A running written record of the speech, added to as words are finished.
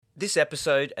This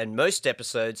episode and most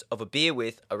episodes of A Beer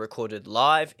With are recorded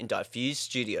live in Diffuse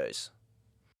Studios.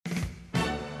 You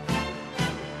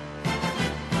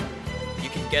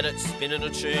can get it spinning a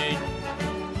tune.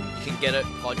 You can get it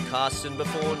podcasting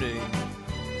before noon.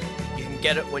 You can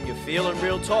get it when you're feeling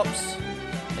real tops.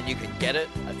 And you can get it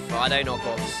at Friday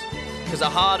knockoffs. Because a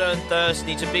hard-earned thirst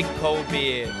needs a big cold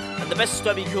beer. And the best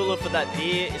stubby cooler for that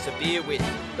beer is A Beer With,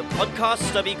 the podcast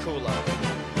stubby cooler.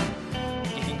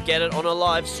 You can get it on a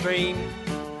live stream.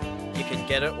 You can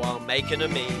get it while making a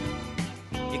meme.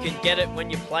 You can get it when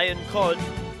you're playing COD.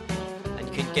 And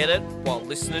you can get it while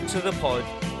listening to the pod.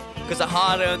 Because a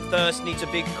hard-earned thirst needs a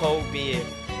big cold beer.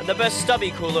 And the best stubby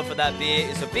cooler for that beer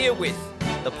is A Beer With,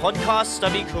 the podcast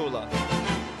stubby cooler.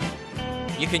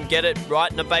 You can get it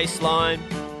right in a bass line.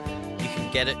 You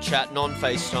can get it chatting on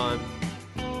FaceTime.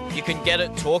 You can get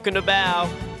it talking about.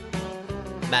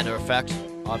 Matter of fact,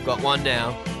 I've got one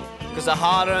now. Because a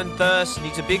hard-earned thirst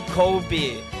needs a big cold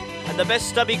beer. And the best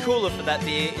stubby cooler for that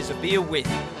beer is A Beer With,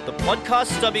 the podcast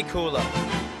stubby cooler.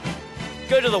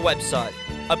 Go to the website,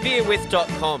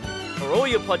 abeerwith.com, for all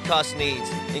your podcast needs,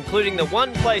 including the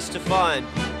one place to find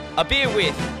A Beer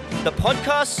With, the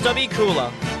podcast stubby cooler.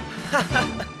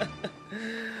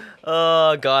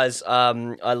 Oh, guys,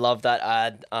 I love that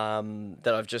ad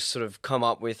that I've just sort of come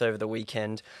up with over the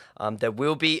weekend. There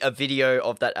will be a video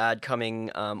of that ad coming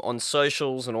on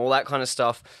socials and all that kind of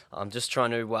stuff. I'm just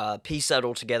trying to piece that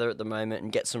all together at the moment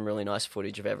and get some really nice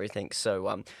footage of everything.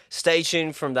 So stay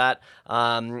tuned from that.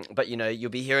 But, you know, you'll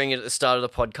be hearing it at the start of the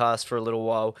podcast for a little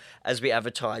while as we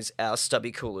advertise our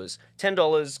stubby coolers.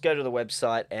 $10, go to the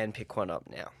website and pick one up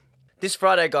now. This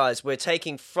Friday, guys, we're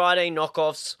taking Friday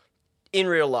knockoffs in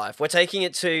real life. We're taking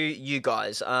it to you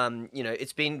guys. You know,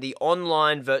 it's been the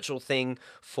online virtual thing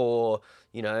for,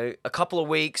 you know, a couple of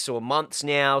weeks or months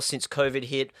now since COVID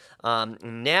hit.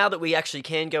 Now that we actually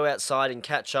can go outside and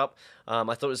catch up, I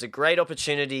thought it was a great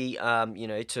opportunity, you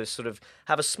know, to sort of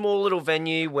have a small little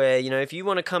venue where, you know, if you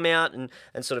want to come out and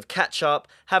sort of catch up,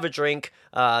 have a drink,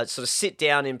 sort of sit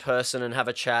down in person and have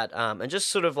a chat, and just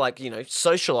sort of like, you know,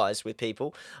 socialize with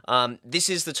people. This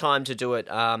is the time to do it.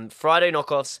 Friday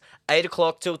knockoffs, 8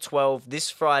 o'clock till 12 this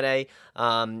Friday.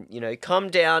 You know, come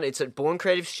down. It's at Born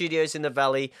Creative Studios in the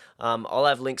Valley. I'll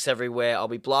have links everywhere. I'll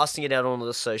be blasting it out on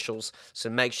the socials, so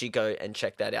make sure you go and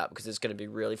check that out because it's going to be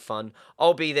really fun.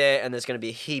 I'll be there, and there's going to be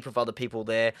a heap of other people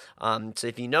there. So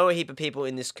if you know a heap of people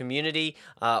in this community,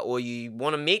 or you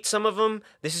want to meet some of them,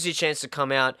 this is your chance to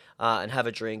come out and have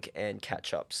a drink and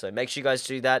catch up. So make sure you guys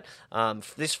do that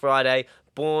this Friday,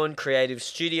 Born Creative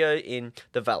Studio in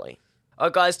the Valley.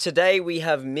 Alright guys, today we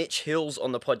have Mitch Hills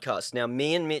on the podcast. Now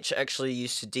me and Mitch actually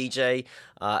used to DJ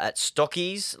at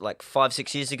Stockies like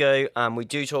 5-6 years ago. We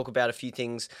do talk about a few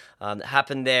things that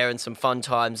happened there and some fun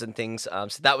times and things.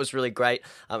 So that was really great.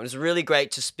 It was really great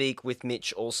to speak with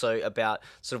Mitch also about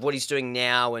sort of what he's doing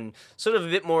now and sort of a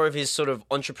bit more of his sort of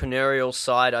entrepreneurial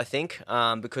side, I think,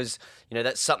 because, you know,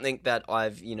 that's something that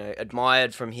I've, you know,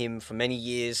 admired from him for many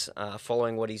years,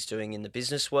 following what he's doing in the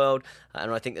business world.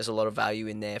 And I think there's a lot of value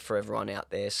in there for everyone out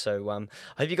there. So I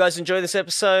hope you guys enjoy this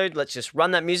episode. Let's just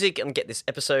run that music and get this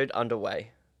episode underway.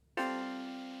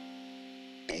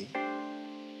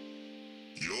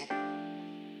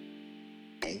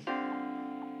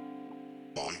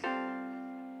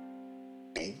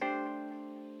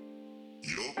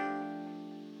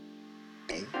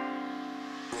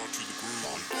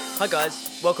 Hi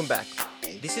guys, welcome back.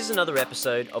 This is another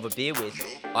episode of A Beer With.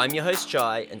 I'm your host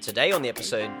Jai, and today on the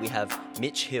episode we have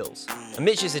Mitch Hills. And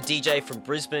Mitch is a DJ from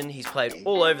Brisbane. He's played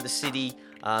all over the city,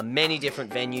 many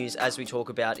different venues as we talk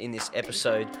about in this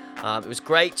episode. It was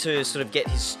great to sort of get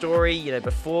his story, you know,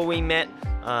 before we met,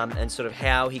 and sort of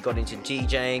how he got into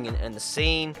DJing and the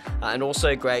scene, and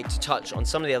also great to touch on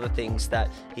some of the other things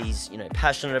that he's, you know,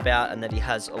 passionate about and that he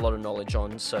has a lot of knowledge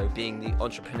on, so being the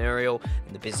entrepreneurial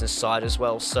and the business side as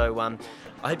well. So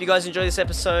I hope you guys enjoy this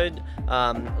episode.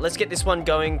 Let's get this one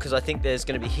going because I think there's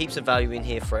going to be heaps of value in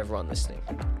here for everyone listening.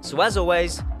 So as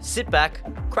always, sit back,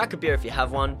 crack a beer if you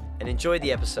have one, and enjoy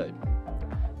the episode.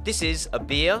 This is A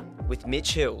Beer with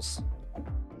Mitch Hills.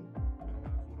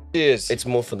 Cheers. It's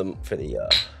more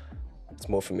it's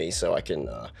more for me so I can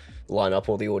line up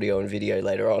all the audio and video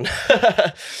later on.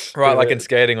 Right, like in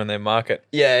skating when they market.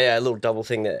 Yeah, a little double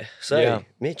thing there. So, Yeah.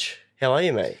 Mitch, how are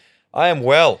you, mate? I am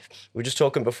well. We were just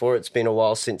talking before. It's been a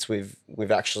while since we've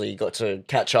actually got to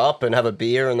catch up and have a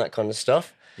beer and that kind of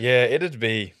stuff. Yeah, it'd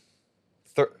be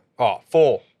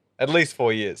at least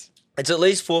 4 years. It's at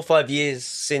least 4 or 5 years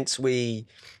since we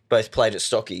both played at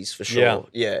Stockies for sure.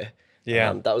 Yeah.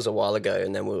 Yeah. That was a while ago,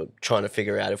 and then we were trying to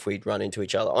figure out if we'd run into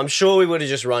each other. I'm sure we would have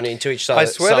just run into each other. I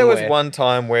swear there was somewhere. one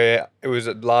time where it was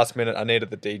at last minute. I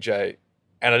needed the DJ,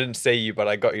 and I didn't see you, but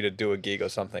I got you to do a gig or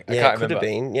something. I Yeah, can't it could remember.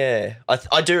 have been. Yeah,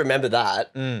 I do remember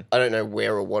that. I don't know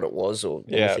where or what it was or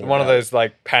Yeah, anything one of about it. those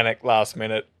like panic last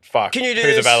minute. Fuck. Can you do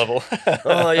Who's this? available?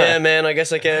 Oh yeah, man. I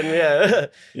guess I can. Yeah.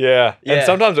 Yeah. Yeah. And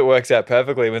sometimes it works out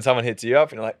perfectly when someone hits you up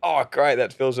and you're like, oh, great,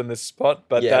 that fills in this spot.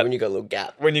 But Yeah, when you got a little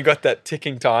gap. when you got that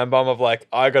ticking time bomb of like,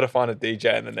 I got to find a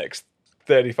DJ in the next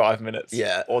 35 minutes.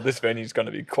 Yeah. Or this venue's going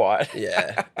to be quiet.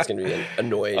 Yeah, it's gonna be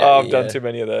annoying. Oh, at I've you, done yeah. too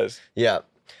many of those. Yeah.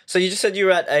 So you just said you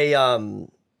were at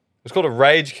It's called a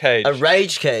rage cage. a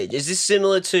rage cage. Is this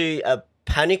similar to a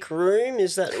panic room?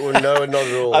 Is that or no, not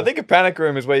at all? I think a panic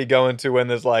room is where you go into when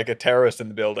there's like a terrorist in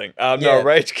the building. No, Yeah. a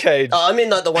rage cage. Oh, I mean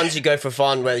like the ones you go for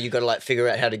fun where you got to like figure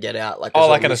out how to get out. Like Oh, there's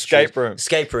like all an mysteries. escape room.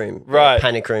 Escape room. Right. Yeah,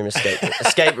 panic room.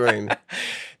 Escape room.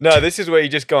 No, this is where you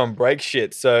just go and break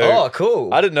shit. So Oh,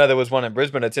 cool. I didn't know there was one in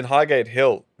Brisbane. It's in Highgate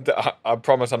Hill. I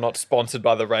promise I'm not sponsored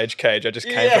by the Rage Cage. I just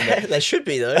came from Yeah, there. they should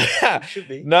be though. Should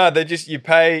be. No, they just, you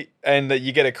pay and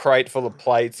you get a crate full of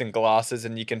plates and glasses,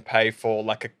 and you can pay for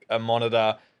like a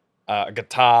monitor, a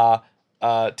guitar,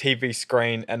 TV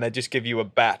screen, and they just give you a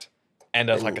bat and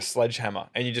like a sledgehammer,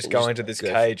 and you just go into this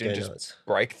cage and just nuts.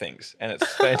 break things, and it's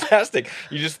fantastic.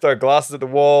 You just throw glasses at the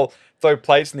wall, throw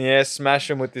plates in the air, smash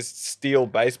them with this steel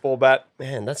baseball bat.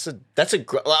 Man, that's a like,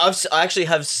 I actually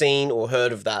have seen or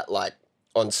heard of that like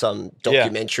on some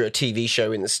documentary or TV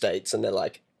show in the States, and they're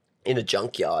like in a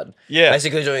junkyard, Yeah.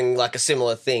 basically doing like a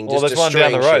similar thing. Well, Just there's one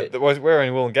down the destroying road. shit. We're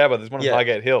in Wollongabba. There's one in Yeah.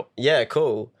 Highgate Hill. Yeah,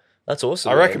 cool. That's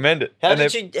awesome. I man. recommend it. How And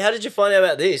did you find out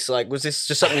about this? Like, was this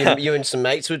just something you and some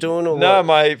mates were doing, or No, what?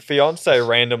 my fiance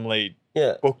randomly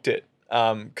Yeah, booked it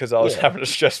because I was Yeah. having a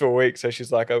stressful week. So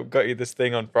she's like, "I got you this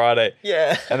thing on Friday,"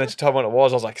 yeah, and then she told me what it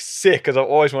was. I was like, sick, because I've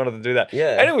always wanted to do that.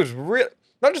 Yeah. And it was real,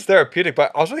 not just therapeutic,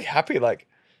 but I was really happy. Like,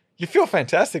 you feel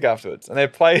fantastic afterwards, and they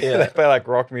play Yeah. they play like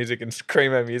rock music and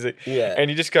screamo music, Yeah. and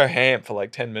you just go ham for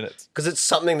like 10 minutes. because it's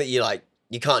something that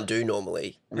you can't do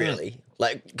normally, really.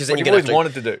 Like, because then What you're you've gonna always have to,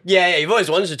 wanted to do. Yeah, you've always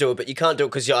wanted to do it, but you can't do it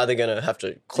because you're either gonna have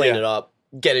to clean Yeah. it up,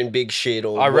 get in big shit,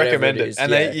 or I whatever recommend it, is.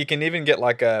 and yeah. you can even get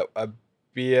like a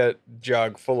beer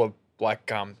jug full of like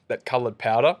that coloured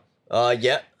powder.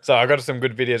 Yeah, So I got some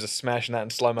good videos of smashing that in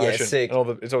slow motion, sick.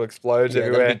 and it all explodes yeah,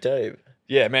 everywhere. that'd be dope.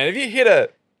 Yeah, man, if you hit a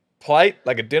plate,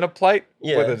 like a dinner plate,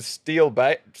 Yeah. with a steel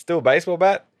baseball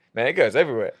bat, man, it goes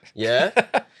everywhere. Yeah,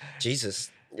 Jesus,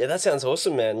 yeah, that sounds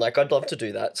awesome, man. Like, I'd love to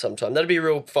do that sometime. That'd be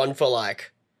real fun for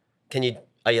like.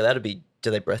 Are you allowed to be? Do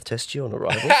they breath test you on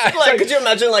arrival? Like, could you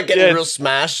imagine like getting Yeah. real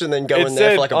smashed and then It going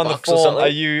there said for like a on the bucks or form, something? are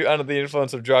you under the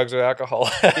influence of drugs or alcohol?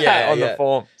 Yeah, on yeah. the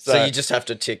form. So you just have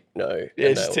to tick no. yeah,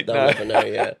 and just tick they'll no. never know,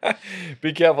 yeah.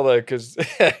 Be careful though, because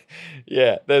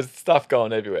yeah, there's stuff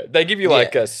going everywhere. They give you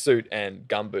like a suit and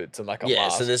gumboots and like a Yeah,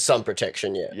 mask. so there's some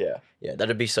protection, yeah. yeah, Yeah,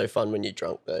 that'd be so fun when you're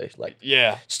drunk though. Like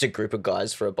yeah. just a group of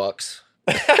guys for $1.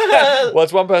 Well,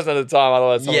 it's one person at a time,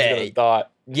 otherwise someone's Yeah. gonna die.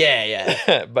 Yeah,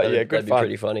 yeah. But yeah, good that'd be fun.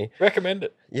 pretty funny. Recommend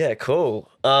it. Yeah, cool.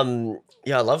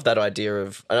 Yeah, I love that idea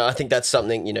of, and I think that's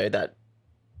something, that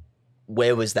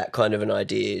where was that kind of an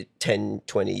idea 10,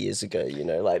 20 years ago,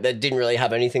 like they didn't really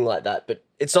have anything like that, but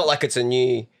it's not like it's a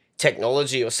new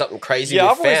technology or something crazy. Yeah,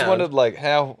 we've I've always found. wondered like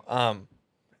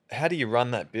how do you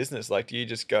run that business? Like, do you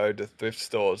just go to thrift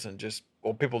stores and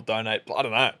or people donate? I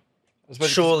don't know. I suppose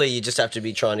Surely you just have to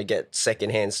be trying to get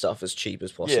secondhand stuff as cheap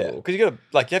as possible. yeah, because you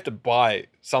have to buy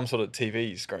some sort of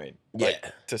TV screen, like,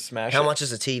 Yeah. to smash. How it. much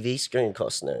does a TV screen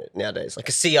cost nowadays? Like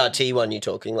a CRT one you're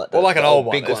talking? Like Or like an the old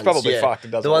one. big It's ones, probably yeah. fucked.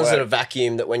 It doesn't The ones that work. are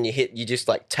vacuum that when you hit, you just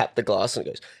like tap the glass and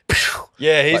it goes.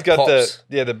 Yeah, he's like got pops.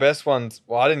 the best ones.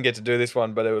 Well, I didn't get to do this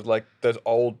one, but it was like those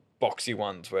old boxy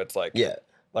ones where it's like Yeah.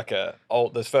 like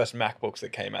those first MacBooks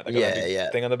that came out. They got Yeah, a big yeah.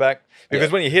 thing on the back, because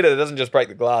Yeah. when you hit it, it doesn't just break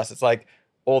the glass. It's like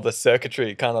all the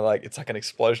circuitry kind of like, it's like an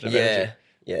explosion of Yeah. energy.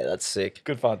 Yeah, that's sick.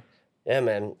 Good fun. Yeah,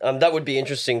 man. That would be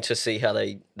interesting to see how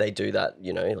they do that,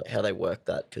 like how they work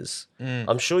that, because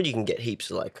I'm sure you can get heaps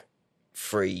of like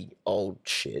free old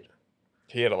shit.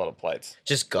 He had a lot of plates.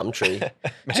 Just Gumtree.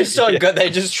 Maybe, just so yeah. good. They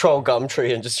just troll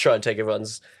Gumtree and just try and take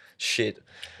everyone's shit.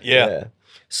 Yeah.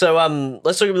 So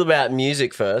let's talk a bit about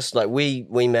music first. Like we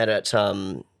met at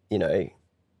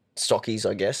Stockies,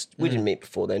 I guess. We didn't meet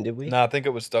before then, did we? No, I think it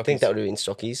was Stockies. I think that would have been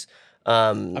Stockies. I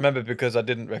remember because I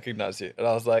didn't recognize you, and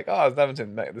I was like, "Oh, I haven't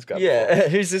seen this guy." Yeah, before.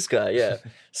 who's this guy? Yeah.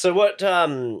 So what?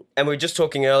 And we were just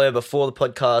talking earlier before the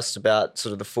podcast about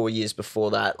sort of the 4 years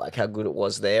before that, like how good it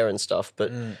was there and stuff.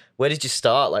 But where did you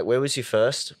start? Like, where was your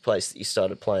first place that you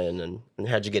started playing, and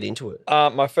how'd you get into it?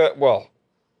 My first, well,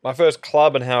 my first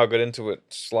club and how I got into it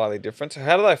slightly different. So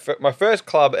how did my first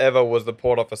club ever was the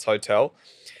Port Office Hotel.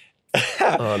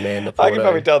 Oh man, the I Porto. can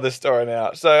probably tell this story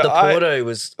now. So The Porto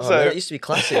was. Oh, so- man, it used to be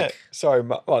classic. Sorry,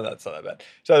 well, that's not that bad.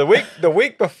 So the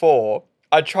week before,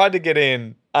 I tried to get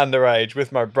in underage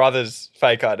with my brother's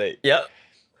fake ID, Yep.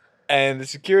 and the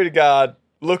security guard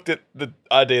looked at the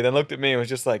ID, then looked at me and was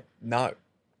just like, "No,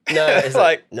 No, it's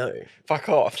Like- no. fuck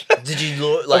off." Did you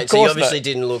look like? Of So you course obviously not.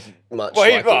 didn't look much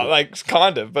Well, like him. like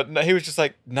kind of, but no, he was just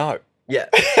like, "No." Yeah.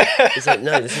 It's like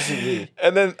no, this isn't you.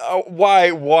 And then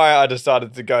why I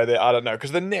decided to go there, I don't know.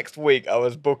 Because the next week I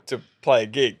was booked to play a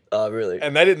gig, Oh really?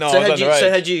 and they didn't know so I was underage.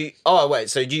 had you? Oh wait,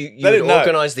 so you didn't know.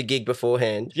 organised the gig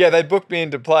beforehand? Yeah, they booked me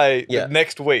in to play Yeah. the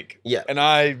next week. Yeah. And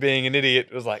I, being an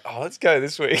idiot, was like, "Oh, let's go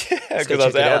this week," because go I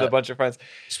was check it out with out. a bunch of friends.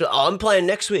 Just, oh, I'm playing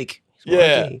next week. It's my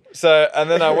Yeah. gig. So, and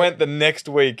then I went the next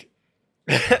week,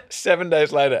 7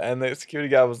 days later, and the security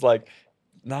guard was like,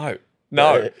 "No."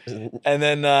 And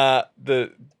then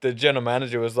the general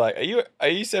manager was like, "Are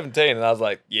you 17?" And I was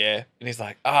like, "Yeah." And he's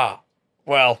like,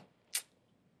 well,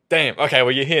 damn. Okay,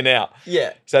 well, you're here now."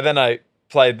 Yeah. So then I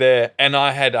played there, and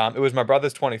I had it was my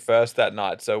brother's 21st that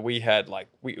night, so we had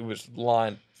it was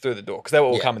lined through the door because they were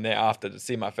all Yeah. coming there after to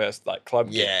see my first club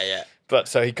gig. Yeah. Yeah. But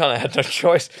so he kind of had no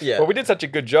choice. Yeah. But we did such a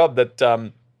good job that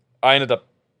I ended up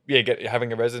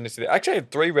having a residency there. I actually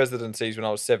had 3 residencies when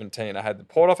I was 17. I had the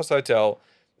Port Office Hotel,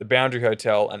 the Boundary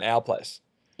Hotel, and our place.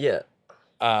 Yeah.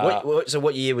 Uh, So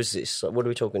what year was this? Like, what are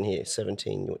we talking here?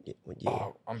 17. What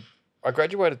year? I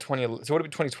graduated 2011. So would it be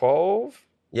 2012?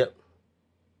 Yep.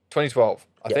 2012,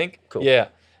 I Yeah, think. cool. Yeah.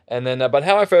 And then, but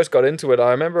how I first got into it,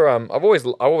 I remember I've always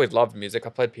loved music. I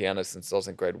played piano since I was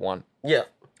in grade 1. Yeah.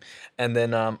 And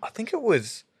then I think it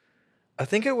was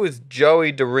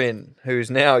Joey Darin, who's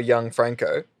now young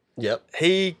Franco. Yep.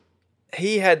 He'd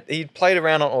played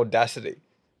around on Audacity,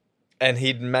 and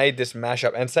he'd made this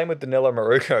mashup. And same with Danilo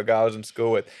Maruco, a guy I was in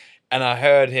school with. And I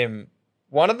heard him.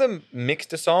 One of them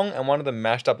mixed a song, and one of them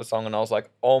mashed up a song, and I was like,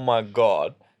 "Oh my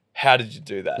god, how did you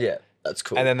do that?" Yeah. That's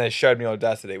cool. And then they showed me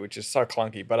Audacity, which is so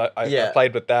clunky, but I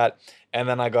played with that. And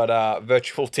then I got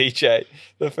Virtual DJ,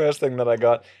 the first thing that I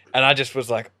got. And I just was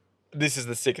like, this is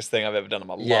the sickest thing I've ever done in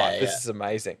my life. This is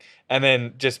amazing. And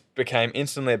then just became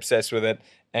instantly obsessed with it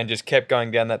and just kept going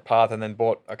down that path, and then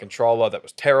bought a controller that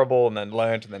was terrible, and then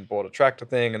learned, and then bought a tractor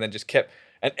thing, and then just kept,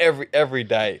 and every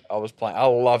day I was playing. I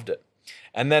loved it.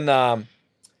 And then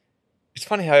it's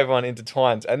funny how everyone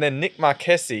intertwines. And then Nick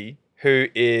Marchesi, who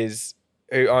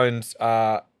owns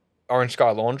Orange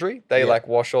Sky Laundry. They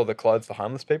wash all the clothes for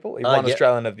homeless people. He won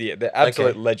Australian of the Year. They're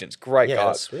absolute legends. Great guys.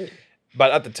 That's sweet.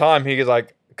 But at the time, he was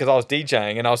like, because I was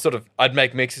DJing, and I was I'd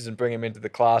make mixes and bring him into the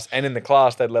class, and in the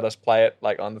class they'd let us play it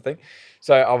on the thing.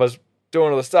 So I was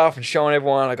doing all the stuff and showing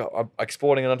everyone. I'm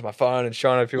exporting it onto my phone and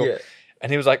showing it to people. Yeah.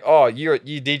 And he was like, "Oh, you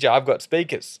DJ? I've got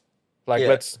speakers.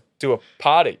 Let's do a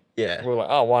party." Yeah. We were like,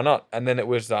 "Oh, why not?" And then it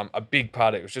was a big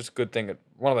party. It was just a good thing.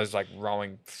 One of those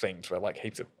rowing things where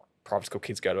heaps of private school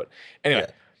kids go to it. Anyway,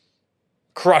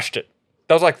 crushed it.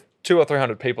 There was 200 or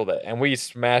 300 people there, and we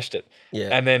smashed it. Yeah.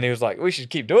 And then he was like, "We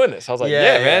should keep doing this." I was like,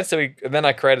 Yeah, "Yeah, man." So and then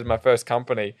I created my first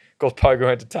company called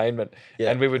Pogo Entertainment,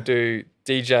 and we would do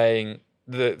DJing,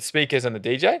 the speakers and the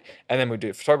DJ, and then we'd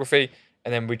do photography,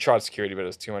 and then we tried security, but it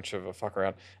was too much of a fuck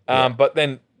around. But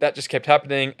then that just kept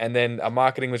happening, and then our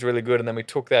marketing was really good, and then we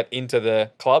took that into the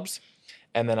clubs,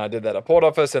 and then I did that at Port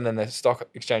Office, and then the Stock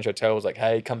Exchange Hotel was like,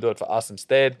 "Hey, come do it for us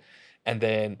instead." And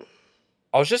then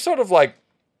I was just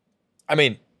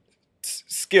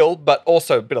skill, but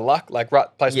also a bit of luck,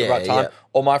 right place at the right time. Yeah.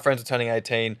 All my friends are turning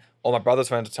 18, all my brother's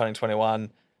friends are turning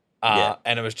 21,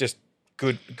 and it was just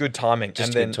good timing.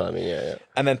 Just and good timing, yeah.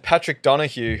 And then Patrick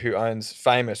Donahue, who owns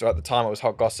Famous, or at the time it was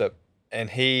Hot Gossip,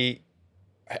 and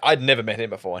I'd never met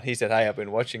him before, and he said, "Hey, I've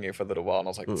been watching you for a little while," and I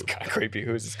was like, "It's kind of creepy.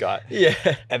 Who's this guy?" Yeah.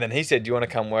 And then he said, "Do you want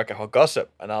to come work at Hot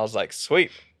Gossip?" And I was like, "Sweet."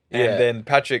 Yeah. And then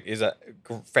Patrick is a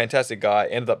fantastic guy.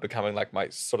 Ended up becoming my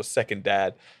sort of second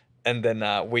dad. And then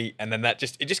that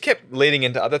just kept leading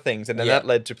into other things, and then that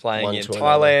led to playing in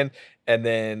Thailand, and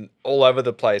then all over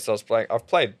the place. I've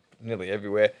played nearly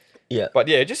everywhere. Yeah. But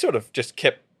yeah, it just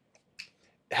kept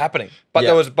happening.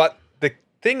 But but the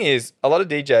thing is, a lot of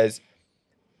DJs,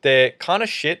 they're kind of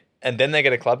shit, and then they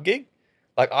get a club gig.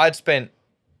 I'd spent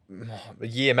a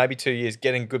year, maybe 2 years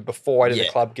getting good before I did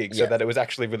a club gig, so that it was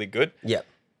actually really good. Yeah.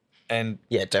 And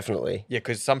yeah, definitely. Yeah,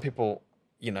 because some people,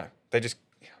 they just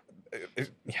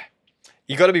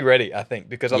you got to be ready, I think,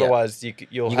 because otherwise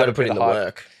you'll got to put in the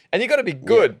work, and you got to be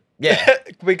good. Yeah.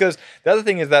 Because the other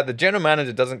thing is that the general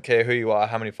manager doesn't care who you are,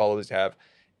 how many followers you have.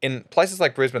 In places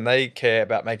like Brisbane, they care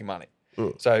about making money.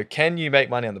 So can you make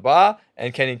money on the bar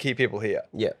and can you keep people here?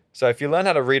 Yeah. So if you learn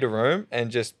how to read a room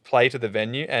and just play to the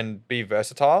venue and be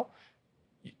versatile,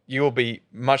 you will be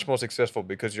much more successful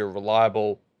because you're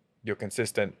reliable, you're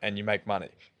consistent, and you make money.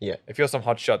 Yeah. If you're some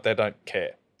hot shot, they don't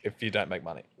care if you don't make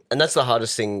money. And that's the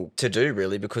hardest thing to do,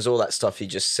 really, because all that stuff you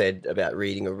just said about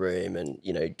reading a room and,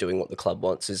 doing what the club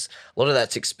wants is a lot of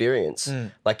that's experience.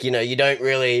 Like, you don't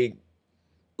really,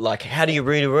 like, how do you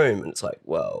read a room? And it's like,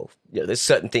 well, there's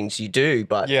certain things you do,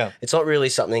 but it's not really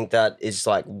something that is,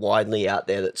 like, widely out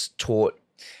there that's taught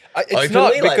It's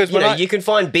openly. not because you can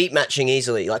find beat matching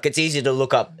easily. Like, it's easy to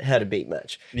look up how to beat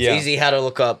match. It's easy how to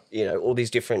look up, all these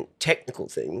different technical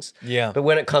things. Yeah. But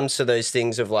when it comes to those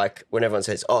things of, like, when everyone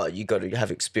says, oh, you got to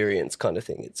have experience kind of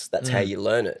thing, that's how you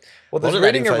learn it. Well, there's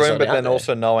reading a room, but then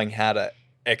also knowing how to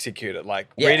execute it. Like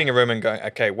reading a room and going,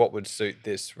 okay, what would suit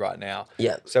this right now?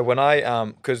 Yeah. So when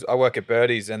because I work at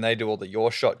Birdies and they do all the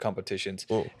your shot competitions,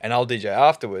 and I'll DJ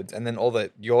afterwards, and then all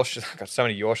the your shot, I got so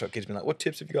many your shot kids being like, what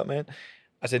tips have you got, man?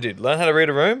 I said, dude, learn how to read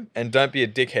a room and don't be a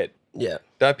dickhead. Yeah.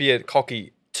 Don't be a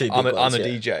cocky, I'm a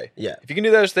DJ. Yeah. If you can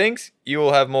do those things, you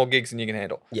will have more gigs than you can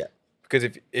handle. Yeah.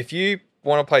 Because if you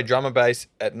want to play drum and bass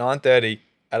at 9:30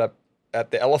 at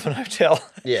the Elephant Hotel,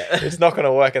 it's not going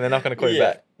to work and they're not going to call you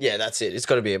back. Yeah, that's it. It's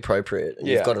got to be appropriate. And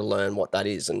you've got to learn what that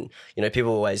is. And,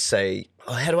 people always say,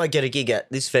 oh, how do I get a gig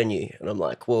at this venue? And I'm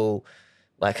like, well,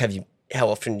 like, how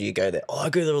often do you go there? Oh, I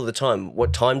go there all the time.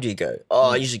 What time do you go?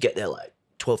 Oh, I usually get there like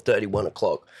 12:30, 1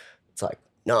 o'clock. It's like,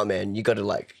 no, man, you got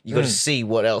to see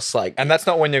what else. Like, and that's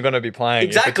not when you're going to be playing.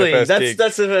 Exactly.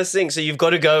 That's the first thing. So you've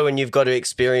got to go and you've got to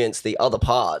experience the other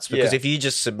parts because if you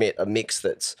just submit a mix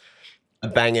that's a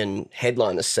banging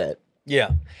headliner set.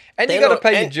 Yeah. And you got to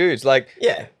pay your dues. Like,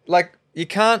 you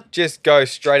can't just go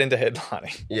straight into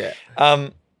headlining. Yeah.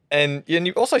 And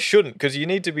you also shouldn't because you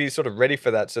need to be sort of ready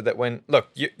for that so that when, look,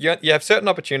 you have certain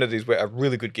opportunities where a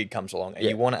really good gig comes along and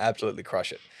you want to absolutely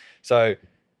crush it. So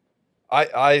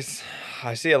I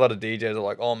see a lot of DJs that are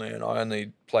like, oh man, I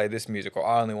only play this music or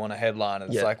I only want a headline.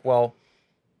 And it's like, well,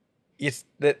 it's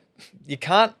that you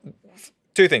can't.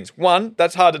 Two things. One,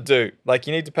 that's hard to do. Like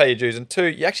you need to pay your dues. And two,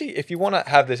 you actually, if you want to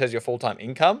have this as your full-time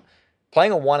income,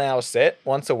 playing a 1 hour set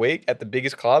once a week at the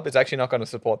biggest club is actually not going to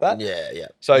support that. Yeah, yeah.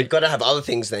 So you've got to have other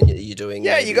things then you're doing.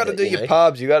 Yeah, you got to do your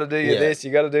pubs. You got to do your this.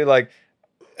 You got to do like,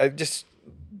 just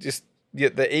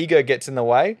the ego gets in the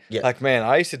way. Yeah. Like man,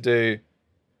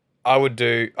 I would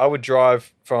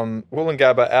drive from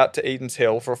Wollongabba out to Edens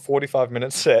Hill for a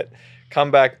 45-minute set,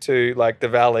 come back to like the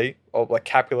Valley or like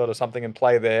Capulet or something and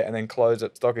play there and then close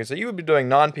at Stocky. So you would be doing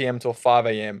 9 p.m. till 5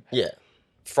 a.m. Yeah.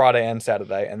 Friday and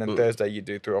Saturday, and then Thursday you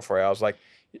do 3 or 4 hours. Like,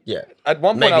 At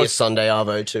one point, maybe I was a Sunday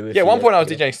arvo too. At one point I was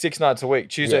DJing 6 nights a week,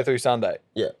 Tuesday through Sunday.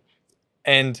 Yeah.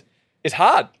 And it's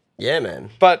hard. Yeah, man.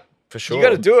 But for sure, you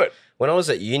got to do it. When I was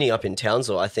at uni up in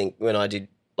Townsville, I think when I did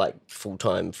like full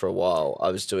time for a while,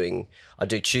 I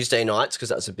do Tuesday nights because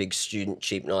that was a big student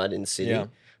cheap night in the city. Yeah.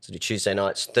 So I do Tuesday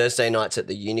nights, Thursday nights at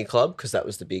the uni club because that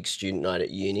was the big student night at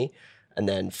uni, and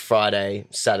then Friday,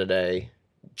 Saturday,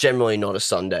 generally not a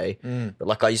Sunday, but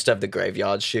like I used to have the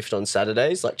graveyard shift on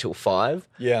Saturdays, like till 5.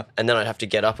 Yeah. And then I'd have to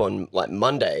get up on like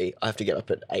Monday. I have to get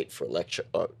up at 8 for a lecture,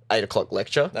 8 o'clock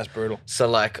lecture. That's brutal. So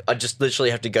like I just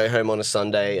literally have to go home on a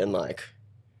Sunday and like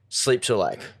sleep till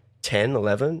like 10,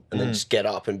 11 and then just get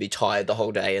up and be tired the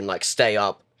whole day and like stay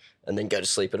up and then go to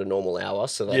sleep at a normal hour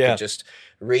so that I could just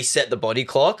reset the body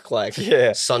clock. Like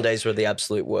Sundays were the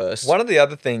absolute worst. One of the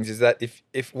other things is that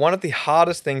if one of the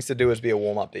hardest things to do is be a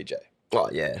warm-up DJ. Oh,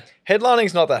 yeah.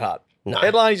 Headlining's not that hard. No.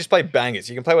 Headlining, you just play bangers.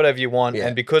 You can play whatever you want,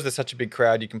 and because there's such a big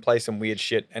crowd, you can play some weird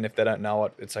shit, and if they don't know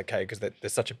it, it's okay because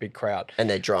there's such a big crowd. And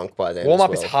they're drunk by then.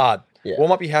 Warm-up is hard. Yeah.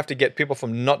 Warm-up, you have to get people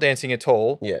from not dancing at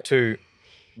all to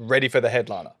ready for the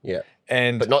headliner. Yeah.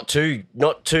 But not too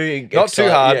hard. Yeah, not too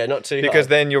hard. Because hard.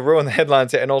 then you'll ruin the headline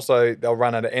set, and also they'll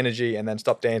run out of energy and then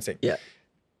stop dancing. Yeah.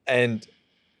 And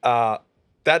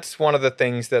that's one of the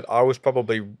things that I was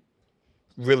probably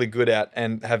really good at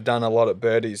and have done a lot at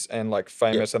Birdies and like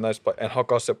Famous and Hot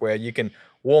Gossip, where you can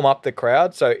warm up the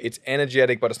crowd so it's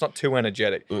energetic, but it's not too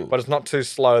energetic, but it's not too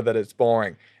slow that it's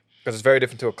boring, because it's very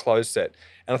different to a closed set.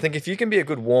 And I think if you can be a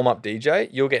good warm-up DJ,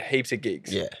 you'll get heaps of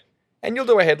gigs. Yeah. And you'll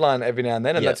do a headline every now and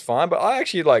then, and that's fine. But I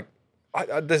actually like,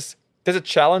 there's a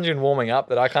challenge in warming up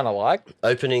that I kind of like.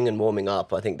 Opening and warming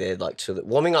up, I think they're like two.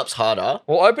 Warming up's harder.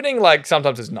 Well, opening, like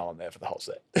sometimes there's no one there for the whole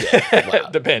set. Yeah,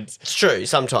 well, depends. It's true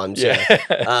sometimes. Yeah.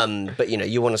 But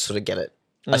you want to sort of get it.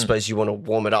 I suppose you want to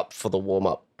warm it up for the warm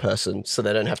up person, so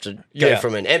they don't have to go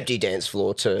from an empty dance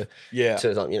floor to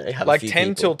have like a few 10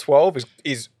 people. till 12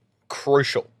 is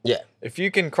crucial. Yeah. If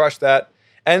you can crush that,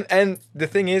 and the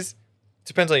thing is, it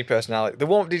depends on your personality. The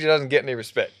warm-up DJ doesn't get any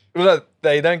respect. Well, no,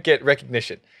 they don't get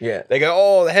recognition. Yeah. They go,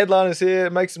 oh, the headliner's here,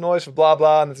 make some noise for blah,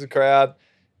 blah, and there's a crowd.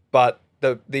 But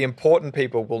the important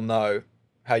people will know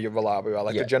how you're reliable you are,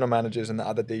 like the general managers and the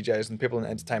other DJs and people in the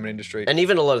entertainment industry. And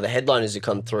even a lot of the headliners who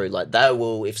come through, like they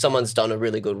will, if someone's done a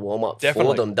really good warm-up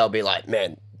for them, they'll be like,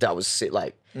 man, that was sick.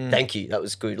 Like, thank you. That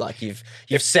was good. Like you've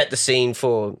set the scene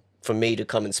for me to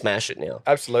come and smash it now.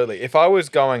 Absolutely. If I was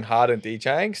going hard in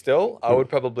DJing still, I would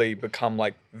probably become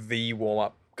like the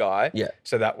warm-up guy. Yeah.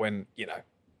 So that when,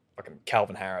 fucking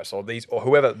Calvin Harris or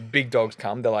whoever big dogs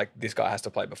come, they're like, this guy has to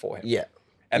play before him. Yeah.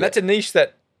 And that's a niche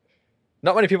that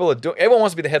not many people are doing. Everyone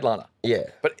wants to be the headliner. Yeah.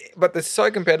 But they're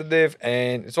so competitive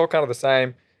and it's all kind of the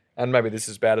same. And maybe this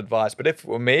is bad advice, but if it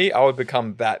were me, I would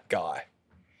become that guy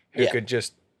who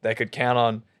they could count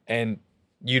on, and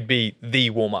you'd be the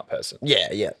warm-up person.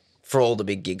 Yeah, yeah. For all the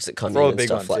big gigs that come in and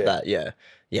stuff like that. Yeah.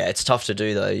 Yeah, it's tough to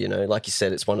do though, like you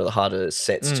said, it's one of the harder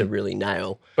sets to really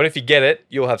nail. But if you get it,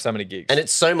 you'll have so many gigs. And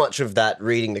it's so much of that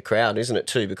reading the crowd, isn't it,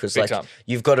 too? Because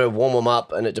you've got to warm them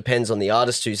up, and it depends on the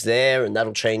artist who's there, and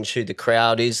that'll change who the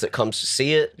crowd is that comes to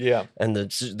see it. Yeah. And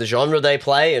the genre they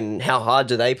play, and how hard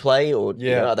do they play, or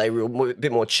are they a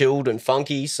bit more chilled and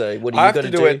funky? So what do you got to do? I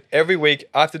have to do it every week.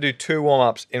 I have to do 2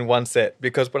 warm-ups in one set,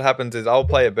 because what happens is I'll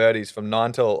play at Birdies from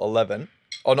 9 till 11,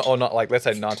 or not like, let's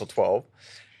say 9 till 12.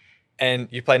 And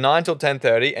you play 9 till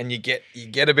 10:30, and you get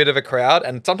a bit of a crowd,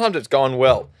 and sometimes it's going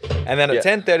well. And then at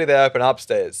 10:30 they open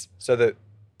upstairs, so that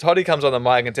Toddy comes on the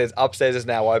mic and says upstairs is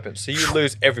now open. So you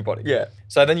lose everybody. Yeah.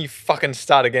 So then you fucking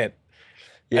start again,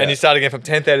 and you start again from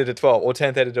 10:30 to 12 or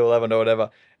 10:30 to 11 or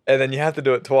whatever, and then you have to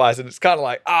do it twice, and it's kind of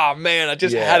like, oh man, I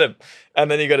just had him,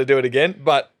 and then you got to do it again.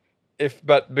 But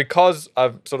because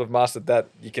I've sort of mastered that,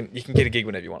 you can get a gig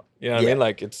whenever you want. You know what I mean?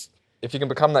 Like if you can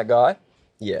become that guy.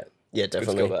 Yeah. Yeah,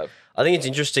 definitely. Good skill to have. I think it's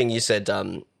interesting you said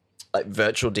like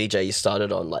virtual DJ you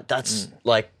started on. Like that's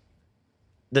like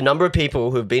the number of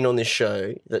people who have been on this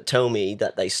show that tell me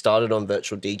that they started on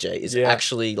virtual DJ is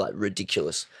actually like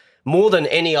ridiculous. More than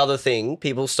any other thing,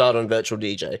 people start on virtual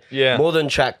DJ. Yeah. More than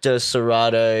Tractor,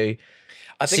 Serato,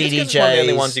 I think CDJs. it's one of the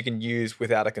only ones you can use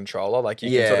without a controller. Like you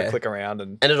can sort of click around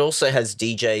and it also has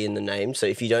DJ in the name. So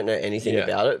if you don't know anything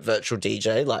about it, virtual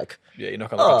DJ, like you're not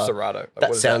gonna look up Serato. Like,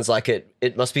 that sounds like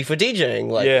it must be for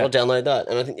DJing. Like I'll download that.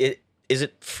 And I think is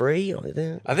it free?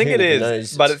 I think it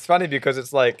is, but it's funny because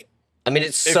it's like, I mean,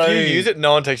 it's if so you use it,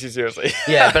 no one takes you seriously.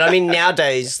 Yeah, but I mean,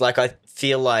 nowadays, like I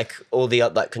feel like all the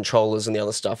like controllers and the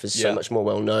other stuff is so much more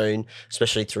well known,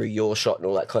 especially through Your Shot and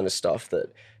all that kind of stuff.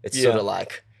 That it's sort of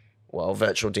like, well,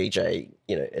 virtual DJ.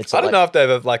 It's. I don't know if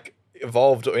they've like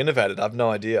evolved or innovated. I've no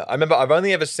idea. I remember I've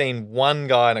only ever seen one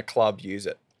guy in a club use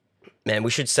it. Man,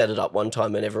 we should set it up one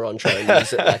time and everyone try and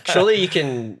use it. Like, surely you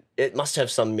can. It must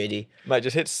have some MIDI. Mate,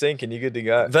 just hit sync and you're good to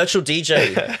go. Virtual DJ.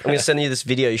 I'm going to send you this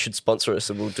video. You should sponsor us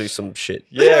and we'll do some shit.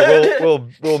 Yeah,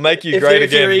 we'll make you great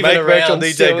again. Make virtual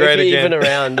DJ great again. Even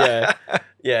around, yeah.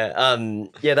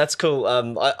 Yeah, that's cool.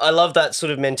 I love that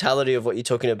sort of mentality of what you're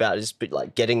talking about, is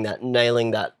like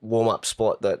nailing that warm-up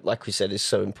spot that, like we said, is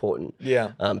so important.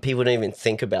 Yeah. People don't even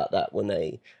think about that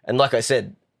and like I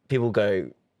said, people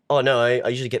go, oh no, I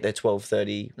usually get there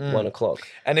 12:30, 1 o'clock.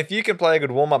 And if you can play a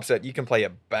good warm-up set, you can play a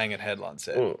banging headline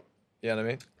set. You know what I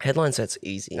mean? Headline set's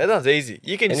easy. Headline's easy.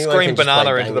 You can scream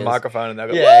banana into the microphone and they'll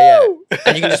go, Woo!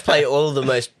 And you can just play all the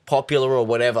most popular or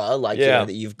whatever, like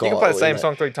that you've got. You can play the same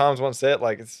song 3 times one set.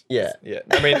 Like it's yeah.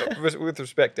 I mean, with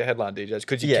respect to headline DJs,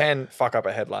 because you can fuck up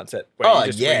a headline set where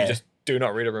you just do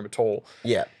not read a room at all.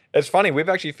 Yeah. It's funny. We've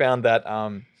actually found that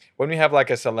when we have like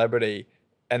a celebrity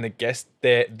and the guest,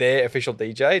 their official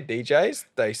DJs,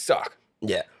 they suck.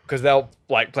 Yeah. Because they'll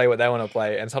like play what they want to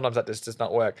play, and sometimes that just does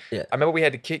not work. Yeah. I remember we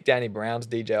had to kick Danny Brown's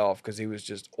DJ off because he was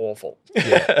just awful.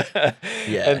 Yeah.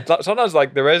 And sometimes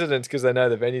like the residents, because they know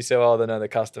the venue so well, they know the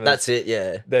customers. That's it,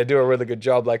 yeah. They do a really good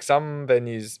job. Like some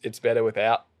venues, it's better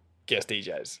without guest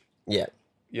DJs. Yeah.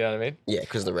 You know what I mean? Yeah,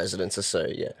 because the residents are so,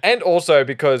 And also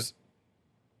because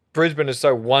Brisbane is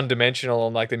so one-dimensional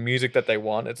on like the music that they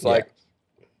want. It's like,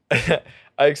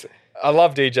 I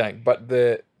love DJing, but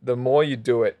the more you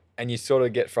do it, and you sort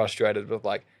of get frustrated with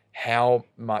like how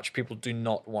much people do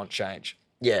not want change.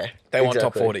 Yeah. They want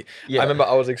top 40. Yeah. I remember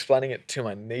I was explaining it to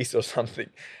my niece or something,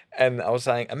 and I was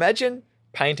saying, imagine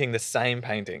painting the same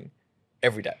painting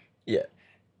every day. Yeah.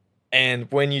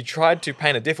 And when you tried to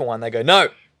paint a different one, they go, no,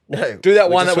 do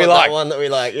that one that we like. That one that we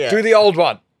like, yeah. Do the old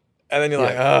one. And then you're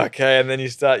like, oh, okay. And then you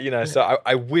start, so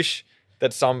I wish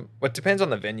that it depends on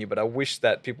the venue, but I wish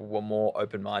that people were more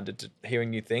open-minded to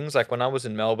hearing new things. Like when I was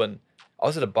in Melbourne, I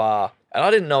was at a bar and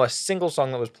I didn't know a single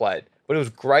song that was played, but it was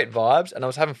great vibes, and I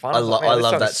was having fun. I was like, man, this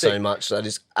love song that is sick. so much. That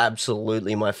is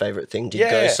absolutely my favorite thing, to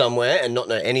Yeah. go somewhere and not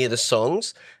know any of the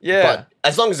songs. Yeah. But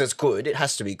as long as it's good, it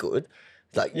has to be good.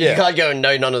 Like, you Yeah. can't go and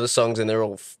know none of the songs and they're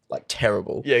all like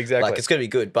terrible. Yeah, exactly. Like, it's going to be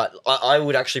good. But I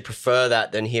would actually prefer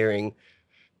that than hearing,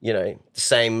 you know, the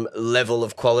same level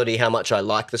of quality, how much I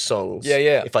like the songs. Yeah,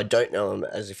 yeah. If I don't know them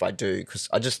as if I do, because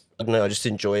I don't know, I just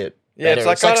enjoy it. Yeah,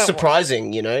 better. it's like,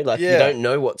 surprising, you know, like you don't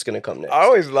know what's going to come next. I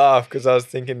always laugh because I was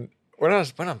thinking when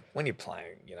you're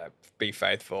playing, you know, Be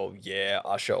Faithful, yeah,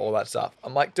 Usher, all that stuff.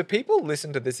 I'm like, do people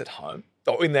listen to this at home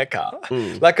or in their car?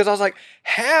 Like, because I was like,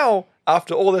 how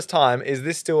after all this time is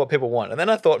this still what people want? And then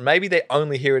I thought maybe they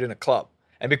only hear it in a club,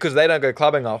 and because they don't go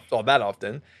clubbing that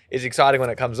often, it's exciting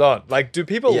when it comes on. Like, do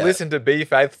people listen to Be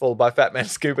Faithful by Fat Man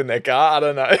Scoop in their car? I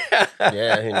don't know.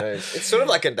 Yeah, who knows? It's sort of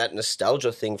like that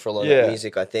nostalgia thing for a lot of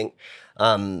music, I think.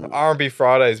 R&B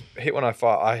Fridays, Hit When I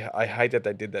Fire. I hate that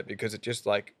they did that because it just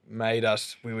like made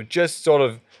us. We were just sort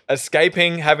of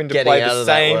escaping having to play the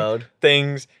same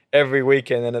things every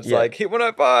weekend, and it's like Hit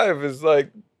 105 is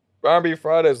like R&B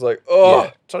Fridays. Like,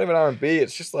 it's not even R&B.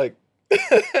 It's just like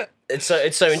it's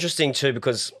so interesting too,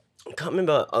 because I can't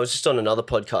remember. I was just on another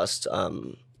podcast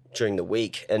during the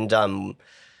week, and I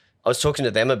was talking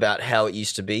to them about how it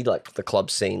used to be like the club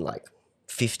scene, like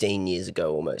 15 years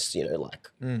ago almost, you know, like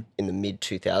in the mid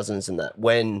 2000s, and that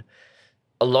when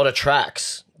a lot of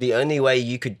tracks, the only way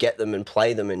you could get them and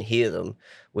play them and hear them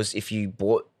was if you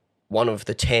bought one of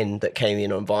the 10 that came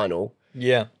in on vinyl.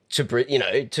 Yeah.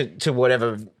 To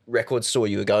whatever record store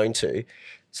you were going to.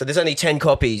 So there's only 10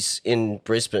 copies in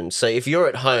Brisbane. So if you're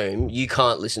at home, you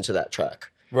can't listen to that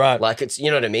track. Right. Like, it's, you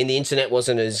know what I mean? The internet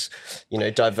wasn't as, you know,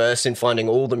 diverse in finding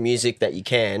all the music that you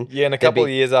can. Yeah, and a couple of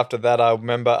years after that, I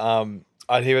remember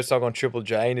I'd hear a song on Triple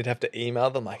J and you'd have to email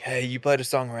them like, hey, you played a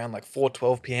song around like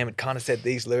 4:12 p.m. It kind of said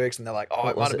these lyrics, and they're like, oh,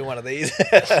 it might have been one of these.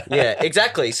 Yeah,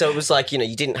 exactly. So it was like, you know,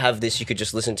 you didn't have this. You could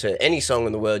just listen to any song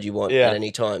in the world you want at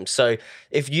any time. So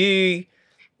if you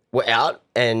were out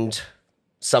and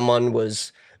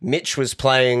Mitch was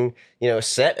playing, you know, a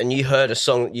set, and you heard a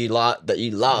song that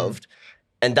you loved,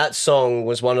 and that song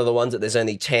was one of the ones that there's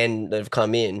only 10 that have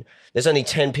come in. There's only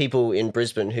 10 people in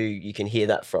Brisbane who you can hear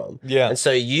that from. Yeah. And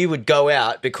so you would go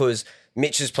out because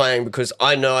Mitch is playing, because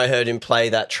I know I heard him play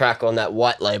that track on that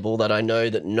white label that I know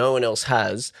that no one else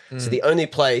has. So the only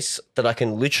place that I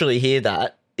can literally hear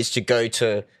that is to go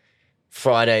to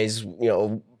Fridays, you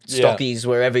know, Stockies,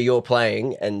 wherever you're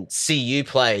playing, and see you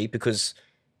play, because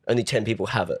only 10 people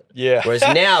have it. Yeah. Whereas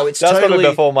now it's That's totally... probably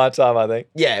before my time, I think.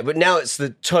 Yeah, but now it's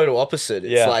the total opposite.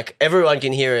 It's like everyone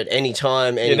can hear it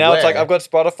anytime, anywhere. Yeah, now it's like, I've got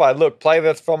Spotify. Look, play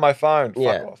this from my phone.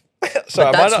 Fuck off. Sorry,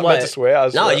 am I not meant to swear?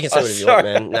 No, you can say whatever you want,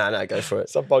 man. No, go for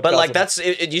it. But like,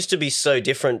 it used to be so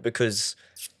different, because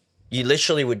you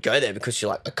literally would go there because you're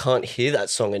like, I can't hear that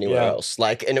song anywhere else.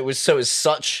 Like, and it was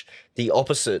such the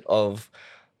opposite of,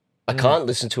 I can't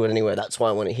listen to it anywhere. That's why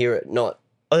I want to hear it. Not,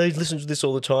 I listen to this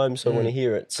all the time, so I want to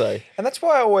hear it. So, and that's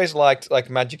why I always liked like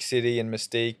Magic City and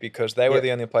Mystique, because they were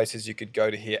the only places you could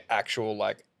go to hear actual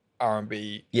like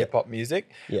R&B hip hop music.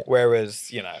 Yeah.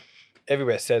 Whereas, you know,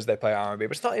 everywhere says they play R&B,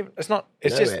 but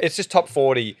it's just top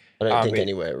 40 I don't R&B. think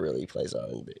anywhere really plays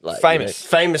R&B. Like, Famous. You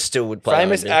know, Famous still would play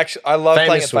Famous R&B. actually, I love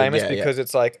playing at Famous because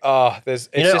it's like, it's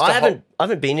just I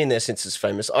haven't been in there since it's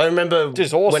Famous. I remember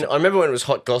It's awesome. when it was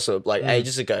Hot Gossip, like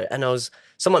ages ago, and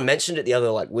someone mentioned it the other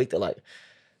like week. They're like,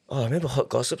 oh, I remember Hot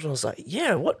Gossip, and I was like,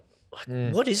 yeah, what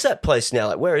is that place now?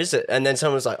 Like, where is it? And then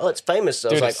someone was like, oh, it's Famous. So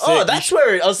I was like, oh, that's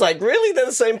where it... I was like, really? They're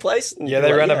the same place? And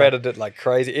they renovated it like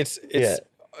crazy. It's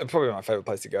probably my favorite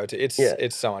place to go to.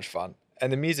 It's so much fun.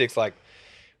 And the music's like,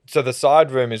 so the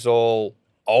side room is all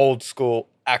old school,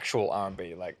 actual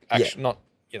R&B, like not,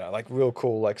 you know, like real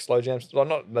cool, like slow jams. Well,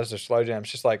 not necessarily slow jams,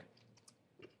 just like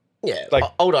like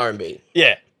old R&B.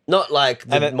 Yeah. Not like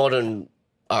the modern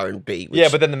R&B. Yeah,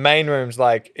 but then the main room's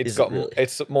like,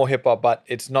 it's more hip hop, but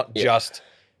it's not just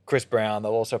Chris Brown.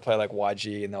 They'll also play like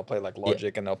YG, and they'll play like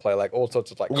Logic, and they'll play like all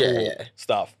sorts of like cool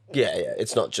stuff. Yeah.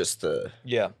 It's not just the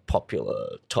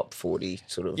popular top 40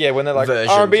 sort of when they're like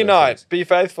R&B night, Be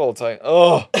Faithful. It's like,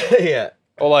 oh. Yeah.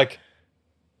 Or like,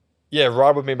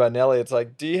 Ride With Me by Nelly. It's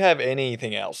like, do you have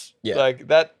anything else? Yeah. Like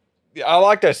that. I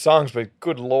like those songs, but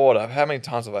good Lord, how many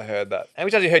times have I heard that? How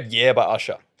many times have you heard Yeah by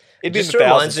Usher? It just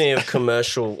reminds me of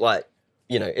commercial, like,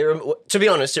 you know, to be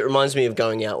honest, it reminds me of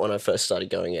going out when I first started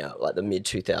going out, like the mid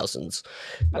 2000s.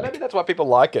 And maybe that's why people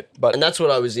like it. And that's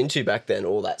what I was into back then,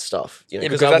 all that stuff. You know,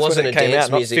 because I wasn't a dance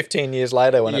music. Not 15 years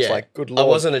later when it's like, good Lord. I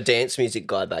wasn't a dance music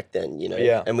guy back then, you know.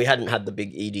 Yeah. And we hadn't had the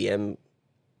big EDM,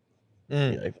 you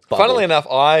know, bubble. Funnily enough,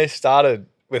 I started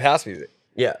with house music.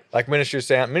 Yeah. Like Ministry of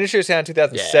Sound. Ministry of Sound Yeah.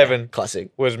 2007 Classic.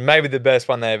 was maybe the best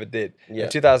one they ever did. Yeah.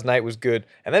 And 2008 was good.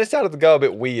 And then it started to go a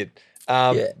bit weird.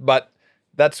 Yeah. But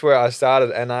that's where I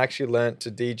started, and I actually learned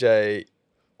to DJ.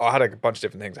 I had a bunch of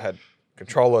different things. I had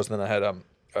controllers, and then I had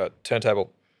a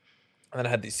turntable, and then I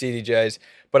had these CDJs.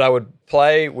 But I would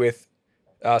play with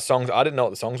songs. I didn't know what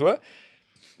the songs were,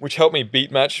 which helped me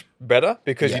beat match better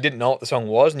because Yeah. you didn't know what the song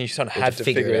was, and you sort of had to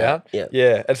figure it out. Yeah.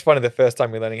 Yeah, it's funny the first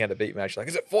time you're learning how to beat match. Like,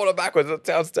 is it forward or backwards? That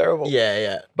sounds terrible. Yeah,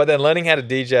 yeah. But then learning how to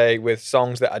DJ with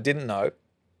songs that I didn't know,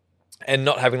 and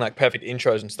not having like perfect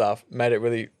intros and stuff, made it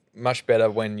really much better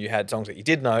when you had songs that you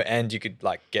did know, and you could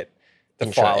like get the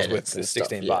Intro files with edits the and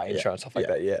 16 stuff. bar Yeah, intro yeah, and stuff like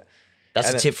yeah. that. Yeah. That's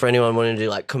And a it- tip for anyone wanting to do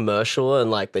like commercial and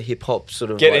like the hip hop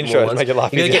sort of Get like, intros, more ones. make it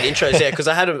laugh You gotta easier. get intros, yeah. Because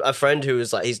I had a friend who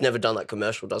was like, he's never done like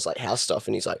commercial, does like house stuff,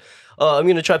 and he's like, oh, I'm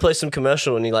gonna try play some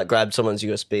commercial, and he like grabbed someone's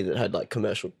USB that had like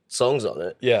commercial songs on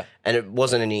it, Yeah. and it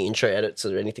wasn't any intro edits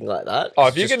or anything like that. Oh,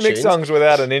 It's if you just can mix tunes. songs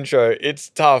without an intro, it's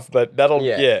tough, but that'll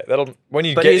Yeah. when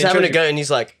you But get he's having intros, to go, and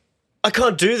he's like, I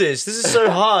can't do this. This is so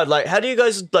hard. Like, how do you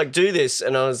guys like do this?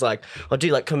 And I was like, I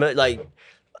do like like.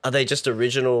 Are they just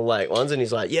original like ones? And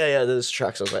he's like, yeah, there's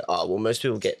tracks. I was like, oh, well, most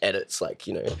people get edits. Like,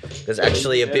 you know, there's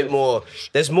actually a bit more.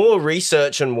 There's more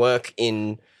research and work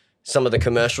in some of the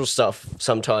commercial stuff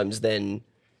sometimes than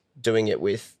doing it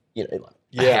with, you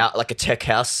know, like a tech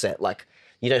house set. Like,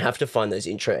 you don't have to find those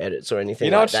intro edits or anything.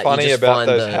 You know like what's that. funny just about find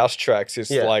those house tracks is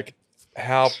Yeah. like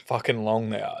how fucking long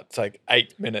they are. It's like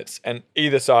 8 minutes, and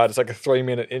either side it's like a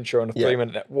 3-minute intro and a Yeah.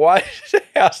 3-minute. Why do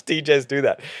house DJs do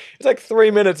that? It's like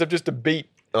 3 minutes of just a beat.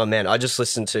 Oh man, I just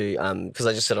listened to because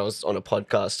I just said I was on a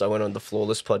podcast. I went on the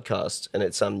Flawless podcast, and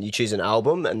it's you choose an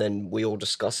album, and then we all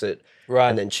discuss it, Right.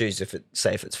 and then choose if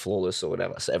it's flawless or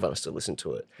whatever. So everyone has to listen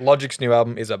to it. Logic's new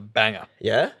album is a banger.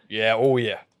 Yeah, Yeah, oh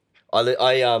yeah.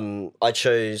 I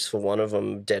chose for one of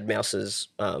them Dead Mouse's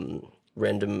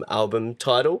random album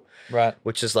title, Right.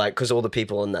 which is like because all the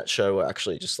people on that show are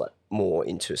actually just like more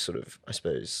into sort of I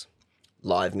suppose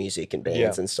live music and bands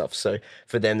Yeah. and stuff. So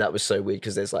for them that was so weird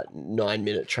because there's like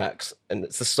 9-minute tracks and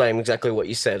it's the same exactly what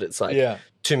you said. It's like Yeah.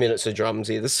 2 minutes of drums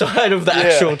either side of the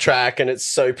actual track and it's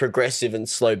so progressive and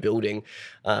slow building.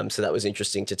 So that was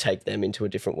interesting to take them into a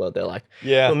different world. They're like,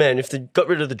 Yeah. oh man, if they got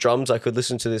rid of the drums, I could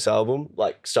listen to this album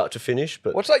like start to finish.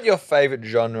 But What's like your favorite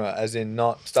genre, as in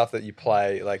not stuff that you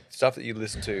play, like stuff that you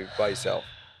listen to by yourself?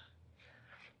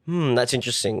 That's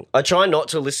interesting. I try not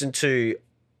to listen to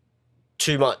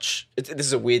too much. This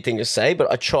is a weird thing to say,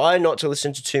 but I try not to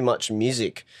listen to too much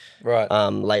music Right.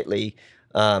 lately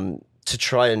to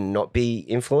try and not be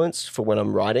influenced for when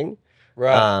I'm writing.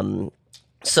 Right.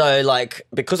 So like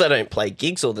because I don't play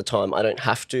gigs all the time, I don't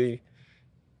have to,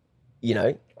 you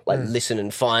know, like listen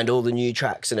and find all the new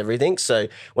tracks and everything. So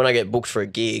when I get booked for a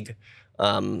gig,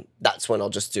 that's when I'll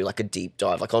just do like a deep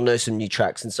dive. Like I'll know some new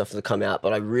tracks and stuff that come out,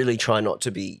 but I really try not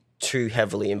to be too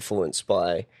heavily influenced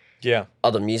by yeah.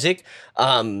 other music.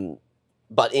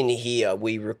 But in here,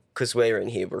 because we're in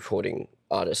here recording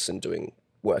artists and doing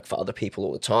work for other people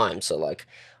all the time. So like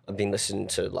I've been listening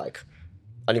to like,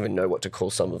 I don't even know what to call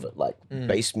some of it, like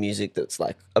bass music that's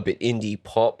like a bit indie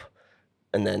pop.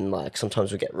 And then like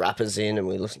sometimes we get rappers in and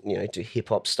we listen, you know, do hip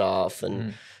hop stuff.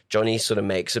 And Johnny sort of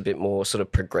makes a bit more sort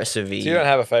of progressive-y. So you don't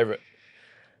have a favorite?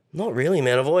 Not really,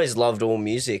 man. I've always loved all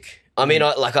music. I mean,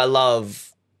 I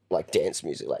love like dance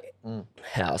music, like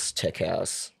house, tech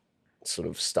house sort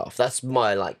of stuff. That's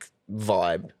my like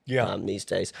vibe these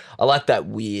days. I like that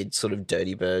weird sort of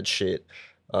Dirty Bird shit,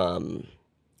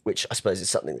 which I suppose is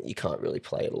something that you can't really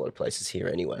play at a lot of places here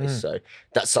anyway. So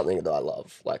that's something that I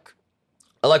love. Like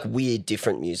I like weird,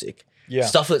 different music. Yeah.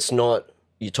 Stuff that's not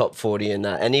your top 40 and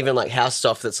that. And even like house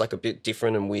stuff that's like a bit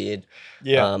different and weird.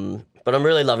 Yeah. But I'm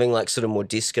really loving like sort of more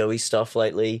disco-y stuff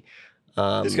lately.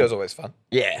 Disco's always fun.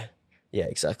 Yeah. Yeah,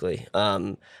 exactly.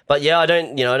 But yeah, I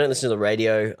don't listen to the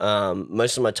radio.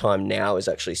 Most of my time now is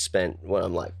actually spent when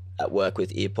I'm like at work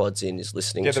with earpods in is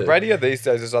listening Yeah, to the radio these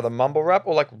days is either mumble rap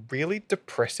or like really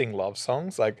depressing love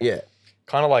songs. Like Yeah.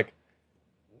 kind of like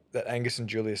that Angus and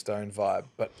Julia Stone vibe,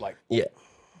 but like Yeah.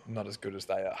 not as good as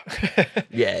they are.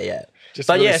 Yeah. Just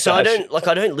But really yeah, so I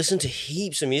sad don't listen to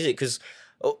heaps of music because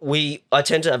I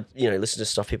tend to have, listen to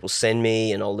stuff people send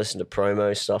me and I'll listen to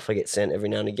promo stuff I get sent every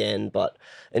now and again. But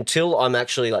until I'm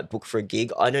actually like booked for a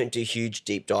gig, I don't do huge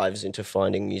deep dives into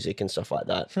finding music and stuff like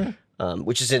that.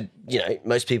 Which is,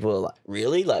 most people are like,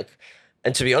 really? Like,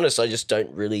 and to be honest, I just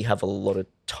don't really have a lot of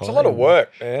time. It's a lot of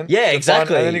work, man. Yeah, To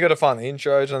exactly. and then you got to find the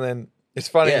intros and then It's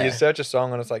funny, Yeah. you search a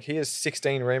song and it's like, here's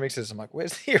 16 remixes. I'm like,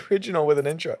 where's the original with an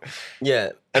intro? Yeah,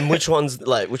 and which one's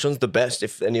the best?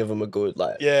 If any of them are good,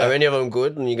 like, Yeah. are any of them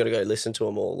good? And you got to go listen to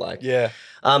them all. Like, Yeah.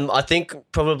 I think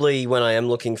probably when I am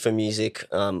looking for music,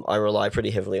 I rely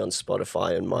pretty heavily on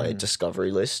Spotify and my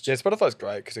discovery list. Yeah, Spotify's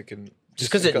great because it can...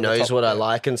 Just because it knows what I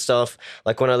like and stuff.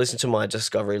 Like when I listen to my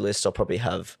discovery list, I'll probably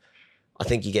have, I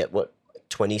think you get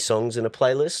 20 songs in a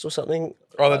playlist or something.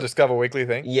 Oh, the Discover Weekly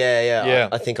thing? Yeah. Yeah.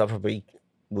 I think I probably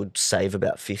would save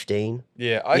about 15.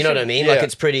 Yeah. You know what I mean? Like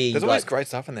it's pretty. There's always great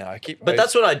stuff in there. But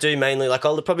that's what I do mainly. Like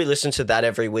I'll probably listen to that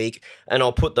every week, and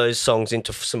I'll put those songs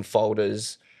into some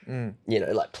folders,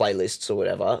 like playlists or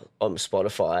whatever on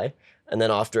Spotify. And then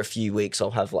after a few weeks,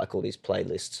 I'll have like all these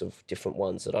playlists of different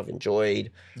ones that I've enjoyed.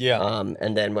 Yeah.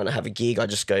 And then when I have a gig, I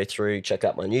just go through, check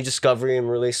out my new discovery and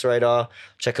release radar,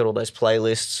 check out all those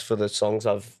playlists for the songs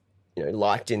I've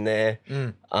liked in there,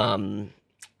 and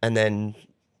then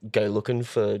go looking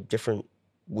for different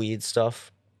weird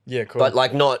stuff. Yeah, cool. But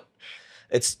like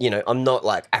I'm not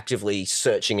like actively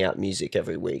searching out music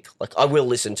every week. Like I will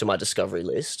listen to my discovery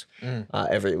list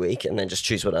every week and then just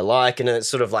choose what I like. And then it's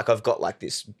sort of like I've got like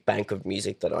this bank of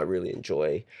music that I really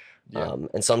enjoy. Yeah.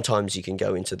 And sometimes you can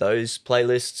go into those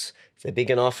playlists if they're big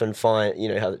enough and find,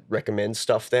 how it recommends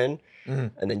stuff then.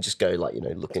 And then just go like,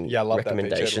 looking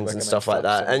recommendations and stuff like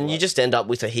that. And you just end up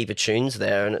with a heap of tunes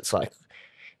there and it's like,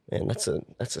 man, that's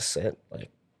a set. Like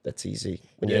that's easy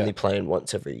when you're only playing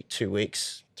once every 2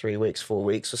 weeks, 3 weeks, 4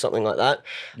 weeks or something like that.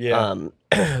 Yeah.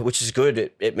 Which is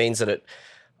good. It means that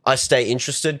I stay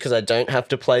interested because I don't have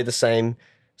to play the same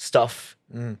stuff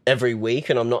every week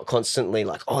and I'm not constantly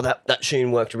like, oh, that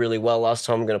tune worked really well last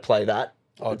time, I'm going to play that.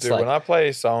 Oh, dude, when I play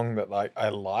a song that like I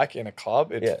like in a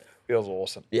club, it feels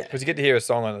awesome. Yeah. Because you get to hear a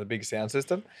song on a big sound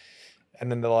system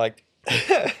and then they're like,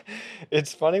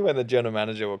 it's funny when the general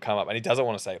manager will come up and he doesn't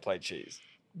want to say play cheese,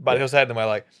 but he'll say it in the way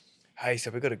like, hey,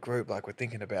 so we've got a group like we're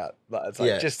thinking about. Like, it's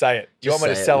like, just say it. Do you want me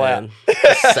to sell out?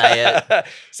 Just say it.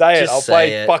 Say it. I'll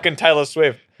play fucking Taylor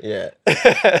Swift. Yeah.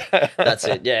 That's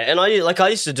it. Yeah. And I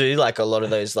used to do like a lot of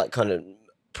those like kind of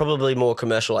probably more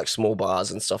commercial like small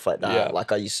bars and stuff like that. Yeah.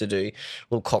 Like I used to do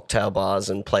little cocktail bars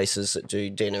and places that do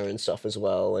dinner and stuff as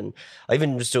well. And I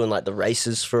even was doing like the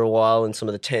races for a while and some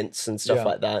of the tents and stuff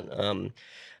like that.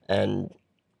 And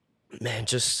man,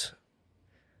 just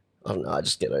I don't know, I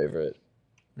just get over it.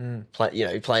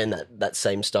 Playing that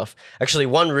same stuff. Actually,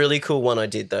 one really cool one I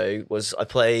did though was I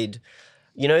played,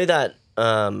 that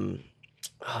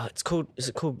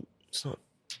it's not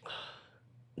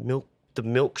the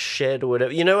Milk Shed or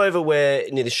whatever. Over where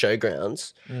near the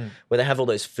showgrounds where they have all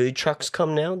those food trucks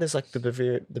come now. There's like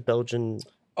the Belgian beer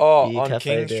on cafe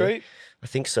King there. Street. I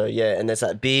think so. Yeah, and there's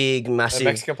that big massive a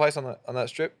Mexican place on that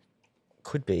strip.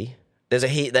 Could be. There's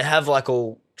they have like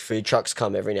all food trucks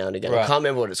come every now and again. Right. I can't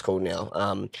remember what it's called now.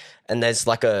 And there's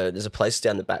a place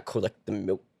down the back called like the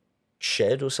Milk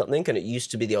Shed or something. And it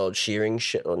used to be the old shearing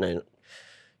shed. Or no, it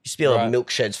used to be old milk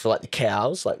sheds for like the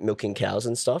cows, like milking cows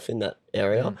and stuff in that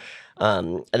area.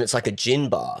 And it's like a gin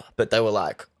bar. But they were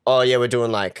like, oh yeah, we're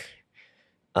doing like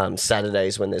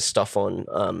Saturdays when there's stuff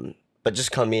on. But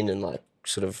just come in and like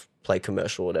sort of play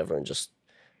commercial or whatever and just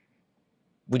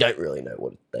we don't really know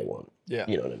what they want. Yeah.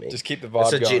 You know what I mean? Just keep the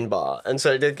vibe going. It's a gin bar. And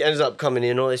so it ends up coming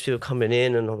in, all these people coming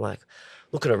in, and I'm like,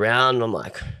 looking around, and I'm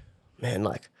like, man,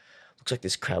 like, looks like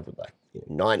this crowd with like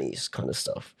 90s kind of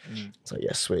stuff. It's like,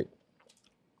 yeah, sweet.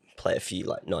 Play a few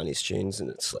like 90s tunes, and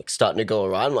it's like starting to go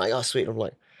around. I'm like, oh, sweet. I'm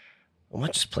like, I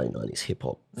might just play 90s hip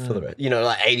hop for the rest.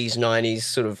 Like 80s, 90s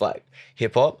sort of like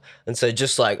hip hop. And so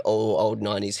just like old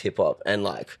 90s hip hop and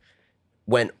like,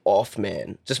 went off,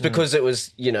 man, just because it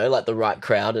was, like the right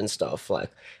crowd and stuff, like,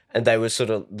 and they were sort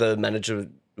of, the manager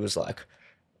was like,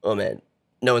 oh man,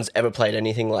 no one's ever played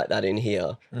anything like that in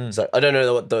here. He's like, I don't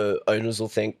know what the owners will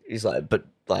think. He's like, but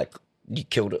like, you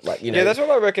killed it. Like, yeah, that's what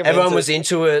I recommend. Everyone was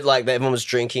into it. Like, everyone was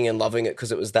drinking and loving it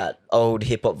because it was that old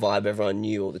hip hop vibe. Everyone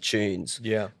knew all the tunes.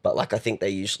 Yeah. But like, I think they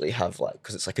usually have like,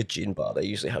 because it's like a gin bar, they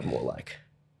usually have more like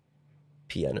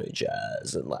piano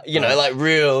jazz and like like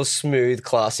real smooth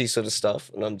classy sort of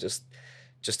stuff, and I'm just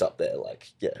up there like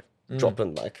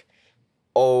dropping like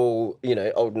old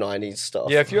 90s stuff.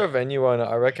 Yeah, if you're a venue owner,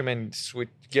 I recommend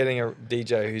getting a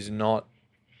DJ who's not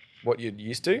what you're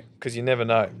used to, because you never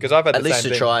know. Because I've had at the least same to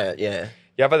thing. Try it. Yeah,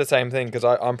 I've had the same thing because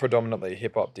I'm predominantly a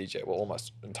hip hop DJ, well,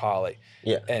 almost entirely.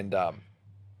 Yeah, and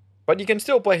but you can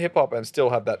still play hip hop and still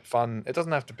have that fun. It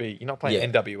doesn't have to be, you're not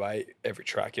playing NWA every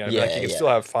track. You can still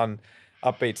have fun,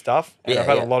 upbeat stuff. And I've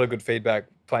had a lot of good feedback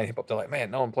playing hip hop. They're like,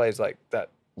 man, no one plays like that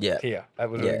here. That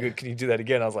was really good. Can you do that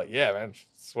again? I was like, yeah, man,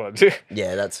 that's what I do.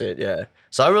 Yeah, that's it. Yeah.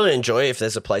 So I really enjoy if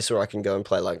there's a place where I can go and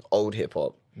play like old hip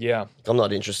hop. Yeah. I'm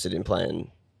not interested in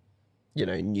playing,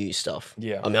 new stuff.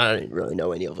 Yeah. I mean, I don't really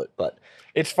know any of it, but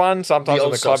It's fun sometimes The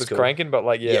when old the club stuff's is cool. cranking, but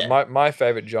like, Yeah. my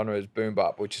favorite genre is boom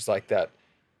bap, which is like that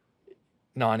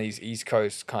 90s East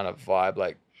Coast kind of vibe,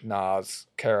 like Nas,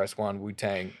 KRS-One,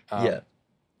 Wu-Tang. Yeah.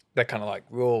 That kind of like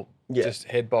real, Yeah. just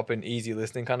head bopping, easy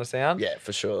listening kind of sound. yeah,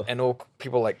 for sure. And all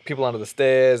people under the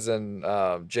stairs and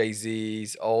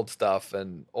Jay-Z's old stuff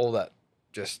and all that.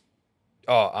 Just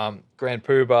Grand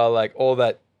Poobah, like all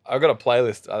that. I've got a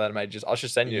playlist that I made. I should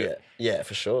send you. Yeah,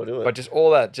 for sure. Do it. But just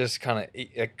all that, just kind of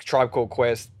like Tribe Called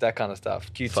Quest, that kind of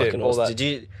stuff. Q-Tip, Fucking all awesome. that.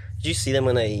 Did you see them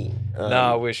when they? No,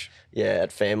 I wish. Yeah,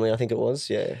 at Family, I think it was.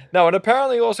 Yeah. No, and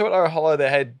apparently also at Hollow they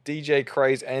had DJ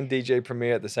Craze and DJ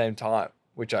Premier at the same time,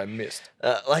 which I missed.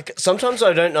 Like sometimes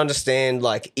I don't understand,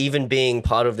 like even being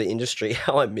part of the industry,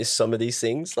 how I miss some of these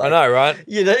things. Like, I know, right?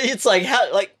 It's like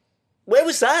how, like, where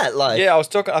was that? Like, Yeah, I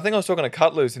think I was talking to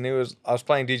Cutloose, and I was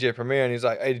playing DJ Premier, and he's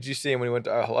like, "Hey, did you see him when he went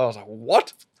to Hello?" I was like,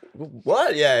 "What?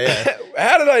 what? Yeah.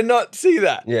 How did I not see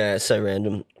that?" Yeah, it's so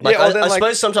random. Like, Yeah, or then, I like-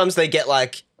 suppose sometimes they get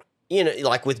like,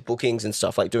 like with bookings and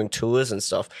stuff, like doing tours and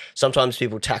stuff. Sometimes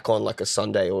people tack on like a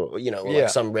Sunday or or Yeah. like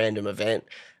some random event,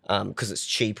 because it's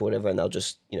cheap or whatever, and they'll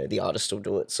just the artist will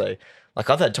do it. So like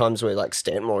I've had times where like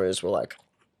Stanton Warriors were like,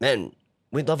 man,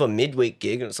 we'd love a midweek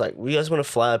gig, and it's like, we guys want to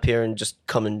fly up here and just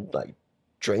come and like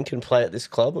drink and play at this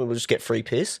club, and we'll just get free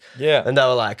piss. Yeah, And they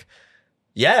were like,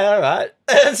 yeah, all right.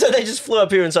 And so they just flew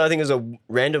up here. And so I think it was a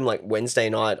random like Wednesday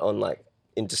night on like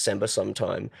in December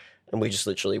sometime. And we just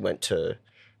literally went to,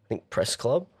 I think, Press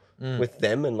Club with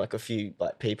them and like a few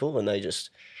like people. And they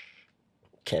just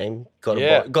came, got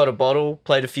a bottle,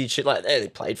 played a few shit. Like they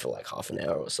played for like half an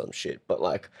hour or some shit. But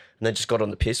like, and they just got on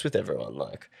the piss with everyone.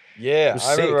 Like, yeah. was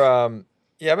I sick. remember.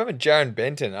 I remember Jaron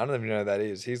Benton. I don't even know who that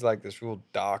is. He's like this real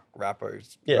dark rapper.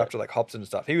 He's rapped to like Hops and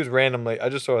stuff. He was randomly. I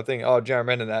just saw a thing. Oh, Jaron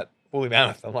Benton at Woolly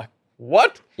Mammoth. I'm like,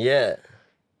 what? yeah.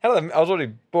 How did I was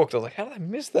already booked. I was like, how did I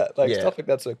miss that? Like Yeah. stuff like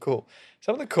that's so cool.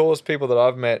 Some of the coolest people that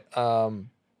I've met.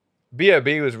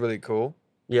 B.O.B. was really cool.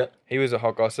 Yeah. He was a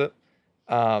hot gossip.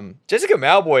 Jessica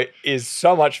Malboy is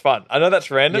so much fun. I know that's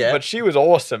random, Yeah. but she was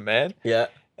awesome, man. Yeah.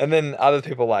 And then other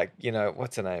people like,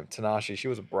 what's her name? Tanashi. She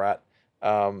was a brat.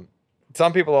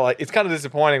 Some people are like, it's kind of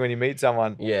disappointing when you meet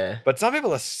someone. Yeah. But some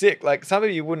people are sick. Like some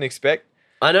people you wouldn't expect.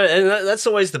 I know, and that's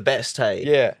always the best, hey.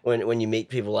 Yeah. When you meet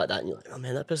people like that, and you're like, oh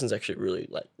man, that person's actually really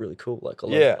cool. Like,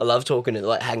 Yeah. I love talking and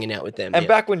like hanging out with them. And yeah.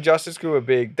 back when Justice Crew were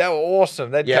big, they were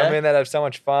awesome. They'd Yeah. come in, they'd have so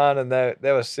much fun, and they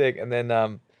were sick. And then,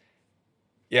 I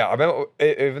remember,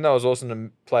 even though it was awesome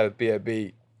to play with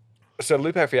B.O.B., so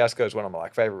Lupe Fiasco is one of my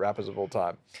like favorite rappers of all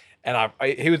time. And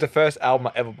he was the first album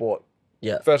I ever bought.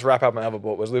 Yeah. First rap album I ever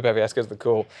bought was Lupe Fiasco's The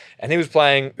Cool. And he was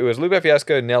playing, it was Lupe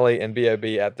Fiasco, Nelly, and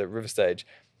B.O.B. at the River Stage.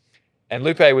 And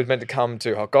Lupe was meant to come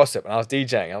to Hot Gossip, and I was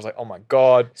DJing. I was like, oh my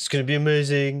God. It's gonna be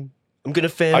amazing. I'm gonna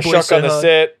fanboy I shotgun so the hard.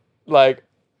 set. Like,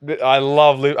 I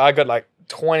love Lupe. I got like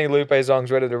 20 Lupe songs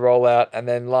ready to roll out. And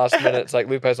then last minute, it's like,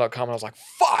 Lupe's not coming. I was like,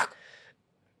 fuck.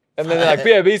 And then like,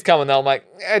 B.O.B.'s coming. And I'm like,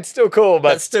 it's still cool, but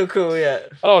That's still cool, yeah.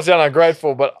 I don't sound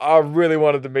ungrateful, but I really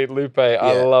wanted to meet Lupe. I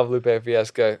Yeah. love Lupe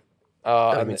Fiasco.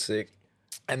 That'd be sick.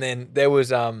 And then there was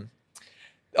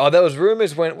there was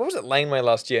rumors what was it, Laneway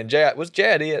last year? And was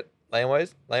JID at Laneway?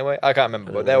 I can't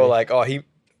remember, but they were like, oh,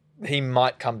 he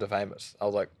might come to Famous. I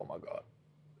was like, oh my God,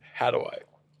 how do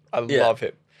I love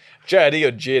him. JID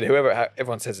or Jid,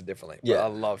 everyone says it differently, but Yeah. I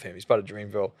love him. He's part of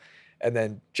Dreamville. And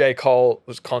then J. Cole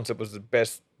concert was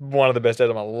one of the best days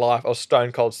of my life. I was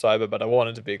stone cold sober, but I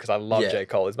wanted to be because I love Yeah. J.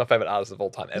 Cole. He's my favorite artist of all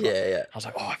time ever. Yeah. I was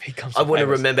like, oh, if he comes I to want to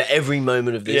Famous. remember every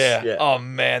moment of this. Yeah. Oh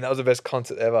man, that was the best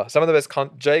concert ever. Some of the best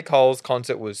J. Cole's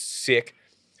concert was sick.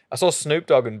 I saw Snoop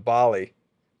Dogg in Bali.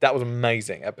 That was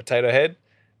amazing at Potato Head.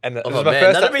 And it Oh was my man,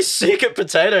 first that'd time. be sick at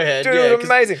Potato Head. Dude, yeah, it was 'cause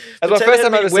amazing. That was my Potato first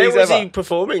time Head, overseas where was ever. he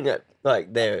performing at?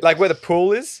 Like there. Like where the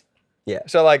pool is. Yeah.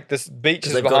 So like this beach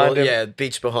is they've got behind him. yeah,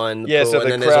 beach behind the Yeah, pool, so and the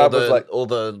then there's all crowd was the like- all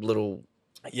the little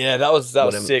Yeah, that was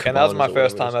Whatever, sick. And that was my cabanas or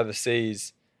first whatever time it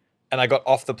overseas. And I got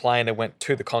off the plane and went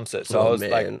to the concert. So Oh, I was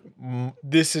like, man.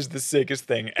 this is the sickest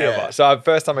thing ever. Yeah. So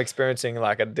first time experiencing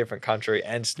like a different country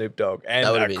and Snoop Dogg and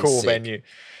That would've a been cool sick. venue.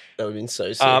 that would have been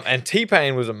so sick. And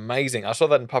T-Pain was amazing. I saw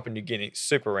that in Papua New Guinea.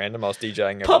 Super random. I was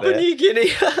DJing over Papua there. New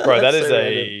Guinea. Bro, that That's is so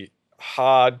a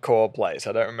hardcore place.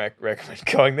 I don't recommend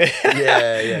going there.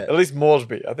 Yeah. At least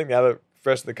Moresby. I think the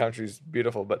rest of the country is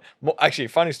beautiful. But actually,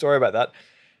 funny story about that.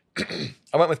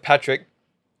 I went with Patrick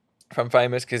from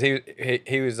Famous because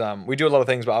he was we do a lot of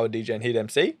things, but I would DJ and he'd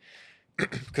MC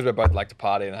because we both like to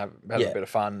party and have Yeah. a bit of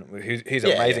fun. He's an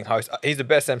Yeah, amazing host. He's the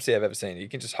best MC I've ever seen. He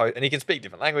can just host and he can speak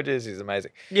different languages. He's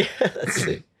amazing. Yeah, that's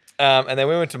sick. And then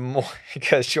we went to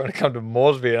because she wanted to come to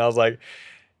Moresby, and I was like,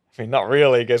 I mean, not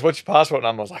really. He goes, what's your passport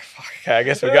number? I was like, fuck, okay, I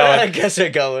guess we're I going. guess we're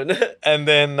going. And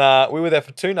then we were there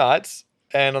for 2 nights.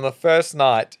 And on the first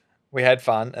night, we had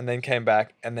fun and then came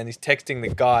back. And then he's texting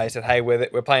the guy. He said, hey,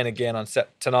 we're playing again on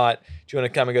set tonight. Do you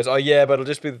want to come? He goes, oh, yeah, but it'll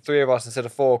just be the 3 of us instead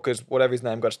of 4 because whatever his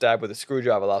name got stabbed with a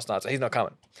screwdriver last night. So he's not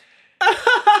coming.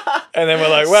 And then we're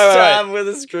like, wait. Stab with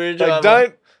a screwdriver.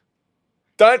 Like,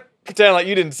 don't pretend like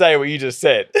you didn't say what you just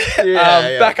said.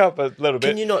 Yeah. Back up a little bit.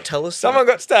 Can you not tell us Someone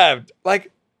got stabbed.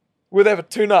 Like, we're there for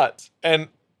 2 nights. And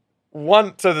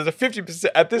so there's a 50%,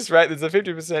 at this rate, there's a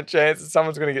 50% chance that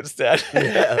someone's going to get stabbed.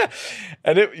 Yeah.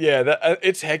 And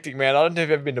it's hectic, man. I don't know if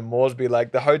you've ever been to Moresby.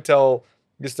 Like, the hotel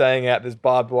you're staying at, there's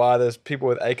barbed wire, there's people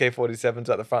with AK-47s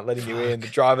at the front letting you in. The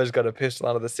driver's got a pistol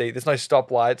under the seat. There's no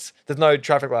stoplights. There's no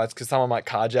traffic lights because someone might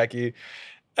carjack you.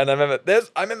 And I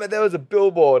remember there was a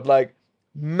billboard, like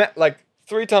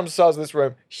 3 times the size of this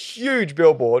room, huge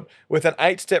billboard with an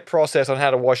 8-step process on how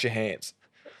to wash your hands.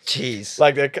 Jeez.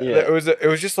 Like it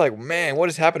was just like, man, what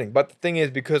is happening? But the thing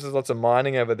is, because there's lots of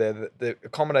mining over there, the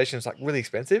accommodation is like really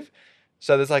expensive.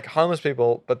 So there's like homeless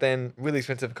people, but then really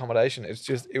expensive accommodation.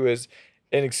 It was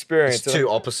an experience. It's 2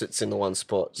 opposites in the one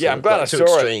spot. So yeah, I'm glad like I 2 saw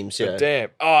extremes, it. yeah. But damn.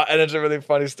 Oh, and it's a really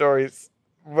funny story.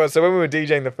 Well, so when we were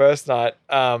DJing the first night,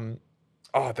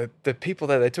 the people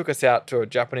there, they took us out to a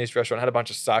Japanese restaurant, had a bunch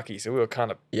of sake, so we were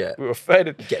kind of we were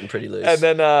faded. Getting pretty loose. And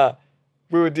then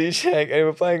we were DJing and we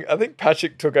were playing, I think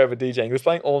Patrick took over DJing. He was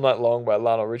playing All Night Long by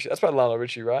Lionel Richie. That's by Lionel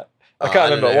Richie, right? I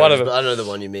can't remember one of them. I know the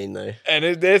one you mean though.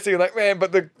 And they're singing like, man,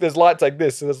 but there's lights like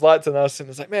this. So there's lights on us and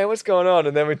it's like, man, what's going on?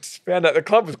 And then we just found out the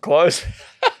club was closed.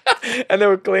 And there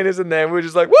were cleaners in there and we were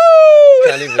just like, woo!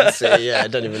 Can't even see, yeah, I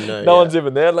don't even know. No one's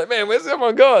even there. Like, man, where's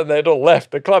everyone going? And they'd all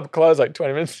left. The club closed like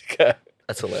 20 minutes ago.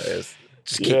 That's hilarious.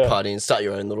 Just keep partying, start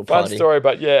your own little Fun party. story,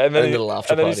 but yeah. And then,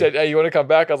 he said, hey, you want to come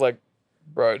back? I was like,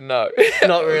 bro, no.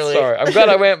 Not really. Sorry. I'm glad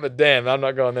I went, but damn, I'm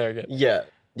not going there again.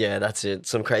 Yeah, that's it.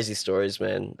 Some crazy stories,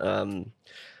 man.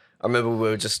 I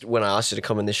remember when I asked you to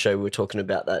come on this show, we were talking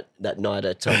about that night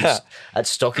at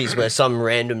Stockies where some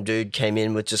random dude came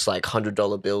in with just like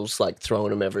 $100 bills, like throwing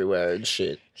them everywhere and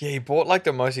shit. Yeah, he bought like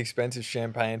the most expensive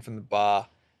champagne from the bar,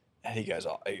 and he goes,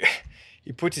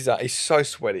 he puts his arm, he's so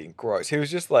sweaty and gross. He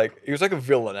was like a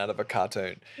villain out of a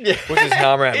cartoon. Yeah. Puts his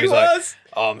arm around, he's like,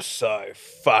 I'm so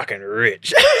fucking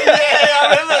rich. Yeah,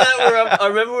 I remember that. I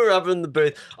remember we were up in the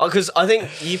booth. Because I think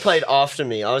you played after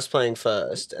me. I was playing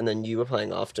first, and then you were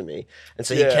playing after me. And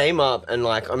so he came up, and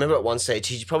like, I remember at one stage,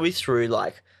 he probably threw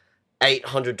like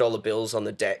 $800 bills on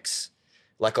the decks,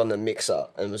 like on the mixer,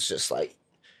 and was just like,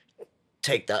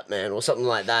 take that, man, or something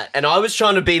like that. And I was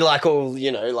trying to be like, all,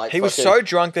 you know, like... He was so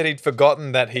drunk that he'd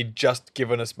forgotten that he'd just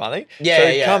given us money. Yeah, so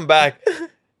he'd come back,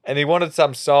 and he wanted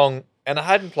some song, and I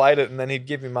hadn't played it, and then he'd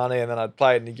give me money, and then I'd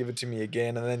play it, and he'd give it to me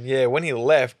again. And then, when he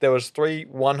left, there was 3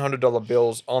 $100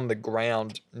 bills on the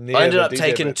ground near I ended up DJ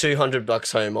taking booth.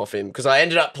 $200 home off him, because I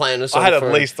ended up playing a song I had at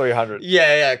least 300.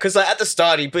 Yeah, because like, at the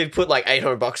start, he put like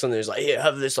 $800 on there. He was like, yeah,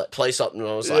 have this, like, play something. And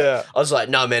I was like,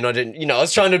 no, man, I didn't, you know, I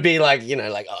was trying to be like, you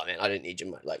know, like, oh, man, I didn't need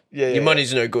your money. Like, your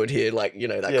money's no good here, like, you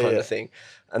know, that kind of thing.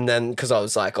 And then, because I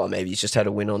was like, oh, maybe he's just had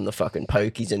a win on the fucking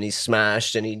pokies and he's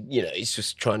smashed and he, you know, he's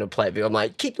just trying to play it. But I'm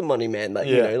like, keep the money, man. Like,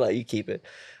 you know, like, you keep it.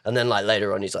 And then, like,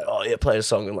 later on, he's like, oh, yeah, play a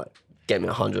song. And, like, gave me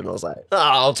 100. And I was like, oh,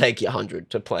 I'll take you 100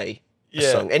 to play a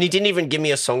song. And he didn't even give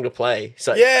me a song to play. He's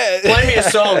like, play me a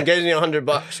song. Gave me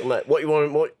 $100. I'm like, what do you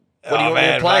want me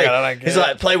to play? He's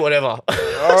like, play whatever. All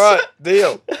right,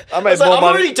 deal. I'm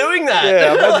already doing that.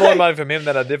 Yeah, I made more money from him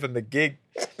than I did from the gig.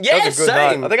 Yeah, that was a good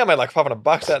same. night. I think I made like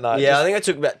 $500 that night. Yeah, I think I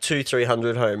took about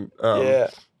 $200-300 home.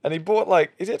 And he bought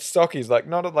like, he's at Stockies, like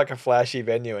not at like a flashy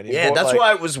venue. And that's like,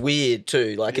 why it was weird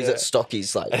too. Like he's at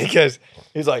Stockies, like. And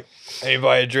he's like, hey,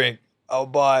 buy a drink. I'll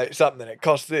buy something. It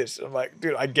costs this. I'm like,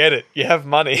 dude, I get it. You have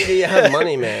money. Yeah, you have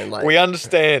money, man. Like we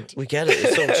understand. We get it.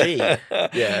 It's all cheap.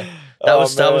 Yeah, that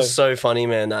was so funny,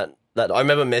 man. That I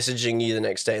remember messaging you the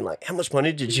next day and like, how much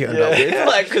money did you end up with?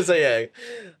 Like,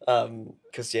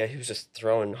 because he was just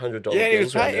throwing $100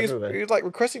 bills around everywhere. He was like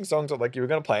requesting songs that like you were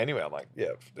going to play anyway. I'm like,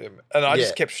 and I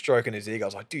just kept stroking his ego. I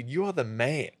was like, dude, you are the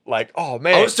man. Like, oh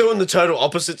man, I was doing the total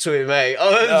opposite to him, mate.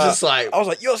 I was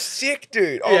like, you're sick,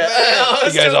 dude. Oh man.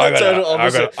 He goes, I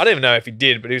didn't even know if he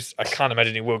did, but I can't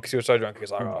imagine he would because he was so drunk. He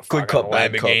was like, oh, good cop,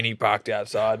 bad cop. Lamborghini parked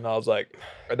outside, and I was like,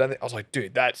 I was like,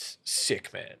 dude, that's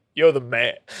sick, man. You're the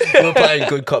man. We were playing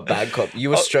good cop, bad cop. You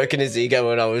were stroking his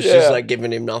ego and I was just like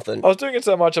giving him nothing. I was doing it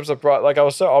so much, I'm surprised. Like I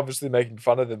was so obviously making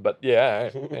fun of him, but you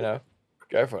know,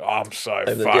 go for it. I'm so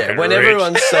fucking when rich.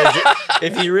 Everyone's so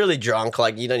if you're really drunk,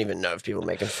 like you don't even know if people are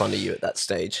making fun of you at that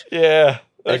stage. Yeah,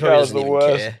 that guy was the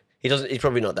worst. Care. He's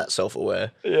probably not that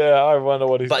self-aware. Yeah, I wonder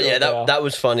what he's But doing yeah, now. that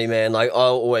was funny, man. Like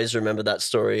I'll always remember that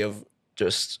story of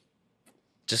just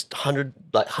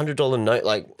 $100 note.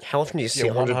 Like how often do you see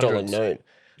Yeah, $100 100s. note?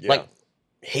 Yeah. Like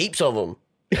heaps of them.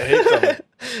 Heaps of 'em.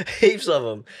 Heaps of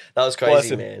them. That was Bless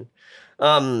crazy, him.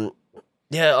 man.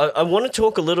 Yeah, I want to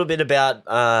talk a little bit about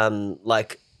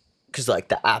because like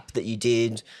the app that you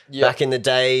did back in the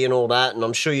day and all that, and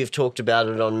I'm sure you've talked about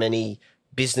it on many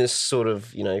business sort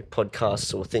of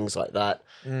podcasts or things like that.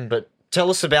 But tell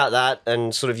us about that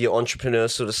and sort of your entrepreneur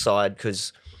sort of side,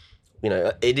 because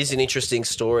it is an interesting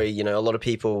story. A lot of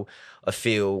people I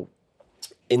feel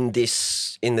in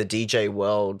the DJ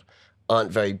world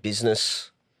aren't very business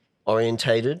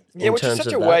orientated. Yeah, which is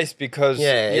such a waste because you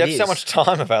have so much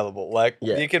time available. Like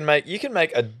you can make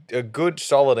a good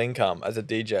solid income as a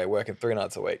DJ working 3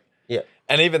 nights a week. Yeah.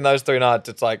 And even those 3 nights,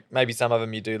 it's like maybe some of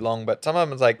them you do long, but some of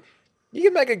them it's like you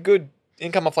can make a good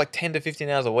income off like 10 to 15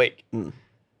 hours a week.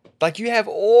 Like you have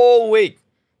all week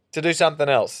to do something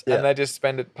else, and they just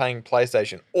spend it playing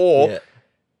PlayStation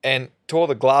and to all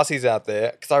the glassies out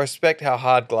there, because I respect how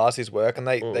hard glassies work, and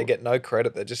they get no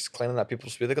credit. They're just cleaning up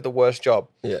people's speed. They got the worst job.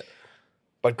 Yeah.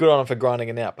 But good on them for grinding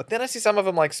it out. But then I see some of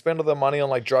them like spend all their money on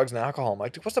like drugs and alcohol. I'm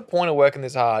like, what's the point of working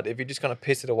this hard if you're just going to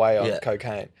piss it away on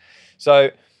cocaine?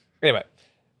 So anyway,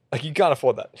 like you can't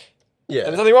afford that. Yeah. And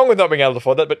there's nothing wrong with not being able to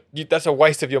afford that, but that's a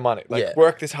waste of your money. Like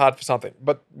work this hard for something.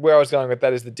 But where I was going with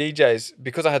that is the DJs,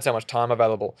 because I had so much time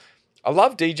available, I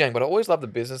love DJing, but I always loved the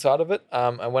business side of it.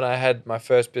 And when I had my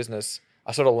first business,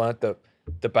 I sort of learnt the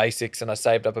basics, and I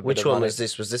saved up a bit of money. Which one was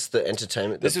this? Was this the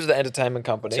entertainment? This was the entertainment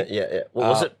company. Yeah. What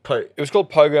was it? It was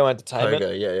called Pogo Entertainment.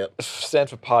 Pogo, yeah. It stands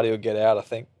for Party or Get Out, I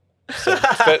think.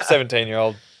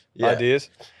 17-year-old ideas.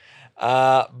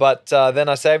 But then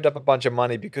I saved up a bunch of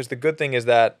money, because the good thing is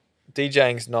that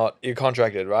DJing's not, you're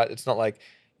contracted, right? It's not like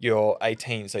you're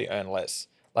 18, so you earn less.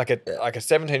 Like a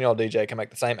 17-year-old DJ can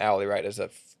make the same hourly rate as a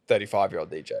 35-year-old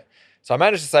DJ. So I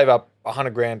managed to save up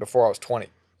 $100,000 before I was 20.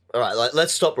 All right,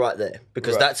 let's stop right there,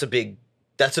 because that's a big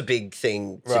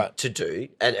thing to do.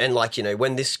 And like,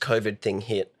 when this COVID thing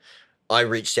hit, I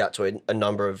reached out to a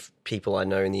number of people I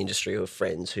know in the industry who are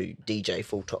friends who DJ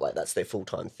full-time, like that's their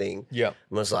full-time thing. Yeah.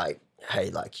 And was like, hey,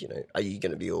 like, are you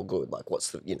going to be all good? Like,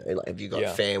 what's the, like, have you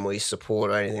got family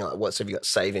support or anything? Like, have you got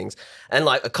savings? And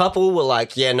like a couple were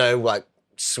like, yeah, no, like,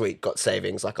 sweet, got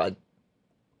savings. Like I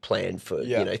planned for,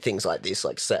 things like this.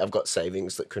 Like I've got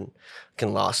savings that can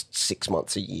last 6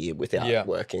 months, a year without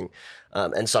working.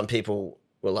 And some people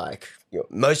were like,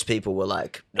 most people were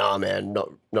like, nah, man,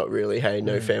 not really. Hey,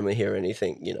 no family here or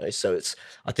anything, So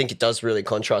I think it does really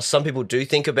contrast. Some people do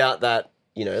think about that,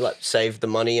 like save the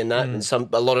money and that. And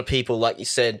a lot of people, like you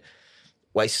said,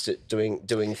 waste it doing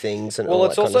things and all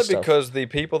that kind of stuff. Well, it's also because the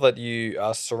people that you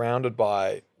are surrounded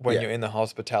by when you're in the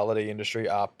hospitality industry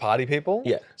are party people.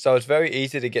 Yeah. So it's very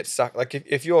easy to get stuck. Like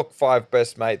if your 5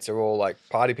 best mates are all like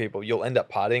party people, you'll end up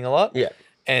partying a lot. Yeah.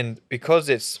 And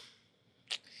because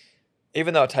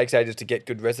even though it takes ages to get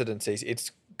good residencies,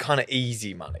 it's kind of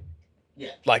easy money.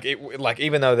 Yeah. Like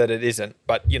even though that it isn't,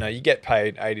 but you get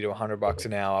paid $80 to $100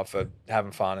 an hour for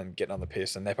having fun and getting on the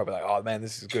piss, and they're probably like, oh man,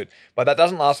 this is good. But that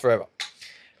doesn't last forever.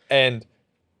 And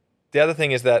the other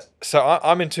thing is that, so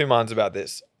I'm in 2 minds about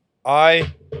this.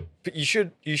 You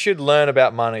should learn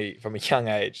about money from a young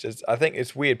age. I think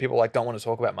it's weird. People don't want to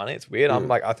talk about money. It's weird. I'm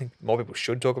like, I think more people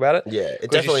should talk about it. Yeah, it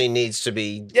definitely needs to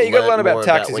be. Yeah, you got to learn about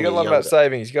taxes. You got to learn about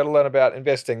savings. You got to learn about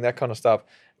investing, that kind of stuff.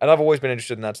 And I've always been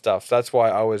interested in that stuff. So that's why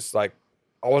I was like,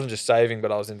 I wasn't just saving,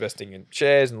 but I was investing in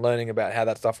shares and learning about how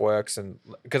that stuff works. And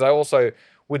because I also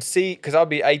would see, because I'd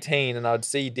be 18 and I'd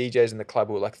see DJs in the club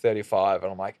who were like 35,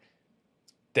 and I'm like,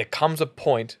 there comes a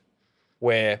point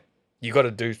where you got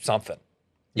to do something.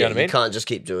 You know what I mean? You can't just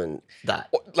keep doing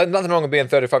that. Like nothing wrong with being a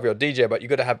 35-year-old DJ, but you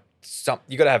got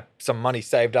to have some money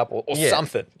saved up or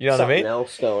something. You know what I mean? Something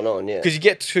else going on, yeah. Because you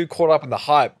get too caught up in the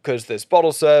hype, because there's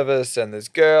bottle service and there's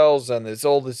girls and there's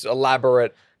all this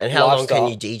elaborate. And how lifestyle.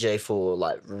 long can you DJ for,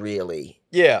 like, really?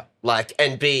 Yeah. Like,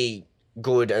 and be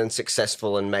good and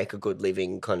successful and make a good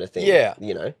living kind of thing. Yeah.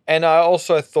 And I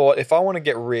also thought, if I want to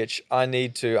get rich, I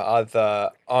need to either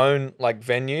own, like,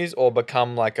 venues or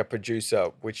become, like, a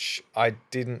producer, which I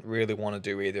didn't really want to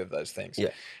do either of those things. Yeah.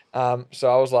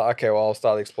 So I was like, okay, well, I'll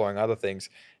start exploring other things.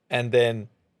 And then,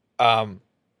 where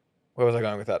was I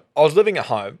going with that? I was living at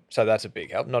home, so that's a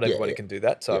big help. Not everybody can do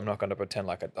that, so I'm not going to pretend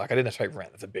like I didn't have to pay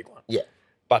rent. That's a big one. Yeah.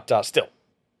 But still,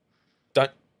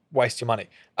 don't waste your money.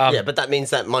 Yeah, but that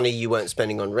means that money you weren't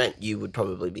spending on rent, you would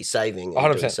probably be saving.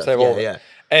 100% save all of it.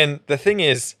 And the thing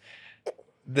is,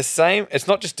 the same, it's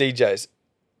not just DJs.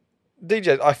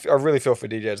 DJs, I really feel for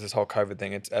DJs. This whole COVID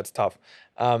thing, it's tough,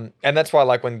 and that's why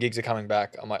like when gigs are coming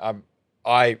back, I'm like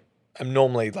I am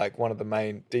normally like one of the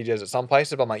main DJs at some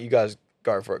places, but I'm like, you guys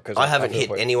go for it because I haven't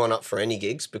hit anyone up for any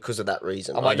gigs because of that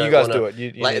reason. I'm like, you guys do it.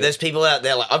 You like, need there's it. people out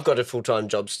there like I've got a full-time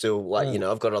job still. Like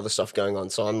I've got other stuff going on,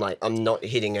 so I'm like I'm not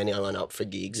hitting anyone up for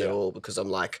gigs at all because I'm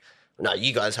like. No,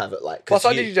 you guys have it like. Plus,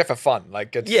 I DJ for fun.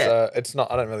 Like, it's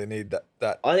not. I don't really need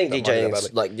that. I think that DJing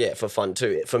is like for fun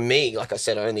too. For me, like I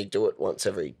said, I only do it once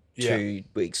every 2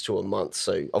 weeks to a month.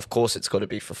 So of course, it's got to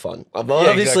be for fun.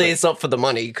 Obviously, exactly. it's not for the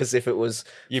money because if it was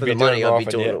You'd for be the money, doing it I'd be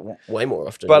more doing often, it way more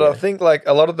often. But I think like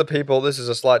a lot of the people. This is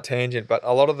a slight tangent, but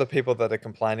a lot of the people that are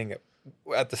complaining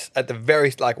at the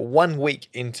very like 1 week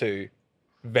into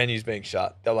venues being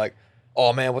shut, they're like,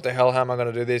 oh man, what the hell? How am I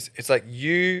going to do this? It's like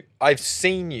I've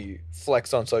seen you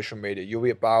flex on social media. You'll be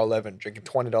at Bar 11 drinking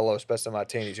 $20 espresso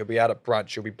martinis. You'll be out at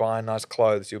brunch. You'll be buying nice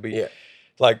clothes. You'll be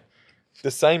like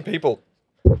the same people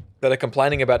that are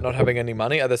complaining about not having any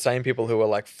money are the same people who are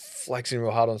like flexing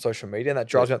real hard on social media, and that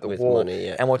drives me up the wall. Money,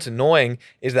 And what's annoying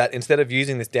is that instead of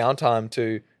using this downtime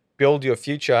to build your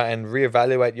future and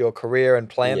reevaluate your career and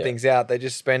plan things out, they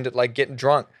just spend it like getting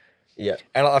drunk. Yeah.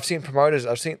 And I've seen promoters,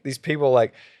 I've seen these people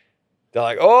like, they're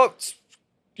like, oh, it's,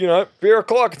 beer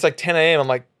o'clock. It's like 10 a.m. I'm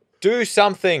like, do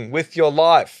something with your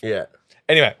life. Yeah.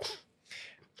 Anyway.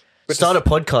 Start a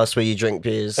podcast where you drink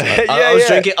beers. Like, I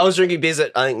was drinking beers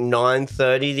at I think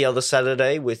 9:30 the other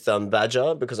Saturday with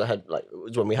Badger because it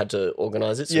was when we had to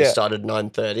organise it. So we started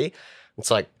 9:30.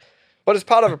 It's like, but it's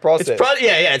part of a process.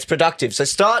 It's productive. So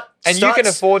you can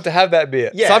afford to have that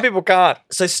beer. Yeah. Some people can't.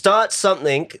 So start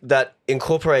something that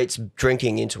incorporates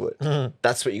drinking into it. Mm-hmm.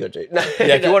 That's what you got to do.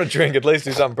 If you want to drink, at least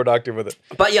do something productive with it.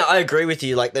 But yeah, I agree with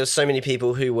you. Like, there's so many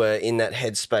people who were in that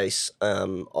headspace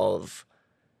of,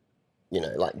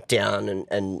 like down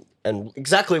and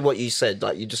exactly what you said.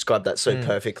 Like, you described that so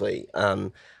perfectly.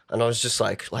 And I was just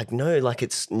like, no, like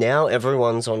it's now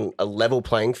everyone's on a level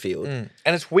playing field. And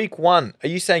it's week 1. Are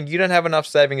you saying you don't have enough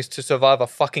savings to survive a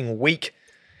fucking week?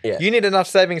 Yeah. You need enough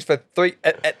savings for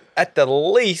at the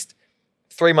least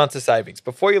 3 months of savings.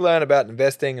 Before you learn about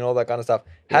investing and all that kind of stuff,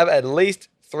 have at least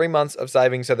 3 months of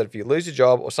savings so that if you lose your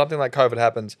job or something like COVID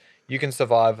happens, you can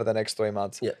survive for the next 3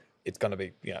 months. Yeah. It's going to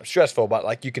be, stressful, but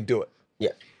like you can do it.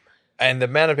 Yeah. And the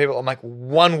amount of people, I'm like,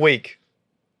 1 week.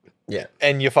 Yeah.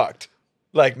 And you're fucked.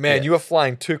 Like, man, you are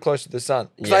flying too close to the sun.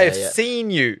 Because I have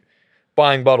seen you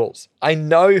buying bottles. I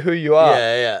know who you are.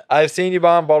 Yeah. I've seen you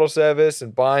buying bottle service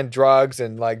and buying drugs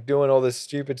and like doing all this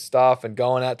stupid stuff and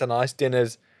going out to nice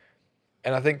dinners.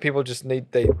 And I think people just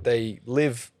need they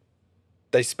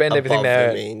spend everything there.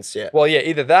 Above the means, yeah. Well, yeah,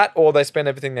 either that or they spend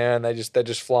everything there and they're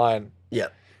just flying. Yeah.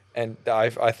 And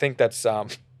I think that's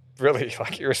really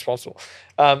like irresponsible.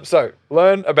 So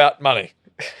learn about money.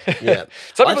 Yeah.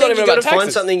 Some I people don't think even you know got to about find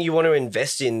taxes. something you want to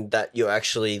invest in that you're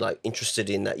actually like interested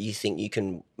in that you think you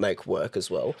can make work as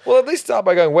well. Well, at least start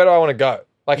by going, where do I want to go?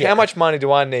 Like, how much money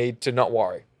do I need to not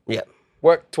worry? Yeah.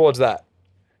 Work towards that.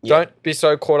 Yeah. Don't be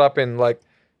so caught up in like.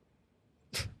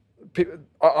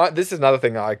 This is another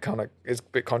thing I kind of is a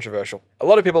bit controversial. A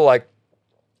lot of people like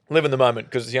live in the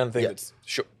moment because it's the only thing that's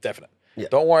definite. Yeah.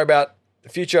 Don't worry about the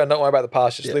future and don't worry about the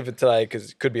past. Just live it today because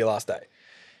it could be your last day.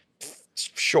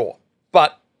 Sure.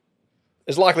 But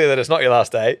it's likely that it's not your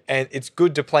last day, and it's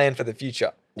good to plan for the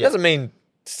future. It doesn't mean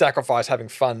sacrifice having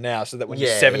fun now so that when you're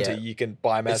 70, you can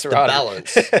buy a Maserati. It's the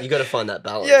balance. You got to find that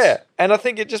balance. Yeah, and I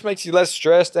think it just makes you less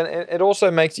stressed, and it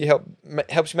also makes you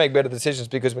helps you make better decisions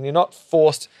because when you're not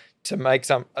forced to make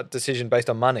a decision based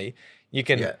on money, you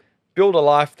can build a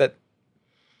life that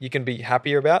you can be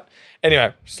happier about.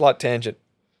 Anyway, slight tangent.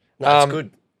 No, it's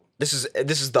good. This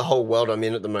is the whole world I'm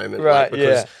in at the moment. Right, like,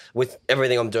 because with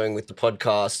everything I'm doing with the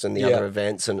podcast and the other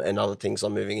events and other things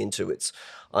I'm moving into,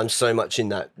 I'm so much in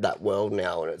that world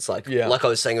now. And it's like I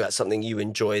was saying about something you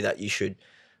enjoy that you should,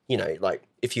 like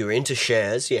if you're into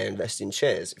shares, invest in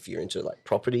shares. If you're into like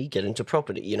property, get into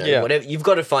property, whatever. You've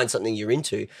got to find something you're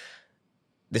into.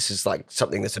 This is like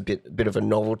something that's a bit of a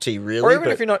novelty really. Or even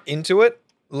if you're not into it,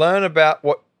 learn about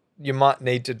what you might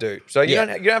need to do. So you don't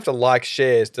have to like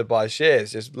shares to buy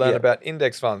shares. Just learn about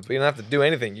index funds. But you don't have to do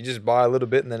anything. You just buy a little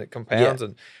bit and then it compounds.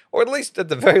 Or at least, at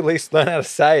the very least, learn how to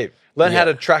save. Learn how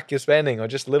to track your spending or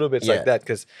just little bits like that.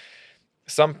 Because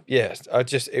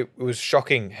it was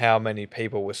shocking how many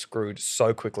people were screwed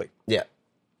so quickly. Yeah.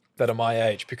 That are my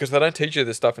age because they don't teach you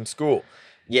this stuff in school.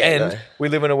 Yeah, and we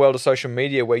live in a world of social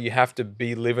media where you have to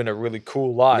be living a really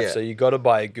cool life. Yeah. So you got to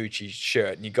buy a Gucci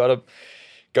shirt and you got to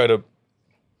go to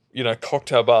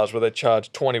cocktail bars where they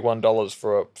charge $21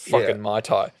 for a fucking Mai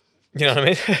Tai. You know what I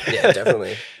mean? Yeah,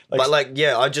 definitely.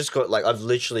 I've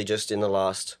literally just in the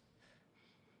last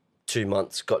 2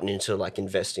 months gotten into like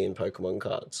investing in Pokemon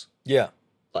cards, Yeah.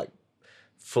 like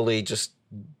fully just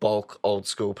bulk old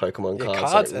school Pokemon Yeah,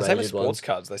 cards, cards, like and same as rated sports ones.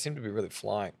 cards, they seem to be really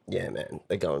flying. Yeah, man,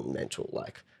 they're going mental.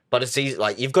 Like, but it's easy.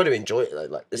 Like, you've got to enjoy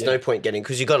it. Like, there's Yeah. no point getting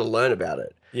because you got to learn about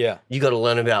it. Yeah. You got to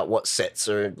learn about what sets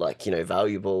are like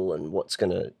valuable and what's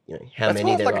gonna how That's many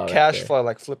more of there like are a out cash there. flow,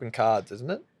 like flipping cards, isn't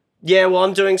it? Yeah, well,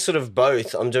 I'm doing sort of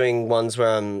both. I'm doing ones where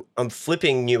I'm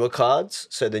flipping newer cards.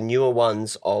 So the newer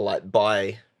ones, I'll like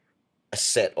buy a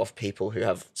set off people who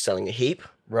have selling a heap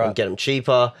Right. and get them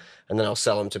cheaper, and then I'll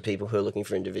sell them to people who are looking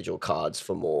for individual cards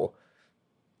for more.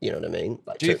 You know what I mean?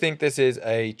 Like, Do you think this is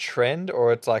a trend,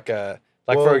 or it's like for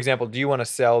Well- example, do you want to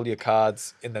sell your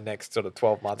cards in the next sort of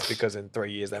 12 months because in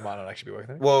 3 years they might not actually be worth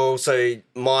anything? Well, so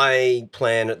my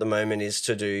plan at the moment is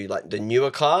to do like the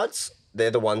newer cards.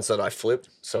 They're the ones that I flip.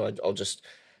 So I'll just,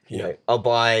 I'll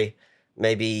buy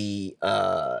maybe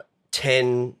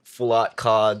 10 full art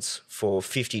cards for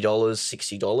 $50,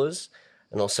 $60,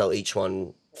 and I'll sell each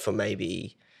one for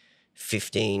maybe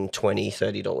 $15, $20,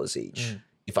 $30 each.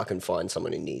 If I can find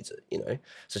someone who needs it, So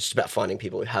it's just about finding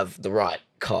people who have the right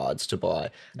cards to buy.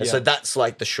 And so that's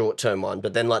like the short-term one.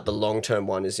 But then like the long-term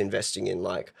one is investing in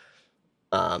like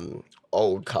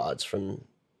old cards from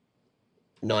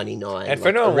 99. And for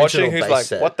like anyone original watching who's base like,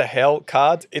 set. what the hell,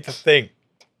 cards? It's a thing.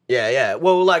 Yeah.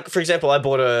 Well, like for example, I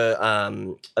bought a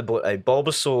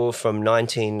Bulbasaur from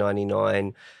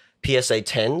 1999 PSA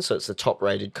 10, so it's the top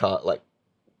rated card, like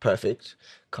perfect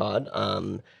card.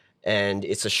 And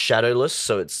it's a shadowless,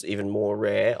 so it's even more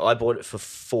rare. I bought it for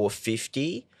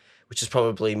 $450, which is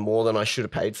probably more than I should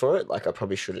have paid for it. Like I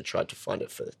probably should have tried to find it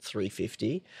for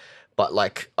 $350, but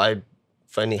like I've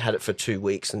only had it for 2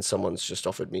 weeks, and someone's just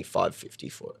offered me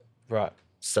 $550 for it. Right.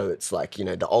 So it's like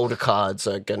the older cards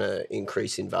are gonna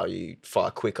increase in value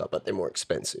far quicker, but they're more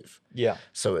expensive. Yeah.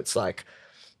 So it's like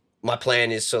my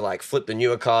plan is to like flip the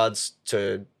newer cards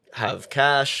to have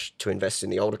cash, to invest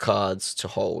in the older cards, to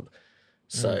hold.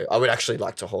 So I would actually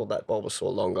like to hold that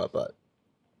Bulbasaur longer, but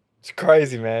It's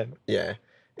crazy, man. yeah.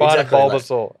 Buying exactly, a like-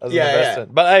 Bulbasaur as an Yeah, yeah.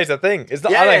 investment. But hey, it's a thing. It's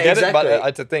not, Yeah, I don't yeah, get it, but exactly.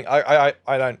 it's a thing. I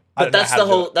don't But know that's how the to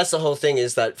do whole it. that's the whole thing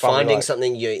is that Probably finding right.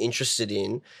 something you're interested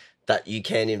in that you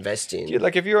can invest in. Yeah,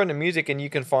 like if you're into music and you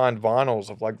can find vinyls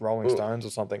of like Rolling Stones or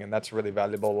something, and that's really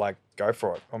valuable, like go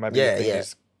for it. Or maybe Yeah, your thing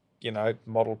yeah. is,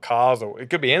 model cars, or it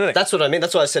could be anything. That's what I mean.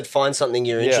 That's why I said find something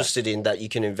you're Yeah. interested in that you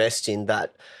can invest in.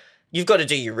 That you've got to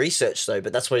do your research though,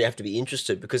 but that's why you have to be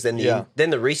interested because then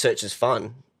the research is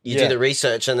fun. You do the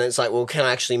research and then it's like, well, can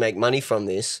I actually make money from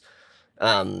this?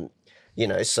 So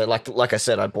like I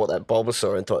said, I bought that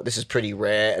Bulbasaur and thought this is pretty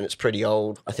rare and it's pretty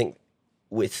old. I think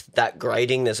with that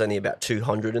grading, there's only about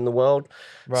 200 in the world.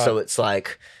 Right. So it's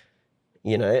like,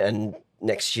 and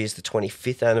next year's the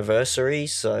 25th anniversary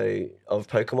of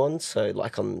Pokemon. So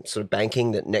like I'm sort of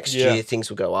banking that next year things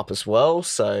will go up as well.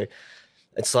 So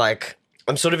it's like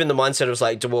I'm sort of in the mindset of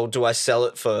like, do I sell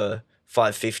it for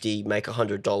 $550, make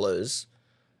 $100,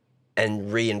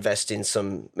 and reinvest in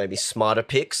some maybe smarter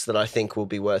picks that I think will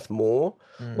be worth more,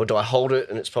 or do I hold it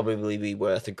and it's probably be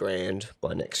worth $1,000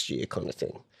 by next year, kind of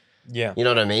thing. Yeah. You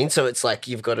know what I mean? So it's like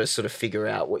you've got to sort of figure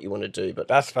out what you want to do,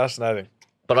 That's fascinating.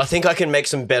 but I think I can make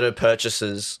some better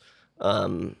purchases,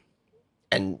 and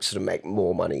sort of make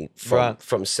more money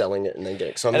from selling it and then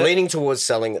getting. So I'm leaning towards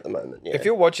selling at the moment. Yeah. If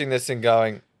you're watching this and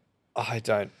going, I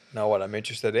don't know what I'm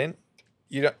interested in,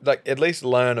 you don't like at least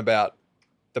learn about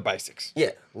the basics.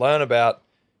 Yeah. Learn about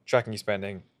tracking your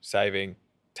spending, saving,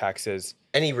 taxes.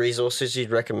 Any resources you'd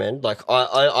recommend? Like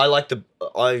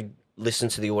I listen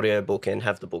to the audiobook and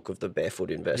have the book of the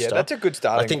Barefoot Investor. Yeah, that's a good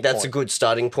starting I think that's a point. good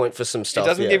starting point for some stuff. It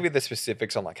doesn't yeah. give you the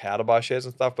specifics on like how to buy shares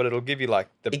and stuff, but it'll give you like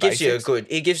the It basics.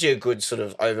 gives you a good sort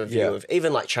of overview of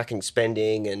even like tracking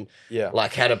spending and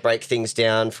like how to break things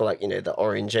down for like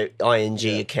the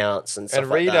ING accounts and stuff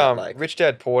And read like that. Like, Rich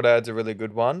Dad Poor Dad's a really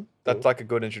good one. That's like a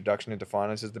good introduction into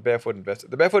finances. The Barefoot Investor.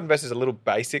 The Barefoot Investor is a little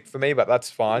basic for me, but that's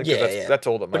fine because that's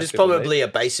all that. But most it's people probably need. a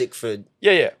basic for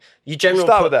yeah. your general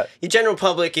Start with that. Your general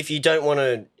public. If you don't want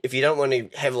to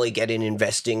heavily get in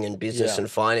investing and business and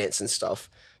finance and stuff,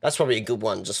 that's probably a good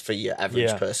one just for your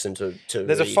average person to.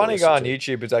 There's a read or funny listen guy on to.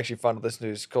 YouTube who's actually fun to listen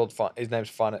to. It's called his name's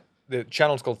Fun. The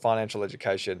channel's called Financial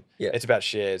Education. Yeah. It's about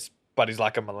shares, but he's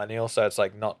like a millennial, so it's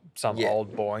like not some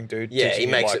old boring dude. Yeah, teaching he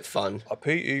you, makes like, it fun. A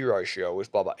PE ratio is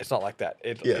blah blah. It's not like that.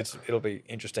 It'll be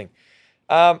interesting.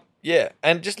 And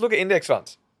just look at index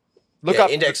funds. Look up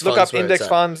index index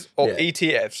funds or Yeah.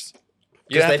 ETFs.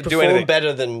 You Because don't they have to do perform anything.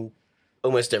 better than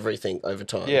almost everything over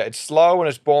time. Yeah, it's slow and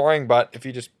it's boring, but if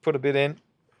you just put a bit in,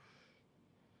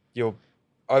 you'll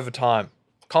over time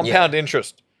compound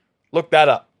interest. Look that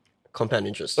up. Compound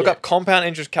interest. Look up compound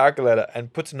interest calculator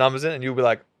and put some numbers in, and you'll be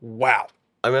like, wow.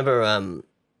 I remember.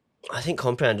 I think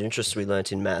compound interest we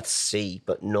learnt in Maths C,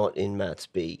 but not in Maths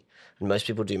B. And most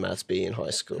people do Maths B in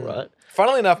high school, right?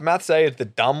 Funnily enough, Maths A is the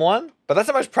dumb one, but that's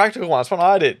the most practical one. That's what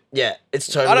I did. Yeah, it's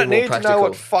totally I don't more need practical. to know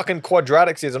what fucking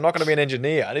quadratics is. I'm not going to be an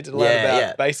engineer. I need to learn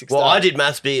about basic stuff. Well, I did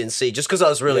Maths B and C just because I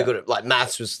was really good at, like,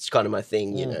 Maths was kind of my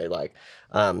thing, you know, like,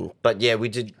 but yeah, we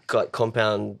did, like,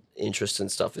 compound interest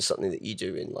and stuff is something that you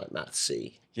do in, like, Maths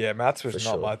C. Yeah, maths was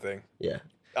not sure. my thing. Yeah.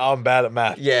 I'm bad at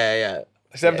math. Yeah.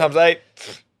 7 times 8.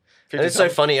 And it's so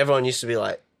funny. Everyone used to be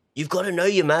like, you've got to know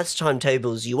your maths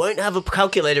timetables. You won't have a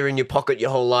calculator in your pocket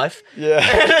your whole life. Yeah.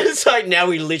 And it's like now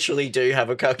we literally do have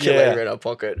a calculator in our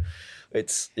pocket.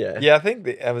 It's, Yeah, I think,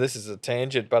 this is a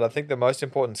tangent, but I think the most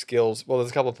important skills, well,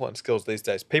 there's a couple of important skills these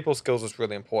days. People skills is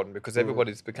really important because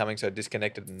everybody's becoming so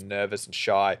disconnected and nervous and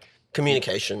shy.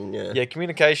 Communication, yeah. Yeah,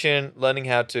 communication, learning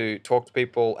how to talk to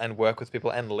people and work with people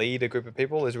and lead a group of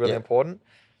people is really important.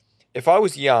 If I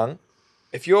was young,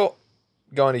 if you're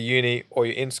going to uni or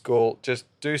you're in school, just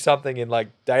do something in like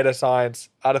data science,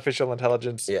 artificial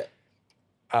intelligence,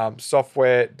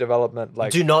 software development.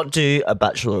 Like, do not do a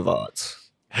Bachelor of Arts.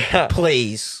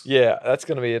 Please. Yeah, that's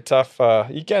going to be a tough...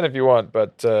 you can if you want,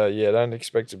 but don't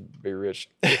expect to be rich.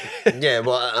 Yeah,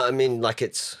 well, I mean, like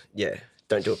it's... Yeah,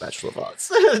 don't do a Bachelor of Arts.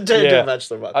 Don't do a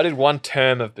Bachelor of Arts. I did 1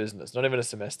 term of business, not even a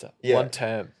semester. Yeah. 1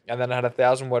 term. And then I had a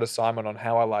 1,000-word assignment on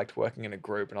how I liked working in a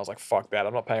group. And I was like, fuck that.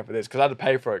 I'm not paying for this. Because I had to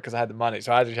pay for it because I had the money.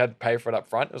 So I actually had to pay for it up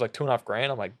front. It was like $2,500.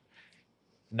 I'm like,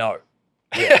 no.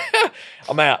 Yeah.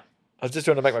 I'm out. I was just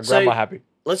trying to make my grandma happy.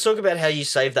 Let's talk about how you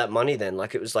saved that money then.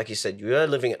 Like, it was like you said, you were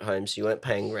living at home, so you weren't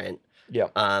paying rent. Yeah.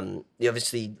 You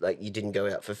obviously, like, you didn't go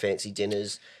out for fancy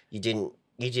dinners. You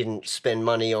didn't spend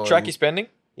money on... Track your spending.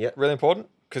 Yeah. Really important.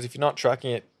 Because if you're not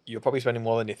tracking it, you're probably spending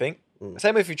more than you think.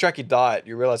 Same if you track your diet,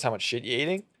 you realize how much shit you're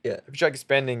eating. Yeah. If you track your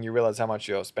spending, you realize how much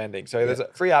you're spending. So there's a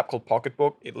free app called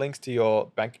Pocketbook. It links to your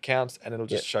bank accounts and it'll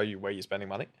just show you where you're spending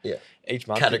money. Yeah. Each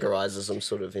month. Categorizes them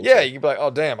sort of. Yeah, you can be like, oh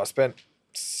damn, I spent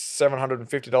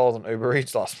 $750 on Uber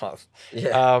Eats last month.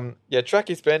 Yeah. Track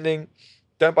your spending.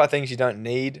 Don't buy things you don't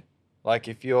need. Like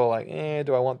if you're like,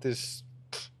 do I want this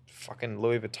fucking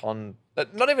Louis Vuitton?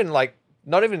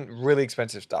 Not even really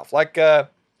expensive stuff. Like a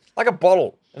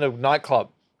bottle in a nightclub.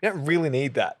 You don't really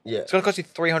need that. Yeah. It's going to cost you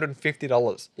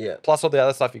 $350. Yeah. Plus all the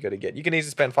other stuff you got to get. You can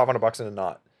easily spend $500 in a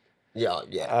night.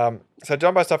 Yeah. So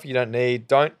don't buy stuff you don't need.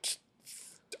 Don't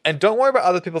worry about what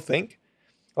other people think.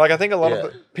 Like I think a lot of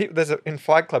the people, in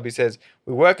Fight Club, he says,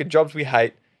 we work at jobs we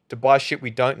hate to buy shit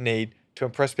we don't need to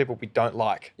impress people we don't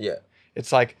like. Yeah.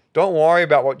 It's like, don't worry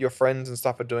about what your friends and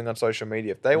stuff are doing on social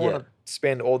media. If they want to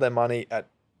spend all their money at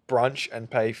brunch and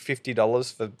pay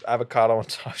 $50 for avocado on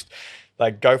toast,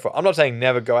 like go for it. I'm not saying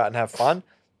never go out and have fun,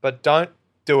 but don't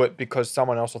do it because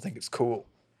someone else will think it's cool.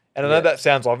 And I know that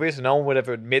sounds obvious and no one would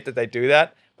ever admit that they do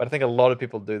that, but I think a lot of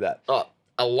people do that. Oh,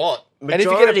 a lot.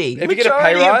 Majority. If you get a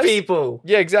pay rise, of people.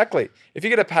 Yeah, exactly. If you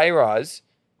get a pay rise,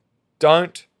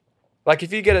 if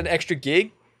you get an extra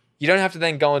gig, you don't have to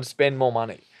then go and spend more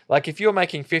money. Like if you're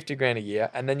making $50,000 a year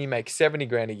and then you make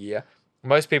 $70,000 a year,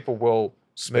 most people will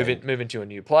move into a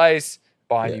new place,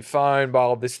 buy a new phone, buy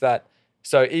all this, that.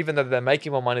 So even though they're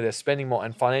making more money, they're spending more,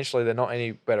 and financially they're not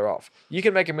any better off. You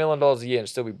can make $1 million a year and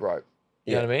still be broke.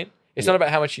 You know what I mean? It's not about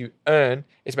how much you earn;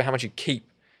 it's about how much you keep.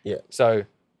 Yeah. So,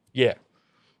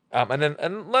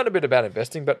 and learn a bit about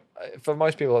investing. But for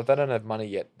most people, if they don't have money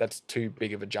yet, that's too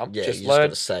big of a jump. Yeah, just you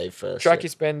learn, just got to save first. track your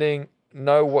spending,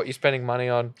 know what you're spending money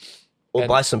on, or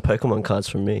buy some Pokemon cards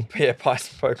from me. Yeah, buy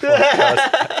some Pokemon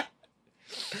cards.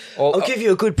 I'll give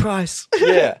you a good price.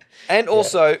 Yeah. And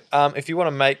also, if you want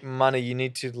to make money, you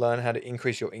need to learn how to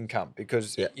increase your income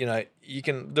because, you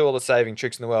can do all the saving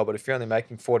tricks in the world, but if you're only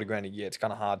making $40,000 a year, it's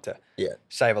kind of hard to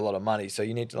save a lot of money. So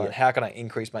you need to learn how can I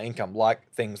increase my income,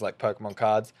 like things like Pokemon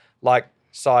cards, like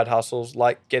side hustles,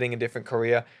 like getting a different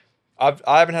career.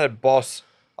 I haven't had a boss.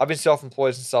 I've been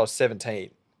self-employed since I was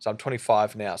 17. So I'm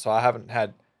 25 now. So I don't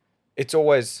have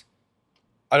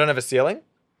a ceiling.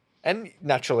 And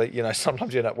naturally,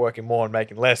 sometimes you end up working more and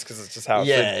making less because it's just how it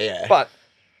is. Yeah. But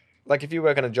like if you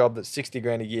work on a job that's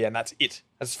 $60,000 a year and that's it,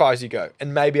 that's as far as you go.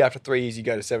 And maybe after 3 years you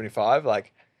go to 75,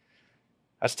 like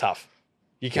that's tough.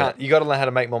 You can't. You got to learn how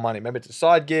to make more money. Maybe it's a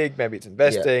side gig. Maybe it's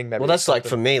investing. Maybe that's like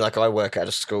for me. Like I work at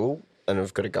a school and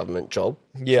I've got a government job,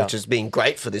 which has been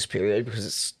great for this period because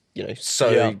it's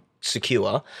so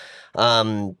secure.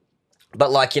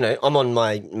 But like I'm on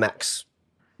my max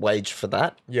wage for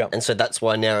that. Yeah. And so that's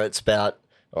why now it's about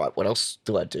all right, what else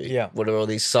do I do? Yeah. What are all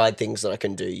these side things that I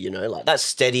can do? Like that's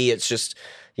steady. It's just,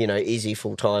 easy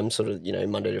full time sort of,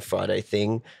 Monday to Friday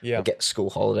thing. Yeah. I get school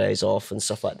holidays off and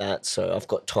stuff like that. So I've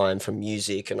got time for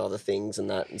music and other things and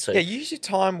that. And so, Yeah, use your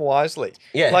time wisely.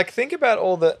 Yeah. Like, think about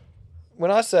when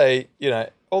I say,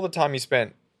 all the time you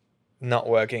spent not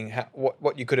working,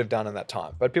 what you could have done in that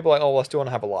time. But people are like, oh, well, I still want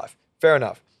to have a life. Fair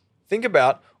enough. Think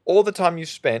about all the time you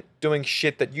spent doing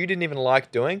shit that you didn't even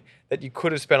like doing that you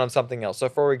could have spent on something else. So,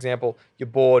 for example, you're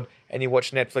bored and you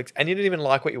watch Netflix and you didn't even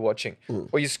like what you're watching.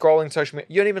 Or you're scrolling social media.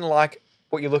 You don't even like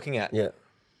what you're looking at. yeah.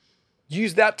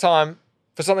 Use that time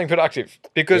for something productive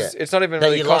because Yeah. it's not even That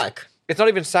really you like. It's not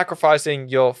even sacrificing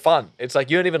your fun. It's like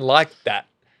you don't even like that.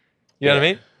 You know what I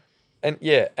Yeah. mean? And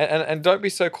yeah, and don't be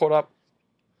so caught up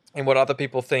in what other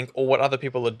people think or what other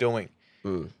people are doing.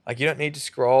 Like, you don't need to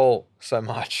scroll so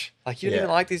much. Like, you don't Yeah.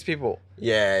 even like these people.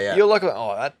 Yeah. You're like,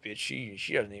 oh, that bitch, she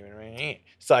doesn't even.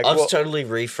 It's like, I've well, totally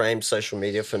reframed social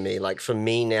media for me. Like for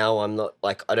me now, I'm not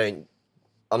like, I'm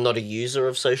not a user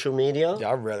of social media. yeah,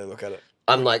 I rarely look at it.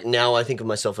 I'm like, now I think of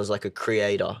myself as like a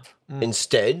creator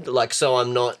instead. Like, so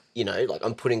I'm not, like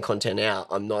I'm putting content out.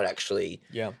 I'm not actually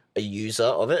Yeah. a user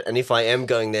of it. And if I am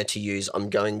going there to use, I'm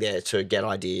going there to get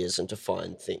ideas and to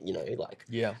find things, like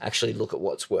Yeah. actually look at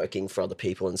what's working for other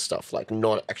people and stuff. Like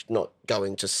not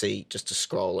going to see just to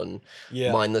scroll and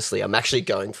Yeah. mindlessly. I'm actually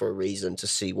going for a reason to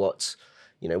see what's,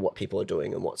 what people are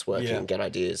doing and what's working Yeah. and get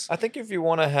ideas. I think if you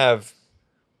want to have,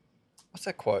 what's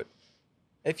that quote?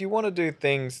 If you want to do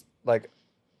things like,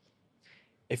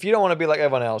 if you don't want to be like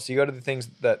everyone else, you got to do things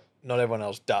that not everyone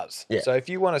else does. Yeah. So if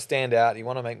you want to stand out, you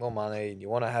want to make more money, and you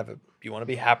want to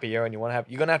be happier, and you're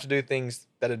gonna have to do things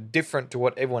that are different to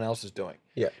what everyone else is doing.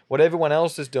 Yeah. What everyone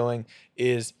else is doing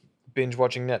is binge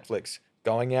watching Netflix,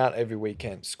 going out every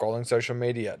weekend, scrolling social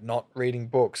media, not reading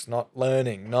books, not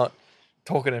learning, not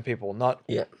talking to people, not.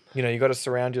 Yeah. You got to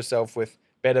surround yourself with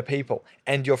better people,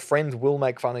 and your friends will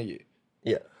make fun of you.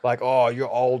 Yeah. Like, oh, you're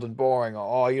old and boring,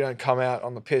 or oh, you don't come out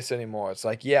on the piss anymore. It's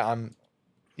like, yeah,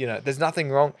 there's nothing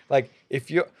wrong. Like,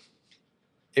 if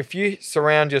you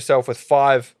surround yourself with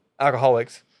 5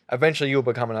 alcoholics, eventually you'll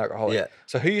become an alcoholic. Yeah.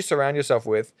 So who you surround yourself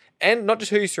with, and not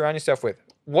just who you surround yourself with,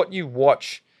 what you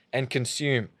watch and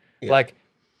consume. Yeah. Like,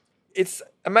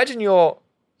 imagine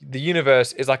the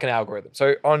universe is like an algorithm.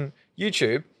 So on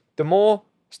YouTube, the more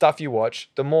stuff you watch,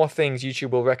 the more things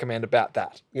YouTube will recommend about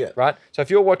that. Yeah. Right? So if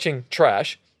you're watching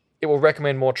trash, it will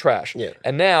recommend more trash. Yeah.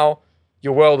 And now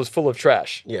your world is full of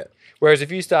trash. Yeah. Whereas if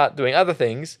you start doing other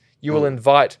things, you will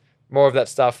invite more of that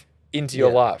stuff into your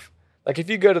Yeah. life. Like, if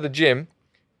you go to the gym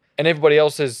and everybody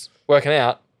else is working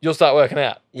out, you'll start working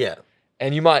out. Yeah.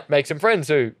 And you might make some friends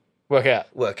who work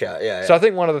out. Work out. Yeah. So I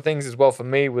think one of the things as well for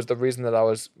me was the reason that I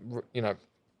was,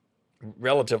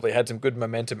 relatively had some good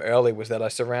momentum early was that I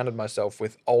surrounded myself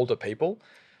with older people.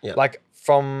 Yeah. Like,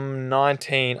 from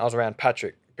 19, I was around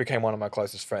Patrick, became one of my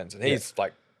closest friends. And he's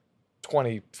like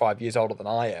 25 years older than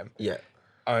I am. Yeah.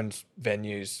 Owns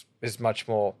venues, is much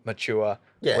more mature.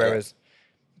 Yeah, Whereas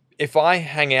if I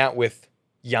hang out with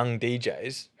young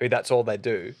DJs who that's all they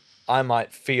do, I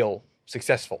might feel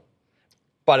successful.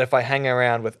 But if I hang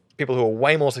around with people who are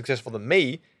way more successful than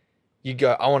me, you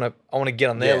go, I want to get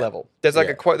on their Yeah. level. There's like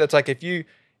Yeah. a quote that's like, if you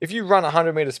run a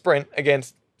 100-meter sprint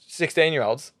against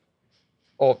 16-year-olds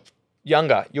or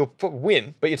younger, you'll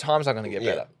win, but your time's not going to get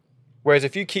Yeah. better. Whereas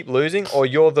if you keep losing, or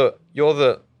you're the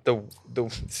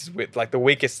this is weird, like the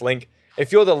weakest link,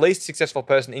 if you're the least successful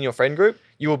person in your friend group,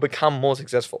 you will become more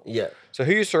successful. Yeah. So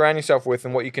who you surround yourself with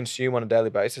and what you consume on a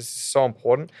daily basis is so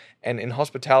important. And in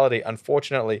hospitality,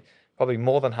 unfortunately, probably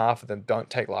more than half of them don't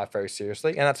take life very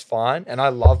seriously, and that's fine. And I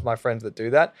love my friends that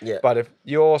do that. Yeah. But if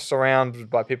you're surrounded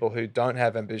by people who don't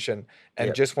have ambition and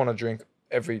Yeah. just want to drink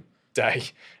every day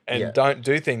and Yeah. don't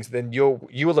do things, then you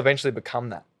will eventually become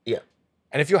that. Yeah.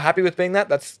 And if you're happy with being that,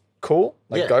 that's cool.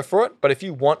 Like, Yeah. go for it. But if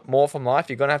you want more from life,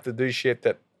 you're gonna have to do shit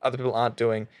that other people aren't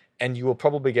doing, and you will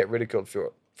probably get ridiculed for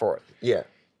it. Yeah.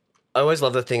 I always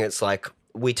love the thing. It's like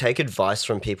we take advice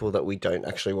from people that we don't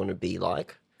actually want to be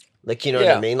like. Like, you know what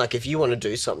Yeah. I mean? Like, if you want to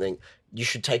do something, you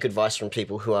should take advice from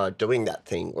people who are doing that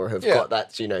thing or have Yeah. got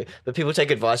that, But people take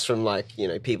advice from, like,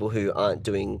 people who aren't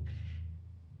doing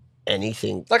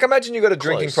anything. Like, imagine you got a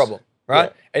drinking Close. problem,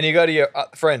 right? Yeah. And you go to your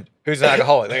friend who's an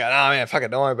alcoholic. They go, "Nah, man, fuck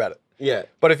it, don't worry about it." Yeah.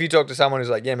 But if you talk to someone who's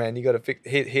like, "Yeah, man, you got to fix.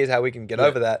 Here's how we can get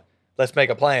over that. Let's make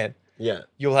a plan." Yeah.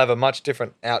 You'll have a much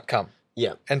different outcome.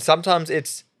 Yeah. And sometimes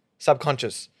it's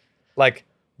subconscious. Like,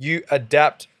 you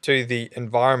adapt to the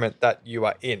environment that you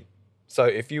are in. So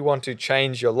if you want to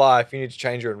change your life, you need to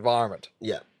change your environment.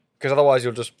 Yeah. Because otherwise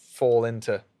you'll just fall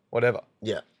into whatever.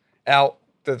 Yeah. Our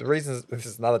the reasons, this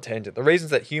is another tangent, the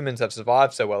reasons that humans have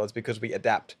survived so well is because we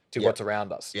adapt to what's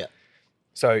around us. Yeah.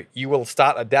 So you will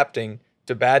start adapting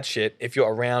to bad shit if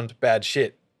you're around bad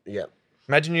shit. Yeah.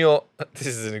 Imagine this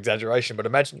is an exaggeration, but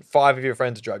imagine 5 of your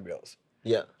friends are drug dealers.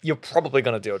 Yeah. You're probably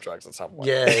going to deal drugs at some point.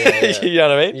 Yeah. You know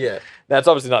what I mean? Yeah. That's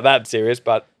obviously not that serious,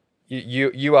 but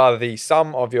you are the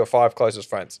sum of your 5 closest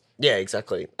friends. Yeah,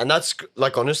 exactly. And that's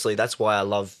like, honestly, that's why I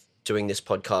love doing this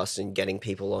podcast and getting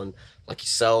people on like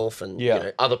yourself and you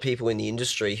know, other people in the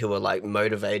industry who are like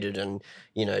motivated and,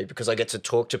 you know, because I get to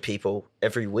talk to people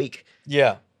every week.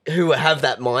 Yeah. Who have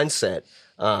that mindset.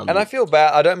 And I feel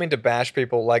bad. I don't mean to bash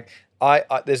people. Like, I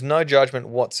there's no judgment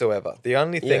whatsoever. The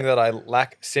only thing that I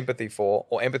lack sympathy for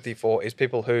or empathy for is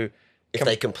people who... If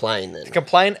they complain, then.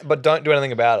 Complain, but don't do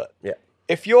anything about it. Yeah.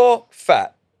 If you're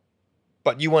fat,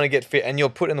 but you want to get fit and you're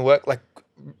put in the work, like,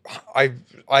 I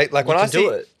like when I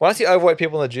see overweight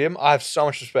people in the gym, I have so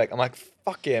much respect. I'm like,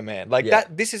 fuck yeah, man. Like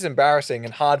this is embarrassing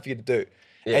and hard for you to do.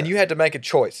 Yeah. And you had to make a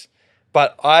choice.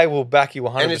 But I will back you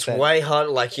 100%. And it's way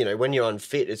harder, like, you know, when you're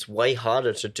unfit, it's way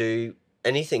harder to do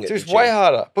anything. It's way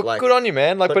harder. But like, good on you,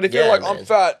 man. Like, but if you're like, I'm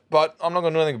fat, but I'm not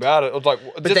going to do anything about it, it's like,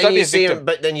 but then you see him.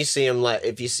 But then you see him, like,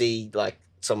 if you see like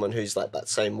someone who's like that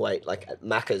same weight, like at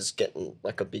Macca's getting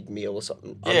like a big meal or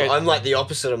something. Yeah. I'm like the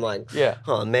opposite. I'm like,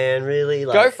 oh man, really?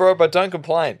 Like, go for it, but don't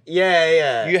complain.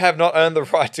 Yeah. You have not earned the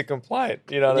right to complain.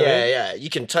 You know what I mean? Yeah. You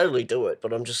can totally do it,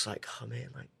 but I'm just like, oh man,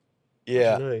 like,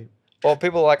 yeah. I don't know. Well,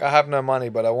 people are like, I have no money,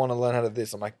 but I want to learn how to do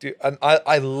this. I'm like, dude, and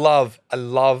I love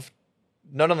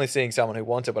not only seeing someone who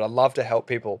wants it, but I love to help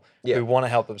people who want to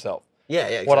help themselves. Yeah,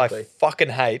 exactly. What I fucking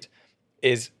hate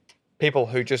is people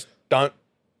who just don't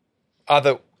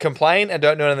either complain and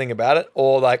don't do anything about it,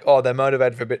 or like, oh, they're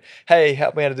motivated for a bit. Hey,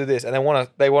 help me how to do this, and they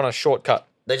want a shortcut.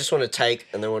 They just want to take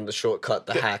and they want the shortcut,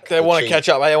 the hack. They want to catch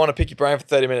up. Hey, I want to pick your brain for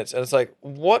 30 minutes, and it's like,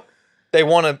 what? They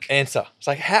want to answer. It's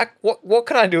like, what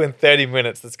can I do in 30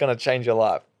 minutes that's going to change your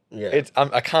life? Yeah.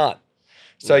 I can't.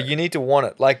 So you need to want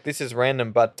it. Like, this is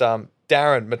random, but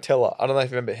Darren Matilla, I don't know if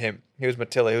you remember him. He was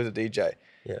Matilla. He was a DJ.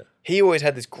 Yeah. He always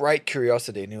had this great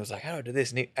curiosity, and he was like, how do I do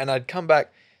this? And I'd come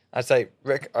back, I'd say,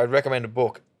 I'd recommend a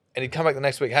book, and he'd come back the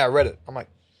next week, hey, I read it. I'm like,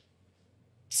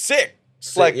 sick.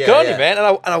 Like, good on you, man.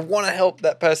 And I want to help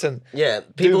that person. Yeah,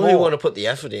 people who want to put the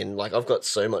effort in, like, I've got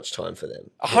so much time for them.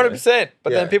 100%.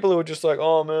 But then people who are just like,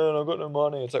 oh, man, I've got no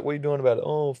money. It's like, what are you doing about it?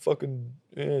 Oh, fucking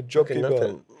job keeper.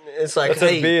 Nothing. It's like,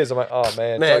 hey, beers. I'm like, oh,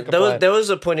 man. There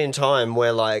was a point in time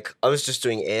where, like, I was just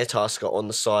doing Airtasker on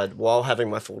the side while having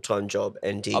my full-time job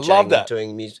and DJing. I love that.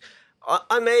 Doing music.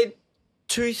 I made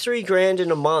 $2-3 grand in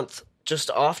a month.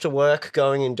 Just after work,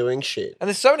 going and doing shit. And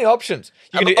there's so many options.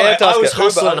 You can do Airtasker. I was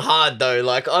hustling hard though.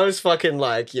 Like I was fucking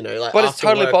like, you know, like. But it's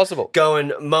totally possible.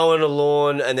 Going mowing a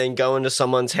lawn and then going to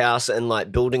someone's house and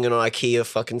like building an IKEA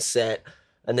fucking set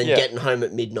and then getting home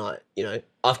at midnight. You know,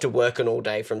 after working all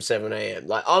day from 7 a.m.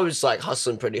 Like I was like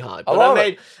hustling pretty hard. But I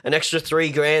made an extra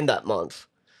 $3 grand that month.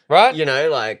 Right. You know,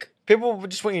 like. People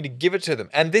just want you to give it to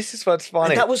them. And this is what's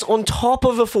funny. And that was on top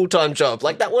of a full-time job.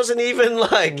 Like that wasn't even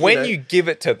like. When you give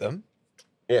it to them.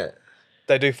 Yeah.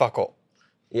 They do fuck all.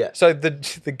 Yeah. So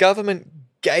the government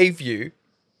gave you,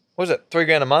 what was it, $3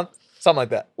 grand a month? Something like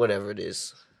that. Whatever it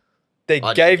is. They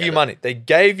gave you money. They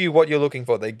gave you what you're looking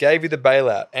for. They gave you the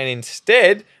bailout. And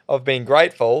instead of being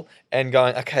grateful and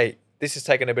going, okay, this is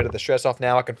taking a bit of the stress off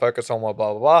now, I can focus on blah,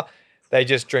 blah, blah, they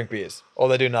just drink beers. Or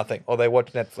they do nothing. Or they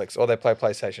watch Netflix. Or they play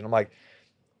PlayStation. I'm like,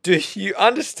 do you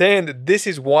understand that this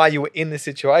is why you were in this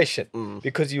situation?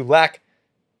 Because you lack...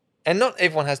 And not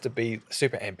everyone has to be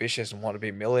super ambitious and want to be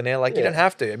a millionaire. Like, you don't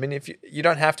have to. I mean, if you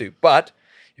don't have to. But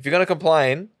if you're going to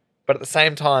complain, but at the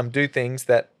same time do things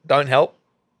that don't help,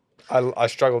 I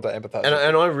struggle to empathize.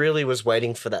 And I really was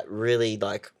waiting for that really,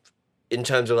 like, in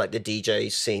terms of, like, the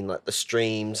DJ scene, like, the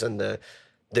streams and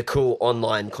the cool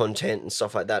online content and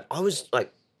stuff like that. I was,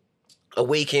 like, a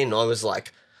week in, I was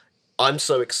like, I'm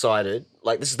so excited.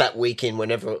 Like, this is that weekend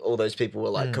whenever all those people were,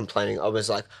 like, complaining. I was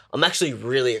like, I'm actually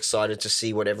really excited to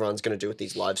see what everyone's going to do with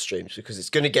these live streams because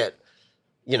it's going to get,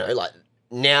 you know, like,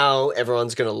 now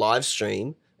everyone's going to live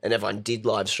stream and everyone did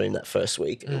live stream that first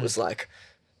week. And it was like,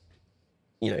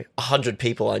 you know, 100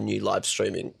 people I knew live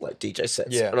streaming, like, DJ sets.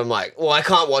 Yeah. And I'm like, well, I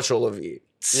can't watch all of you.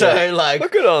 So, like...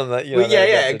 Look good on that. You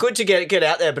know, good to get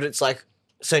out there, but it's like...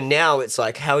 So now it's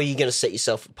like, how are you going to set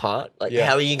yourself apart? Like,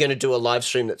 how are you going to do a live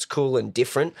stream that's cool and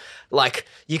different? Like,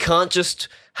 you can't just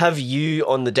have you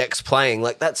on the decks playing.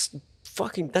 Like, that's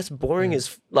boring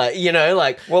as, like, you know,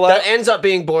 like, well, that ends up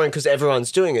being boring because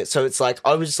everyone's doing it. So it's like,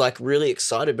 I was like really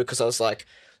excited because I was like,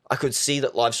 I could see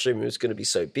that live streaming was going to be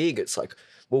so big. It's like,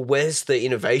 well, where's the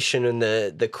innovation and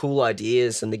the cool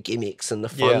ideas and the gimmicks and the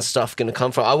fun stuff going to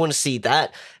come from? I want to see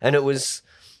that. And it was...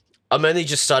 I'm only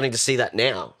just starting to see that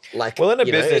now. Like, Well, in a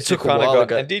you know, it business, you've took a kind of while got,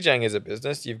 ago. and DJing is a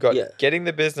business. You've got Yeah. getting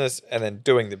the business and then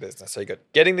doing the business. So you got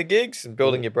getting the gigs and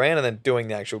building your brand and then doing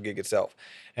the actual gig itself.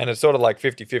 And it's sort of like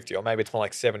 50-50, or maybe it's more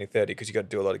like 70-30 because you got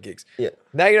to do a lot of gigs. Yeah.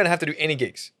 Now you don't have to do any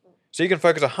gigs. So you can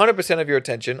focus 100% of your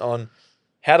attention on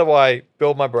how do I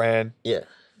build my brand, Yeah.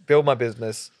 build my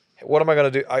business. What am I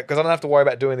going to do? Because I don't have to worry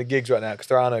about doing the gigs right now because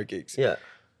there are no gigs. Yeah.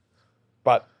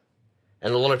 But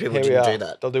And a lot of people here we didn't are. do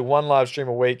that. They'll do one live stream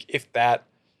a week, if that.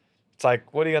 It's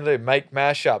like, what are you going to do? Make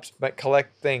mashups,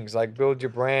 collect things, like build your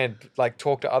brand, like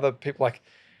talk to other people. Like,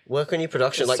 Work on your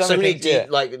production. There's Like so so many many things,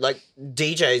 like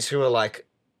DJs who are like,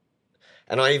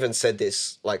 and I even said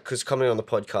this, like, because coming on the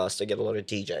podcast, I get a lot of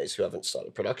DJs who haven't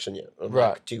started production yet. I'm Right.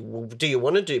 like, do you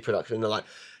want to do production? And they're like,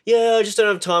 yeah, I just don't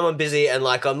have time. I'm busy. And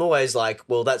like, I'm always like,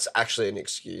 well, that's actually an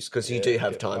excuse because you Yeah, do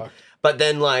have get time. fucked. But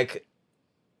then like,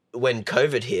 when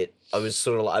COVID hit, I was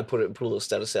sort of like, I put a little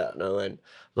status out and I went,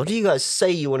 a lot of you guys say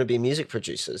you want to be music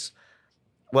producers.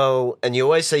 Well, and you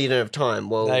always say you don't have time.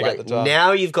 Well, Now you got like, the time.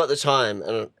 now you've got the time.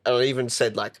 And I even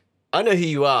said, like, I know who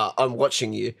you are. I'm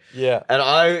watching you. yeah. And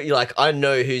I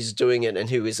know who's doing it and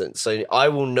who isn't. So I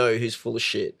will know who's full of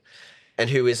shit and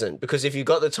who isn't. Because if you've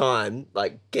got the time,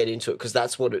 like, get into it. Because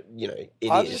that's what it is.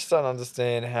 I just don't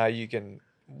understand how you can.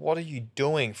 What are you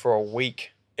doing for a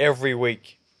week, every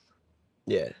week?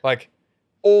 Yeah. Like,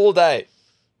 all day.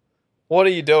 What are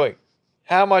you doing?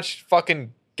 How much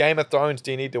fucking Game of Thrones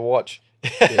do you need to watch?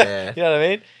 Yeah. You know what I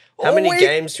mean? How All many week.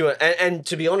 games do I... And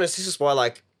to be honest, this is why,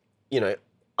 like,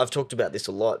 I've talked about this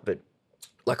a lot, but,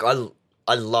 like,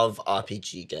 I love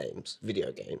RPG games,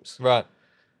 video games. Right.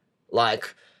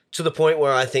 Like, to the point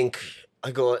where I think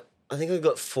I got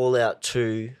Fallout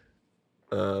 2,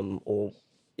 I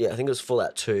think it was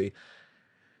Fallout 2,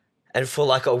 and for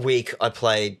like a week I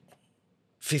played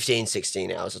 15,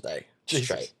 16 hours a day Jesus.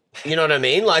 straight. You know what I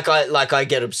mean? Like I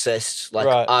get obsessed, like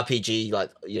Right. RPG,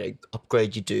 like,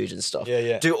 upgrade your dude and stuff. Yeah,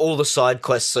 yeah. Do all the side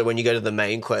quests, so when you go to the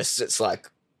main quests, it's like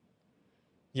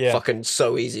Yeah. fucking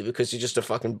so easy because you're just a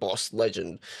fucking boss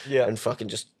legend Yeah. and fucking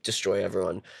just destroy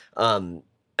everyone.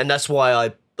 And that's why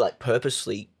I like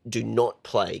purposely do not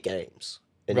play games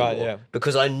anymore. Right, yeah.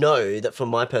 Because I know that for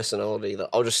my personality that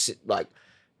I'll just sit like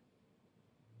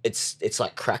it's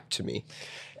like crack to me.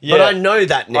 Yeah. But I know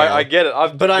that now. I get it.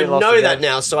 But I been lost know in that games.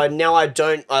 now, so I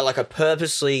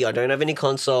purposely I don't have any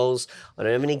consoles. I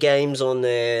don't have any games on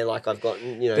there. Like I've got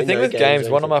The thing no with games,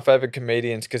 or one of anything. my favorite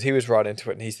comedians, because he was right into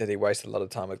it, and he said he wasted a lot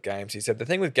of time with games. He said the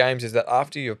thing with games is that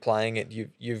after you're playing it, you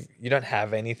don't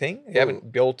have anything. You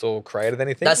haven't built or created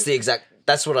anything.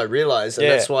 That's what I realized, and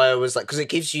Yeah. that's why I was like, because it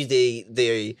gives you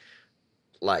the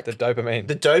like the dopamine.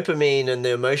 the dopamine and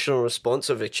the emotional response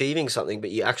of achieving something,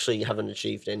 but you actually haven't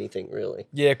achieved anything really.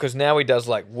 Yeah, because now he does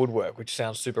like woodwork, which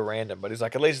sounds super random, but he's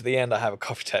like, at least at the end I have a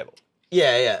coffee table.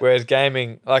 Yeah, yeah. Whereas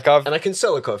gaming, like I've And I can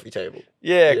sell a coffee table.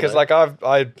 yeah, you because know? like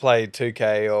I played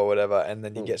 2K or whatever, and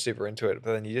then you get super into it,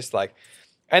 but then you just like,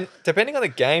 and depending on the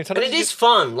game, And sometimes it you is just-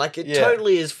 fun. Like it Yeah.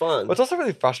 totally is fun. but it's also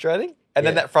really frustrating, and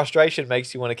then Yeah. that frustration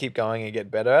makes you want to keep going and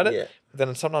get better at it. Yeah. But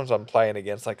then sometimes I'm playing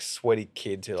against like sweaty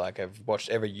kids who like have watched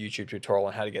every YouTube tutorial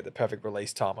on how to get the perfect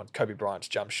release time on Kobe Bryant's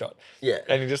jump shot, Yeah.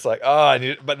 and you're just like, oh,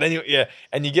 but then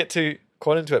and you get too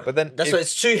caught into it. But then That's why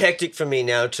it's too hectic for me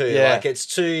now too. Yeah. Like it's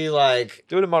too like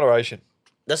do it in moderation.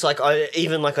 that's like I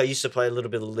used to play a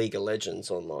little bit of League of Legends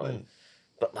online,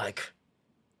 but like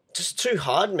just too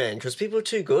hard, man, because people are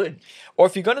too good. Or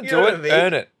if you're gonna You do know it, what I mean?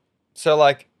 earn it. So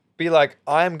like, be like,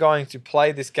 I am going to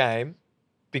play this game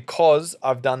because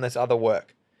I've done this other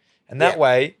work, and that Yeah.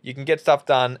 way you can get stuff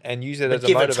done and use it But as a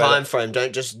give a motivator. time frame.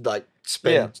 Don't just like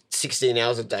spend 16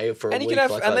 hours a day for a And you week. can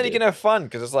have, like and I then you did. can have fun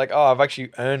because it's like, oh, I've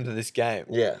actually earned this game.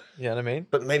 Yeah, You know what I mean?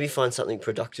 but maybe find something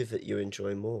productive that you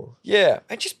enjoy more. Yeah,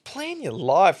 and just plan your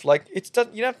life. Like you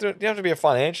don't have to be a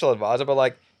financial advisor, but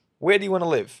like, where do you want to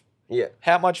live? Yeah,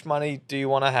 How much money do you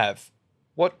want to have?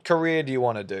 What career do you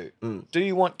want to do? Do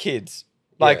you want kids?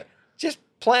 Like, Yeah. just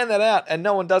plan that out. And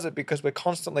no one does it because we're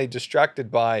constantly distracted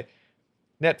by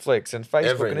Netflix and Facebook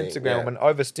Everything, and Instagram yeah. and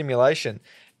overstimulation.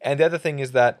 And the other thing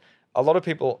is that a lot of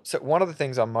people. So one of the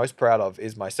things I'm most proud of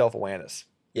is my self-awareness.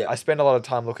 yeah. I spend a lot of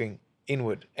time looking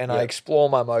inward and I Yeah. explore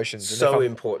my emotions. And So if I'm,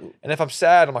 important. and if I'm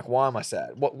sad, I'm like, why am I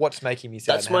sad? What's making me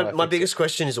sad? That's and how do I my fix it? biggest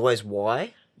question is always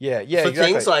why. Yeah, yeah, For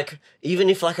exactly. things like even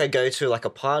if like I go to like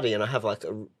a party and I have like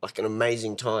an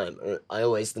amazing time, I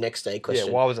always the next day question.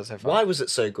 yeah, why was that so fun? Why was it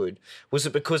so good? Was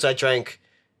it because I drank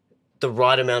the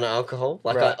right amount of alcohol?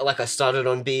 Like Right. I started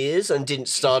on beers and didn't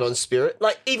start on spirit.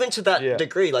 Like even to that Yeah.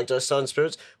 degree, like did I start on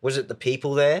spirits? Was it the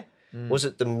people there? Was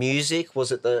it the music?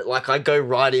 Was it the like I go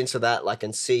right into that like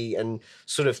and see and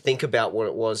sort of think about what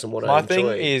it was and what I My enjoyed. thing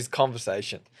is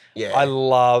conversation. Yeah. I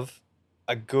love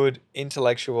a good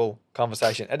intellectual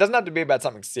conversation. It doesn't have to be about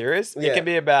something serious. It Yeah. can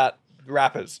be about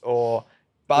rappers or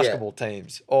basketball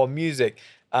teams or music.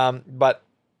 But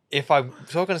if I'm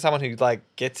talking to someone who like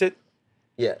gets it,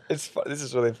 Yeah. this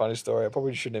is a really funny story. I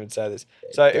probably shouldn't even say this.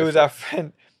 So it go was for our it.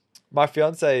 friend, my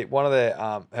fiance. One of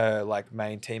the her like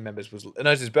main team members was, and it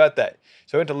was his birthday,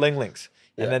 so we went to Ling Ling's,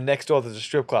 Yeah. and then next door there's a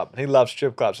strip club, and he loves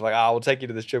strip clubs. So like, we'll take you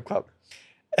to the strip club,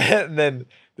 and then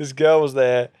this girl was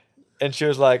there, and she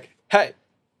was like, "Hey,"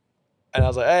 and I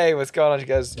was like, "Hey, what's going on?" She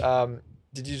goes,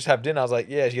 "Did you just have dinner?" I was like,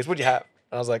 "Yeah." She goes, "What'd you have?"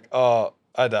 And I was like, "Oh,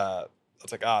 I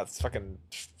was like, it's fucking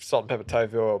salt and pepper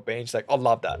tofu or beans." She's like, "I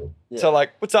love that." Yeah. So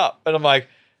like, what's up? And I'm like,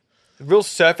 real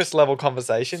surface level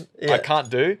conversation. Yeah. I can't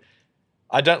do.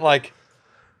 I don't like.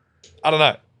 I don't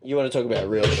know. You want to talk about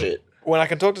real shit? When I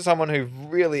can talk to someone who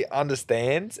really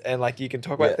understands and like you can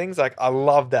talk about Yeah. things, like I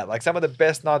love that. Like some of the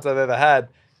best nights I've ever had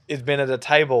is been at a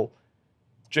table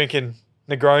drinking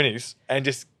Negronis and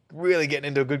just really getting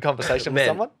into a good conversation with Man,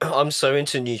 someone. I'm so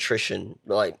into nutrition.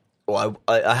 Like, well,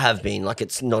 I have been. Like,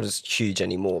 it's not as huge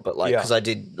anymore. But like, Yeah. because I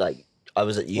did like, I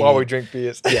was at uni. While we drink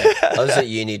beers. Yeah, I was at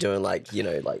uni doing like,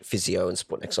 like physio and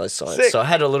sport and exercise science. Sick. So I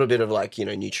had a little bit of like,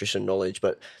 nutrition knowledge.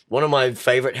 But one of my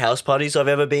favorite house parties I've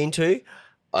ever been to,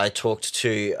 I talked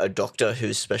to a doctor who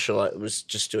was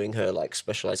just doing her like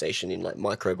specialization in like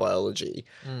microbiology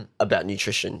about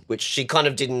nutrition, which she kind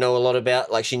of didn't know a lot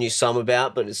about. Like she knew some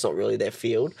about, but it's not really their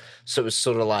field. So it was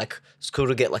sort of like, it's cool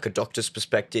to get like a doctor's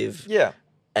perspective Yeah.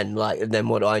 and then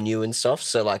what I knew and stuff.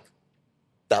 So like,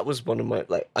 that was one of my,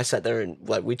 like, I sat there and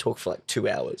like, we talked for like 2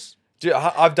 hours. Dude,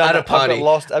 I've done At a that. I've party got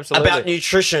lost, absolutely. about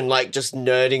nutrition, like just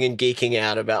nerding and geeking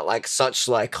out about like such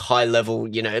like high level,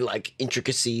 like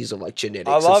intricacies of like genetics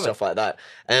I and love stuff like that.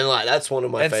 And like that's one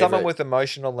of my and favorite. someone with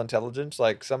emotional intelligence,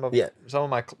 like some of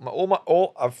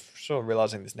all I've sort of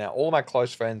realizing this now. All of my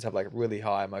close friends have like really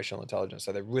high emotional intelligence,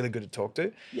 so they're really good to talk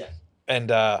to. Yeah.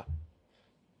 And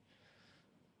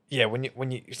yeah, when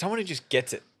you someone who just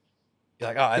gets it, you're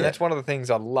like, oh, and Yeah. that's one of the things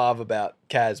I love about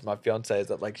Kaz, my fiance, is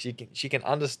that like she can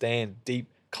understand deep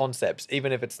concepts,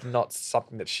 even if it's not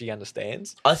something that she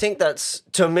understands. I think that's,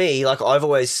 to me, like I've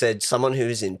always said, someone who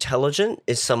is intelligent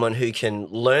is someone who can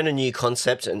learn a new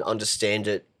concept and understand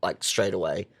it like straight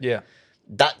away. Yeah.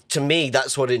 That, to me,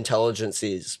 that's what intelligence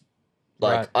is.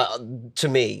 Like, to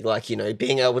me, like,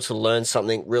 being able to learn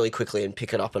something really quickly and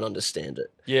pick it up and understand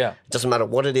it. Yeah. It doesn't matter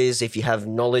what it is, if you have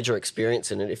knowledge or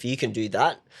experience in it, if you can do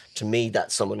that, to me,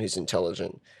 that's someone who's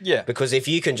intelligent. Yeah. Because if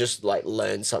you can just, like,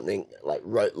 learn something, like,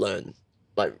 learn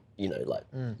a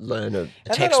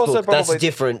that textbook, also that's probably-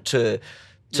 different to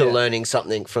Yeah. learning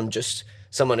something from just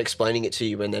someone explaining it to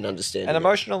you and then understanding And it.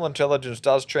 emotional intelligence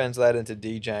does translate into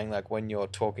DJing, like when you're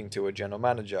talking to a general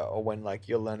manager or when like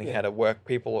you're learning how to work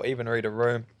people or even read a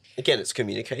room. Again, it's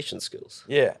communication skills.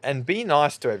 Yeah, and be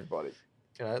nice to everybody.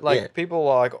 Like Yeah. people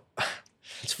are like,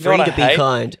 It's You know free what to I be hate?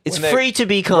 kind. It's When they free to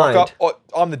be rock kind. up, "Oh,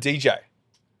 I'm the DJ."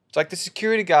 It's like the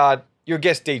security guard. You're a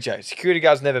guest DJ. Security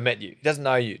guard's never met you. He doesn't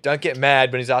know you. Don't get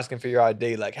mad when he's asking for your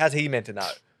ID. Like, how's he meant to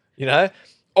know?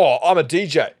 Oh, I'm a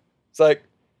DJ. It's like,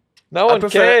 no one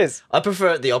cares. I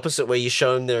prefer it the opposite, where you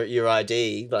show them your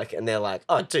ID, like, and they're like,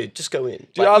 "Oh, dude, just go in."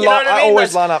 Dude, Like, you know what I mean?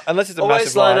 always That's- line up unless it's a always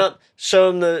massive line line. up,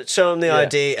 show them the Yeah.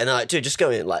 ID, and they're like, "Dude, just go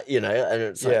in," like, and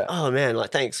it's like, Yeah. "Oh man,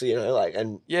 like, thanks," like,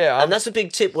 and Yeah, and that's a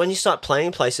big tip when you start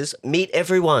playing places. Meet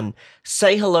everyone,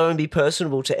 say hello, and be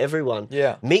personable to everyone.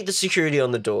 Yeah. Meet the security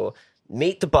on the door.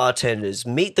 Meet the bartenders,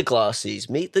 meet the glassies,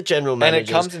 meet the general And it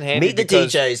managers, comes in handy meet the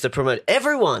because- DJs, the promoter,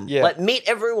 everyone. Yeah. Like, meet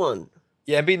everyone.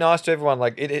 Yeah, and be nice to everyone.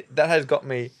 Like that has got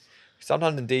me.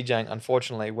 Sometimes in DJing,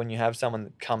 unfortunately, when you have someone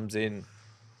that comes in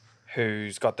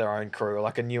who's got their own crew,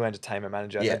 like a new entertainment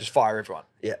manager, Yeah. they just fire everyone.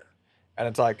 Yeah. And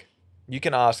it's like, you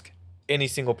can ask any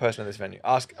single person in this venue.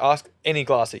 Ask any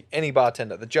glassy, any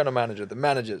bartender, the general manager, the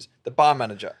managers, the bar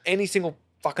manager, any single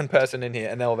fucking person in here,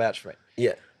 and they'll vouch for me.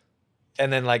 Yeah.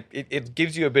 And then like it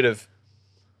gives you a bit of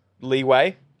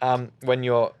leeway when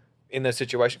you're in this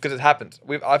situation, because it happens.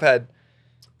 I've had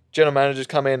general managers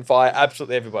come in, fire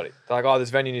absolutely everybody. They're like, oh, this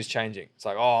venue is changing. It's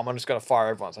like, oh, I'm just going to fire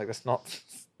everyone. It's like, that's not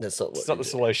That's not what it's not you the do.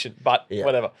 solution, but Yeah.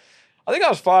 whatever. I think I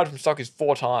was fired from Stockies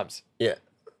 4 times. Yeah.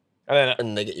 And then,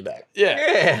 And they get you back.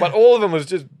 yeah. But all of them was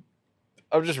just,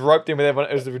 I was just roped in with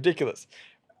everyone. It was ridiculous.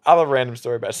 Other random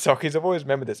story about Stockies. I've always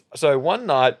remembered this. So one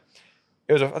night,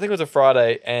 I think it was a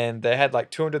Friday, and they had like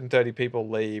 230 people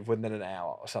leave within an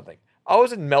hour or something. I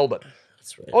was in Melbourne.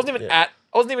 That's right. I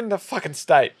wasn't even in the fucking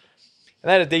state. And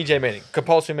they had a DJ meeting,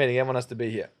 compulsory meeting. Everyone has to be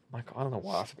here. I'm like, I don't know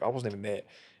why. I wasn't even there.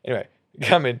 Anyway,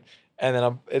 come in, and then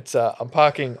I'm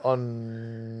parking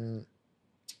on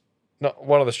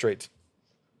one of the streets,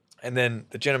 And then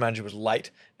the general manager was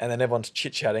late, and then everyone's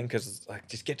chit-chatting because it's like,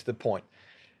 just get to the point.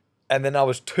 And then I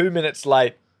was 2 minutes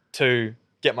late to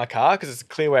get my car because it's a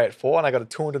clearway at 4, and I got a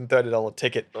 $230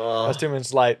 ticket. I was 2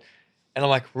 minutes late, and I'm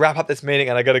like, wrap up this meeting,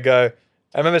 and I got to go.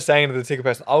 I remember saying to the ticket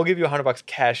person, I'll give you $100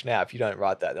 cash now if you don't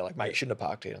write that. They're like, mate, you shouldn't have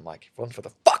parked here. I'm like, if it wasn't for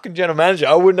the fucking general manager,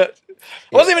 I wouldn't have.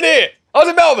 I wasn't even here. I was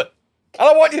in Melbourne. I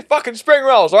don't want your fucking spring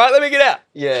rolls, all right? Let me get out.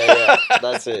 Yeah,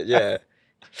 that's it, yeah.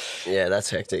 Yeah, that's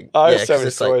hectic. I yeah, have so many 'cause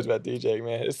it's like- stories about DJing,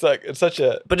 man. It's like, it's such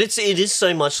a... But it is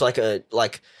so much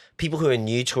like people who are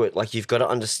new to it, like you've got to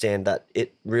understand that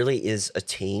it really is a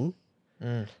team.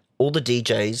 All the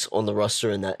DJs on the roster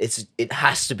and that, it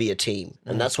has to be a team.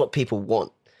 And that's what people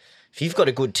want. If you've got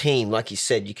a good team, like you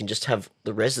said, you can just have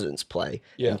the residents play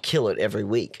and kill it every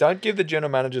week. Don't give the general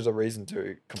managers a reason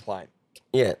to complain.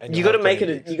 Yeah, And you you'll got to have make it.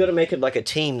 plenty of You got to make it like a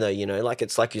team, though. You know, like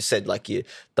it's like you said, like the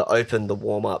open, the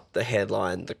warm up, the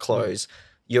headline, the close.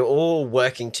 You're all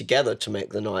working together to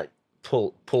make the night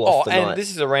pull off the night. And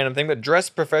this is a random thing, but dress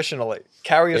professionally.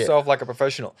 Carry yourself like a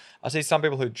professional. I see some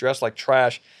people who dress like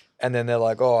trash, and then they're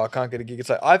like, "Oh, I can't get a gig." It's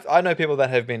like I know people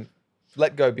that have been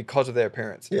let go because of their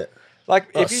appearance. Yeah, like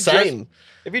if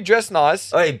you dress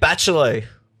nice. Hey, Bachelor.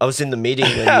 I was in the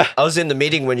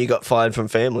meeting when you got fired from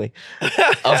family.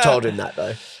 I've told him that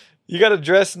though. You got to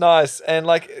dress nice, and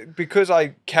like because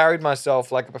I carried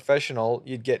myself like a professional,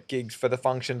 you'd get gigs for the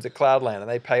functions at Cloudland, and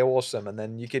they pay awesome, and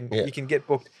then you can get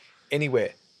booked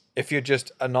anywhere. If you're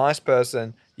just a nice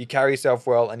person, you carry yourself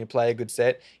well, and you play a good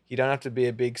set. You don't have to be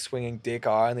a big swinging dick.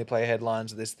 I only play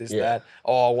headlines. That.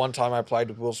 Oh, one time I played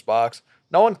with Will Sparks.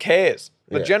 No one cares.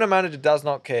 The general manager does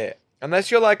not care.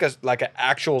 Unless you're like an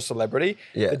actual celebrity,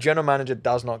 the general manager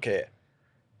does not care.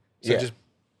 So just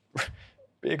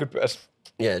be a good person.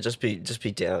 Yeah, just be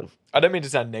down. I don't mean to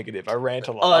sound negative. I rant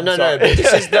a lot. Oh, I'm no, sorry.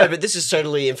 but this is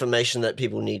totally information that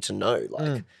people need to know.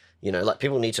 Like, you know, like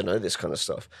people need to know this kind of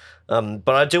stuff. But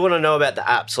I do want to know about the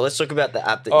app. So let's talk about the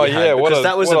app that you had. Because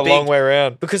that was a long way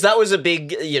around. Because that was a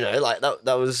big, you know, like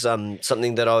that was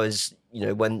something that I was, you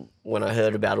know, when I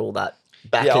heard about all that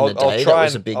back in the day, that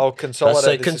was a big... I'll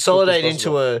consolidate So consolidate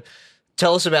into a...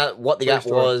 Tell us about what the app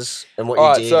was and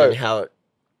what you did and how it...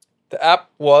 The app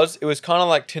it was kind of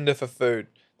like Tinder for food.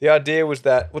 The idea was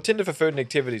that, Tinder for food and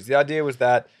activities. The idea was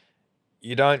that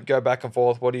you don't go back and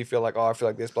forth. What do you feel like? Oh, I feel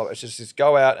like this, blah, blah. It's just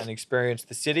go out and experience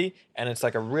the city. And it's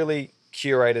like a really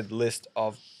curated list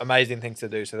of amazing things to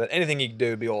do so that anything you can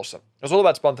do would be awesome. It was all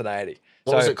about spontaneity.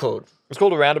 What was it called? It was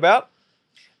called a Roundabout.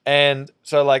 And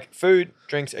so like food,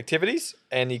 drinks, activities,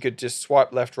 and you could just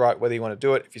swipe left, right, whether you want to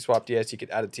do it. If you swiped yes, you could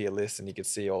add it to your list and you could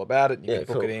see all about it. And you could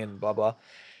book it in, blah, blah.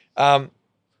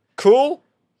 Cool,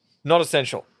 not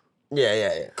essential.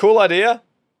 Yeah. Cool idea,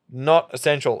 not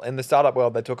essential. In the startup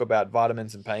world, they talk about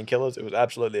vitamins and painkillers. It was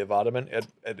absolutely a vitamin. It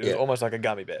was almost like a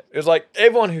gummy bear. It was like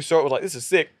everyone who saw it was like, this is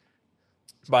sick,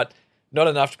 but not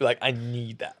enough to be like, I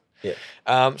need that.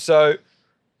 Yeah. So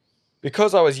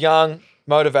because I was young,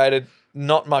 motivated,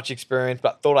 not much experience,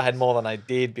 but thought I had more than I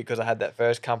did because I had that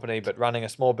first company. But running a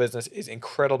small business is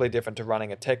incredibly different to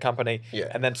running a tech company. Yeah.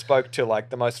 And then spoke to like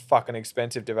the most fucking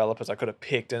expensive developers I could have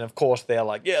picked. And of course, they're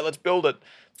like, yeah, let's build it.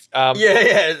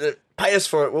 Pay us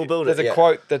for it. We'll build it. There's a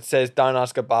quote that says, don't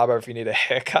ask a barber if you need a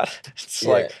haircut. It's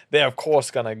like, they're of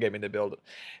course going to get me to build it.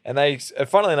 And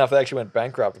funnily enough, they actually went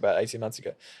bankrupt about 18 months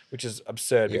ago, which is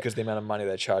absurd because the amount of money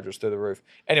they charge was through the roof.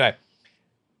 Anyway,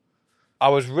 I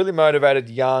was really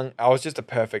motivated, young. I was just a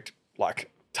perfect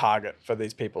target for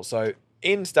these people. So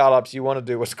in startups, you want to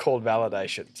do what's called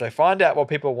validation. So find out what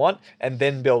people want and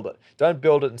then build it. Don't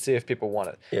build it and see if people want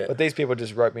it. Yeah. But these people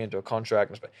just wrote me into a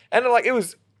contract. And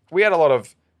we had a lot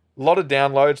of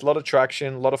downloads, a lot of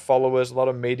traction, a lot of followers, a lot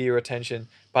of media attention.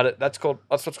 But that's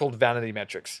what's called vanity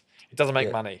metrics. It doesn't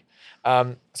make money.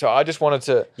 So I just wanted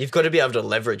to... You've got to be able to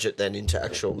leverage it then into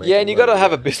actual... Yeah, and you got to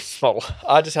have a business model.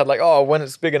 I just had when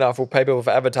it's big enough, we'll pay people for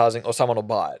advertising or someone will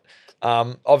buy it.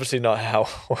 Obviously not how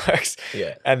it works.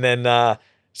 Yeah. And then,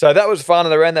 so that was fun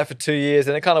and I ran that for 2 years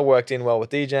and it kind of worked in well with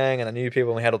DJing and I knew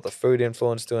people and we had all the food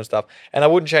influence doing stuff. And I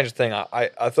wouldn't change a thing. I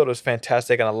thought it was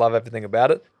fantastic and I love everything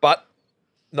about it, but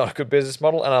not a good business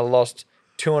model. And I lost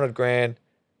 $200,000 when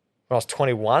I was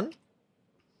 21.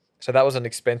 So that was an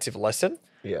expensive lesson.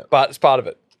 Yeah. But it's part of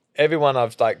it. Everyone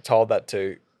I've told that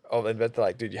to,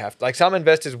 they're dude, you have to. Some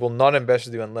investors will not invest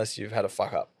with you unless you've had a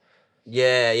fuck up.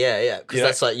 Yeah.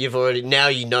 Because that's you've already, now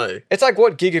you know. It's like,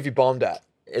 what gig have you bombed at?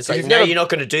 It's like, now you're not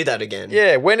going to do that again.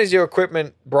 Yeah. When is your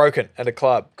equipment broken at a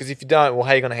club? Because if you don't, well,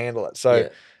 how are you going to handle it?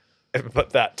 So,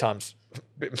 but that times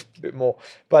bit more.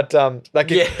 But like,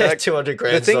 Yeah, 200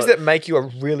 grand. the things that make you a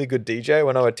really good DJ,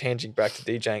 when I were tanging back to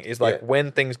DJing, is like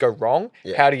when things go wrong,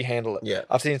 how do you handle it? Yeah.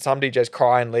 I've seen some DJs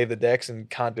cry and leave the decks and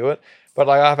can't do it. But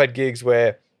like I've had gigs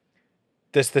where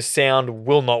the sound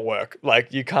will not work.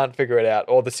 Like you can't figure it out,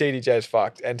 or the CDJ is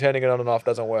fucked and turning it on and off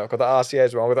doesn't work, or the RCA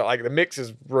is wrong, or like the mix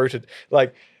is rooted.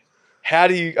 Like, how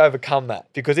do you overcome that?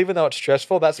 Because even though it's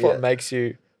stressful, that's what makes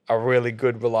you a really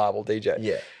good, reliable DJ.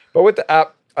 Yeah. But with the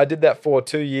app, I did that for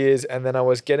 2 years, and then I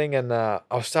was getting I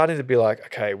was starting to be like,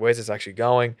 okay, where's this actually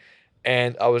going?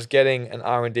 And I was getting an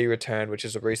R&D return, which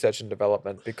is a research and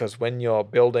development, because when you're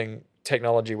building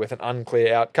technology with an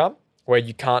unclear outcome, where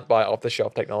you can't buy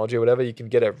off-the-shelf technology or whatever, you can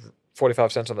get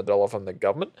 45 cents on the dollar from the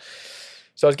government.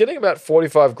 So I was getting about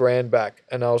 45 grand back,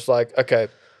 and I was like, okay,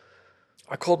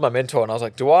 I called my mentor, and I was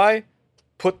like, do I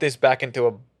put this back into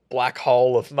a black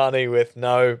hole of money with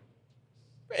no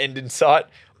end in sight,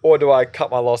 or do I cut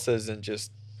my losses and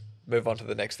just move on to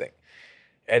the next thing?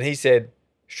 And he said,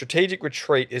 strategic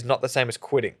retreat is not the same as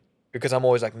quitting, because I'm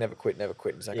always like, never quit, never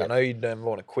quit. He's like, I know you never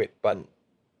want to quit, but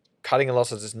cutting your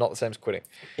losses is not the same as quitting.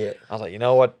 Yeah. I was like, you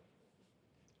know what?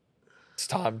 It's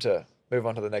time to move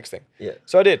on to the next thing. Yeah.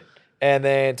 So I did. And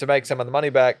then to make some of the money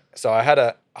back, so I had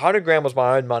 100 grand was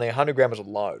my own money, 100 grand was a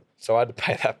loan. So I had to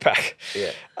pay that back.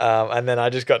 Yeah. And then I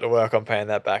just got to work on paying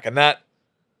that back. And that,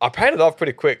 I paid it off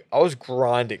pretty quick. I was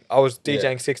grinding. I was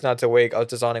DJing 6 nights a week. I was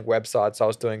designing websites. I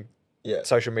was doing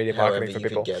social media marketing for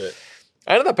people. Get it.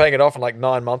 I ended up paying it off in like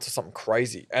 9 months or something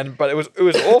crazy. But it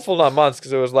was awful 9 months,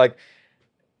 because it was like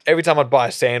every time I'd buy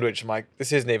a sandwich, I'm like,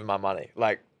 this isn't even my money.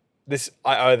 Like this,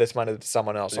 I owe this money to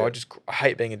someone else. So I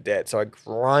hate being in debt. So I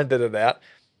grinded it out.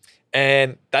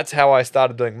 And that's how I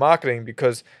started doing marketing,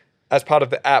 because as part of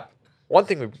the app, one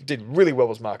thing we did really well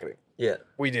was marketing. Yeah.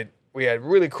 We had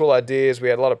really cool ideas. We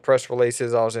had a lot of press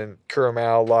releases. I was in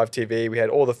Kuramau, live TV. We had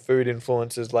all the food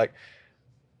influencers. Like,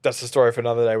 that's the story for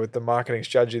another day with the marketing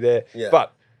strategy there. Yeah.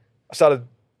 But I started,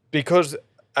 because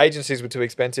agencies were too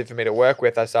expensive for me to work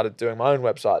with, I started doing my own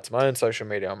websites, my own social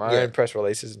media, my own press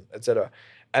releases, etc.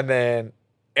 And then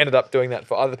ended up doing that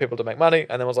for other people to make money.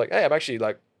 And then was like, hey, I'm actually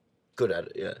like good at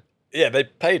it. Yeah. Yeah, they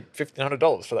paid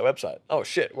 $1,500 for that website. Oh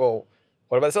shit! Well,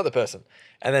 what about this other person?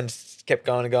 And then kept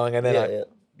going and going. And then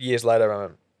years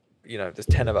later, there's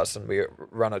 10 of us, and we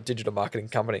run a digital marketing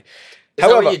company. Is that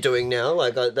what you're doing now?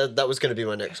 Like that was going to be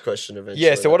my next question eventually.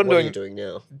 Yeah. So what are you doing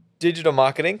now? Digital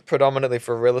marketing, predominantly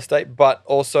for real estate, but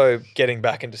also getting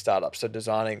back into startups. So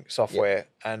designing software,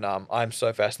 and I'm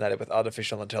so fascinated with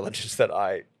artificial intelligence that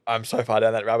I'm so far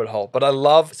down that rabbit hole. But I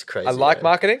like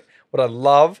marketing. What I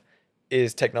love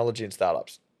is technology and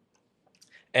startups.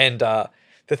 And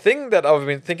the thing that I've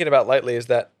been thinking about lately is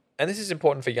that, and this is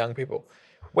important for young people,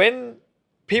 when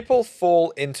people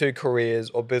fall into careers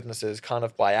or businesses kind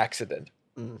of by accident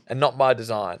and not by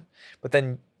design, but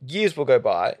then years will go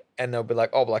by and they'll be like,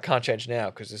 oh, well, I can't change now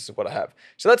because this is what I have.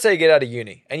 So let's say you get out of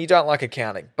uni and you don't like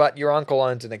accounting, but your uncle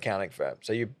owns an accounting firm.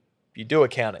 So you do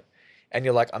accounting and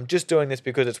you're like, I'm just doing this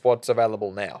because it's what's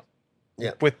available now.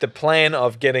 Yeah. With the plan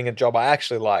of getting a job I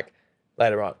actually like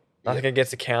later on. Nothing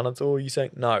against accountants, or you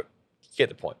saying, no, you get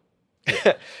the point.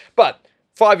 Yeah. But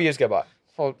 5 years go by.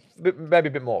 Or maybe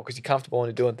a bit more, because you're comfortable and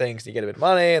you're doing things, and you get a bit of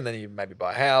money, and then you maybe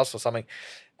buy a house or something.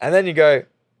 And then you go,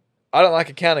 I don't like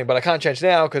accounting, but I can't change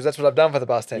now because that's what I've done for the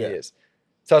past 10 years.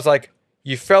 So it's like,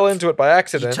 you fell into it by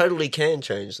accident. You totally can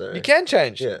change, though. You can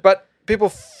change. Yeah. But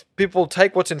people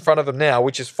take what's in front of them now,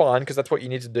 which is fine, because that's what you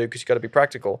need to do, because you've got to be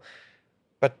practical.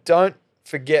 But don't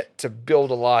forget to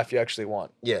build a life you actually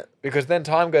want. Yeah. Because then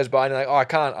time goes by and you're like, oh, I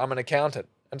can't, I'm an accountant.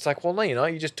 And it's like, well, no,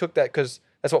 you just took that because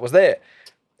that's what was there.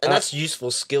 And that's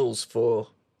useful skills for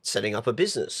setting up a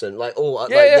business. And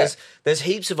there's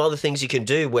heaps of other things you can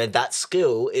do where that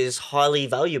skill is highly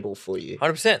valuable for you.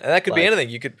 100%. And that could be anything.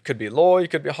 You could be law, you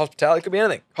could be hospitality, it could be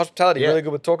anything. Hospitality, really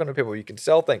good with talking to people. You can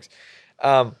sell things.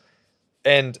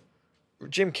 And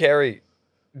Jim Carrey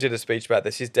did a speech about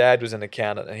this. His dad was an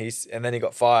accountant, and then he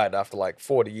got fired after like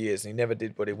 40 years, and he never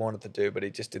did what he wanted to do, but he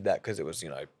just did that because it was,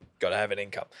 got to have an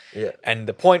income. Yeah. And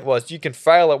the point was, you can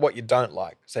fail at what you don't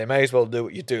like, so you may as well do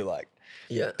what you do like.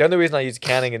 Yeah. The only reason I use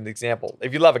accounting as an example,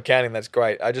 if you love accounting, that's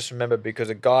great. I just remember because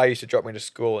a guy used to drop me to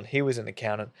school, and he was an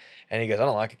accountant, and he goes, I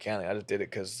don't like accounting. I just did it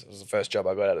because it was the first job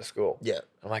I got out of school. Yeah.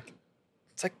 I'm like,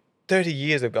 it's like 30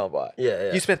 years have gone by.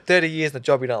 Yeah. You spent 30 years in a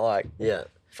job you don't like. Yeah.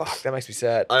 Fuck, that makes me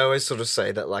sad. I always sort of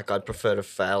say that, like, I'd prefer to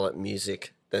fail at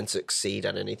music than succeed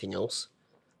at anything else,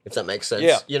 if that makes sense.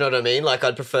 Yeah. You know what I mean? Like,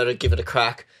 I'd prefer to give it a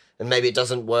crack, and maybe it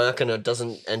doesn't work and it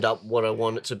doesn't end up what I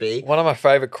want it to be. One of my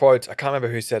favourite quotes, I can't remember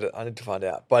who said it, I need to find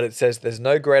out, but it says, there's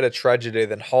no greater tragedy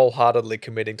than wholeheartedly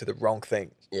committing to the wrong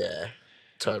thing. Yeah.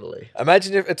 Totally.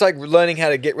 Imagine if it's like learning how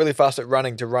to get really fast at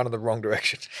running to run in the wrong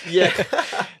direction. Yeah.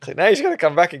 It's like, now he's going to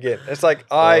come back again. It's like,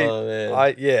 Oh,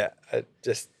 man.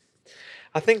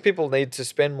 I think people need to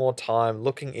spend more time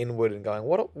looking inward and going,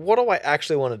 what do I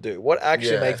actually want to do? What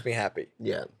actually Yeah. makes me happy?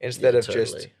 Yeah. Instead Yeah, of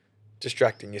just totally.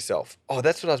 distracting yourself. Oh,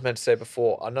 that's what I was meant to say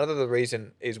before. Another the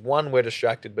reason is one, we're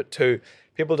distracted, but two,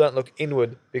 people don't look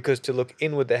inward because to look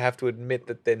inward, they have to admit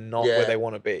that they're not Yeah. where they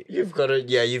want to be. You've got to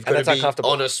that's be uncomfortable.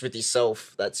 honest with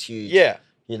yourself. That's huge. Yeah.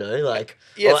 You know, like,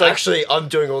 Yeah, it's like- actually, I'm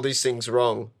doing all these things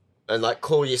wrong, and like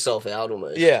call yourself out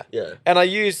almost. Yeah. Yeah. And I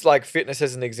use like fitness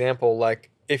as an example. Like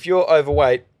if you're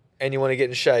overweight and you want to get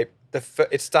in shape,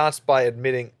 it starts by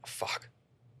admitting, fuck,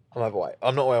 I'm overweight.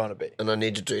 I'm not where I want to be. And I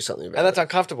need to do something about And that's it.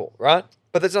 uncomfortable, right?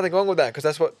 But there's nothing wrong with that because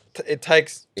that's what it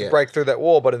takes to Yeah. break through that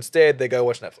wall. But instead, they go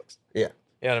watch Netflix. Yeah.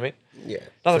 You know what I mean? Yeah.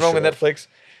 Nothing for wrong with sure. Netflix.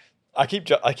 I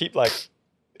keep like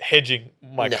hedging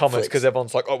my comments Netflix. because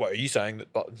everyone's like, "Oh, wait, are you saying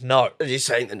that?" But no. Are you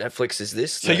saying that Netflix is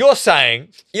this? So you're saying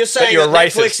You're saying you're that a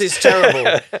Netflix racist. is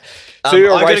terrible. So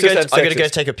you're a I'm racist gonna and I'm gonna go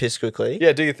sexist. take a piss quickly.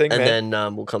 Yeah, do your thing, and man.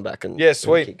 then we'll come back and Yeah,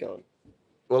 sweet. keep going.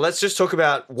 Well, let's just talk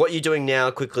about what you're doing now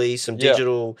quickly. Some Yeah.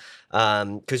 digital,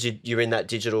 because you're in that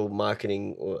digital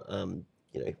marketing or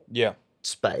Yeah.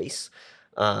 space.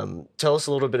 Tell us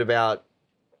a little bit about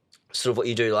sort of what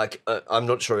you do. Like, I'm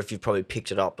not sure if you've probably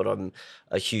picked it up, but I'm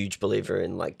a huge believer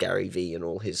in like Gary V and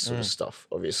all his sort of stuff.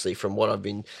 Obviously, from what I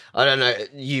don't know,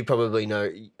 you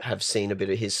probably have seen a bit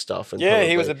of his stuff. And Yeah,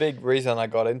 he was a big reason I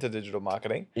got into digital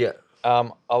marketing. yeah. I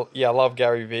love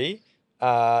Gary V.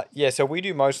 So we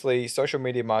do mostly social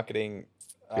media marketing,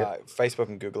 Facebook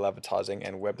and Google advertising,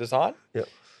 and web design. Yep.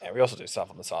 And we also do stuff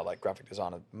on the side like graphic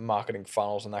design and marketing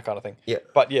funnels and that kind of thing. Yeah.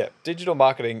 But yeah, digital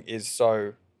marketing is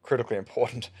so critically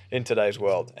important in today's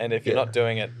world. And if you're not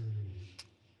doing it,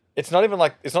 it's not even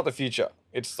like, it's not the future.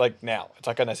 It's like now. It's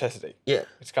like a necessity. Yeah.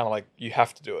 It's kind of like you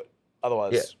have to do it.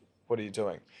 Otherwise, what are you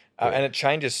doing? And it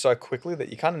changes so quickly that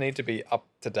you kind of need to be up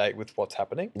to date with what's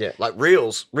happening. Yeah, like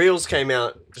Reels. Reels came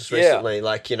out just recently,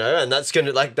 and that's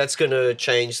gonna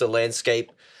change the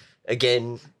landscape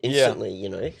again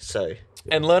instantly, So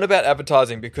And learn about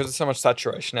advertising because there's so much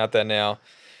saturation out there now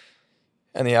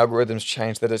and the algorithms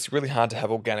change that it's really hard to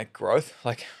have organic growth.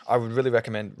 Like I would really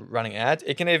recommend running ads.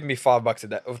 It can even be $5 a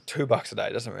day or $2 a day.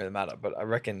 It doesn't really matter, but I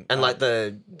reckon. and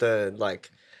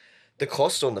the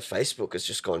cost on the Facebook has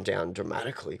just gone down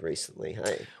dramatically recently.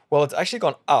 Hey, Well, it's actually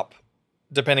gone up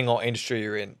depending on what industry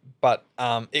you're in, but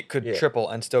it could triple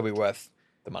and still be worth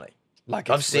the money. Like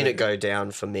I've seen it go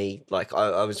down for me. Like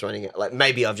I was running it. Like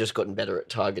maybe I've just gotten better at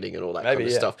targeting and all that kind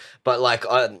of stuff. But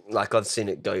I've seen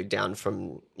it go down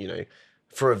from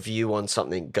for a view on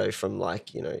something go from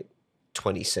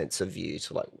 20 cents a view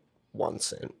to like 1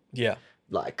 cent. Yeah.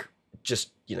 Like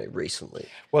just recently.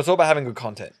 Well, it's all about having good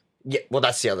content. Yeah. Well,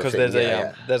 that's the other thing.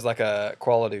 Because there's like a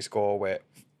quality score where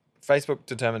Facebook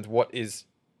determines what is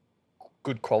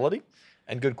good quality,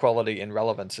 and good quality and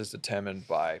relevance is determined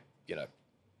by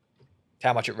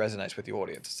how much it resonates with the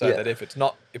audience. So that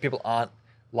if people aren't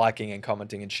liking and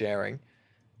commenting and sharing,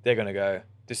 they're going to go,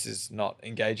 this is not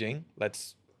engaging.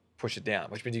 Let's push it down,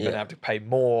 which means you're going to have to pay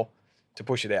more to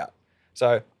push it out.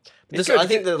 So I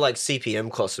think the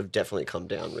CPM costs have definitely come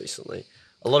down recently.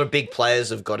 A lot of big players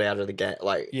have got out of the game,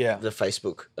 the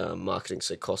Facebook marketing,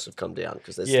 so costs have come down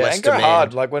because there's less and go demand.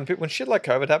 hard. Like when shit like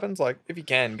COVID happens, like if you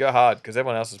can, go hard because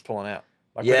everyone else is pulling out.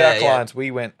 Like with our clients, we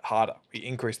went harder. We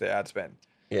increased their ad spend.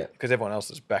 Yeah. Because everyone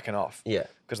else is backing off. Yeah.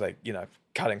 Because they,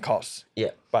 cutting costs.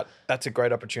 Yeah. But that's a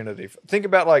great opportunity. Think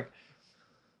about like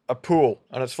a pool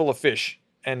and it's full of fish,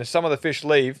 and if some of the fish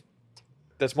leave,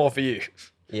 that's more for you.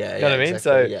 Yeah. You know what I mean?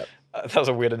 Exactly. So that was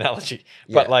a weird analogy.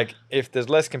 Yeah. But like if there's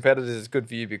less competitors, it's good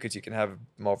for you because you can have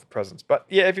more of a presence. But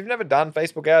yeah, if you've never done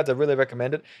Facebook ads, I really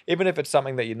recommend it. Even if it's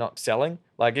something that you're not selling,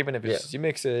 like even if it's your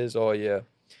mixes or your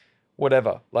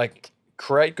whatever, like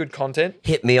create good content.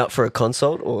 Hit me up for a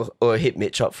consult or hit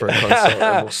Mitch up for a consult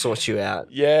and we'll sort you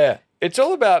out. Yeah. It's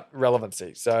all about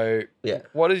relevancy. So who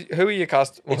are your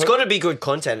customers? It's got to be good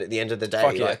content at the end of the day.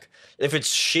 Fuck yeah. Like if it's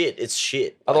shit, it's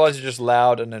shit. Otherwise, you're just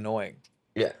loud and annoying.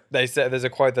 Yeah. They say there's a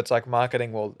quote that's like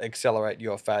marketing will accelerate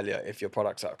your failure if your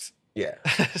product sucks. Yeah.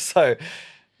 So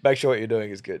make sure what you're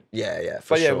doing is good. Yeah,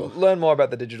 But sure. learn more about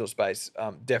the digital space.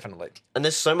 Definitely. And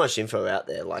there's so much info out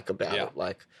there about it.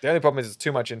 Like The only problem is it's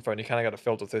too much info and you kind of got to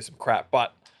filter through some crap.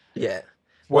 But yeah.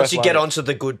 once you get learning. onto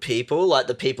the good people, like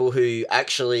the people who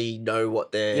actually know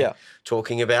what they're Yeah.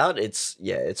 talking about, it's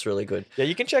really good. Yeah,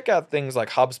 you can check out things like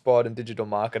HubSpot and Digital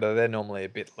Marketer. They're normally a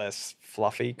bit less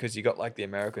fluffy because you got like the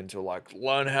Americans who are like,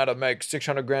 learn how to make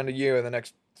 600 grand a year in the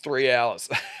next 3 hours.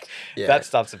 Yeah. That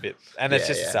stuff's a bit, and it's Yeah,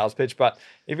 just yeah. a sales pitch. But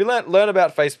if you learn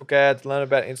about Facebook ads, learn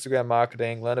about Instagram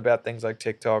marketing, learn about things like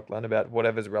TikTok, learn about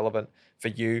whatever's relevant for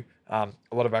you. A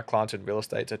lot of our clients in real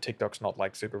estate, so TikTok's not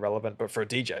like super relevant, but for a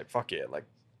DJ, fuck yeah, like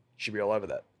you should be all over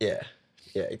that. Yeah.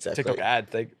 Yeah, exactly. TikTok ad,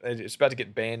 it's about to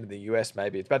get banned in the US.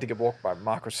 Maybe it's about to get walked by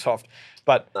Microsoft.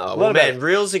 But Oh, learn well, about man,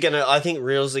 Reels are gonna. I think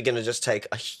Reels are gonna just take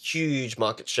a huge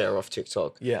market share off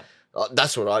TikTok. yeah,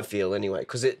 That's what I feel anyway,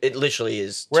 because it literally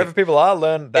is. wherever people are,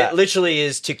 learn that. It literally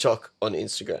is TikTok on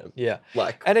Instagram. Yeah.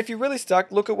 Like, And if you're really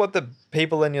stuck, look at what the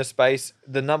people in your space,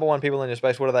 the number one people in your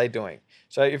space, what are they doing?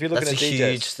 So if you're looking that's at a DJs,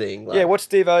 huge thing. Like, yeah, what's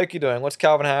Steve Aoki doing? What's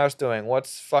Calvin Harris doing?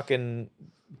 What's fucking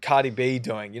Cardi B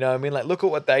doing? You know what I mean? Like, look at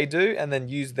what they do and then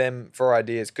use them for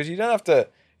ideas. Because you don't have to,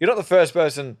 you're not the first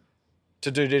person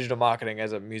to do digital marketing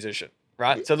as a musician,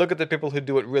 right? Yeah. So look at the people who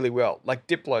do it really well, like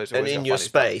Diplo's. and in your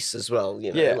space as well,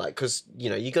 you know, Yeah. like, because, you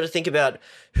know, you got to think about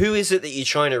who is it that you're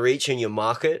trying to reach in your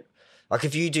market. Like,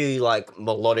 if you do like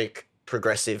melodic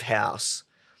progressive house,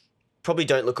 probably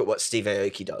don't look at what Steve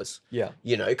Aoki does. Yeah.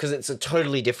 You know, because it's a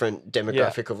totally different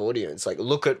demographic of audience. Like,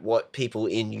 look at what people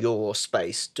in your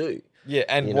space do. Yeah,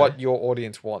 and You what your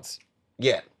audience wants.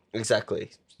 Yeah, exactly.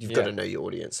 You've got Yeah. to know your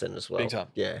audience then as well. Big time.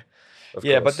 Yeah. Of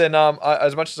Yeah, course. but then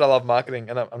as much as I love marketing,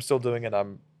 and I'm still doing it,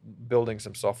 I'm building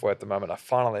some software at the moment. I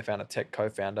finally found a tech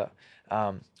co-founder.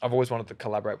 I've always wanted to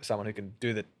collaborate with someone who can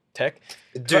do the tech.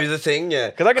 do the thing, yeah.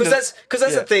 'Cause I can Because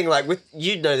that's yeah. the thing. Like, with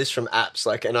you know this from apps,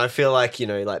 like, and I feel like, you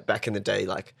know, like back in the day,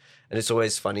 like, and it's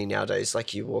always funny nowadays.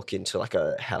 Like, you walk into like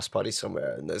a house party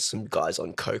somewhere, and there's some guys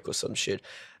on coke or some shit,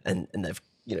 and they've,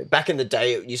 you know, back in the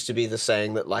day, it used to be the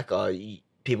saying that like,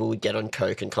 people would get on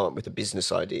coke and come up with a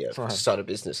business idea, Right. start a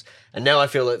business, and now I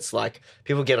feel it's like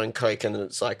people get on coke and then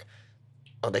it's like,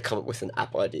 oh, they come up with an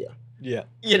app idea. Yeah.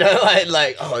 You know,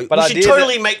 like oh, But we should ideas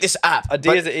totally make this app.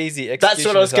 Ideas But are easy. that's what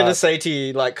Execution I was is going to hard. say to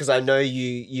you, like, because I know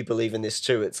you believe in this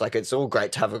too. It's like, it's all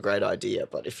great to have a great idea,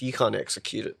 but if you can't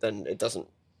execute it, then it doesn't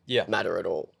Yeah, matter at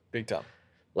all. big time.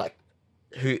 Like,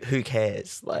 who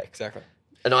cares? Like, Exactly.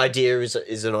 an idea is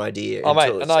an idea. Oh, mate,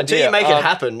 until an it's- idea. Until you make it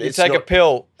happen, You it's take a not,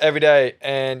 pill every day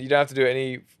and you don't have to do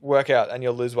any workout and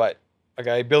you'll lose weight.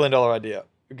 Okay, $1 billion idea.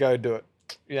 Go do it.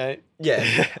 You know?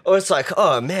 yeah. Or it's like,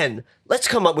 oh man, let's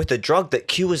come up with a drug that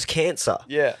cures cancer.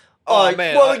 Yeah. Oh,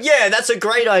 man. well, yeah, that's a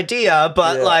great idea,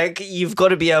 but Yeah. like, you've got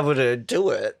to be able to do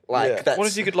it. Like, yeah. that's What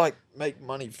if you could like make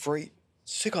money free?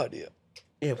 Sick idea.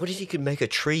 yeah. What if you could make a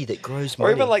tree that grows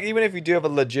Or money? even if you do have a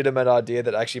legitimate idea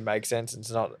that actually makes sense and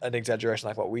it's not an exaggeration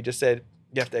like what we just said,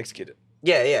 you have to execute it.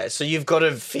 Yeah. So you've got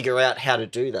to figure out how to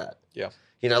do that. Yeah.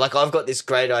 You know, like, I've got this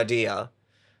great idea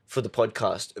for the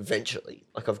podcast eventually.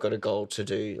 Like, I've got a goal to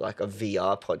do like a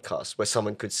VR podcast where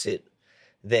someone could sit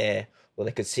there, or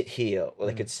they could sit here, or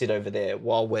they could sit over there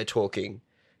while we're talking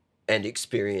and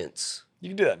experience You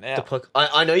can do that now. the podcast.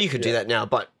 I know you could do Yeah. that now,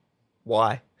 but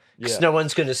why? Because Yeah. no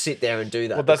one's going to sit there and do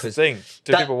that. Well, that's the because thing.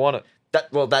 Do that- people want it?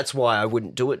 that's why I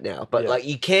wouldn't do it now. But Yeah. like,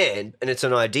 you can, and it's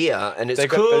an idea, and it's They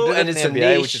cool, do that and in it's the a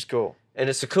NBA, niche, which is cool. and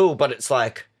it's a cool, but it's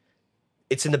like,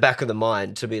 it's in the back of the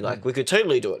mind to be like, we could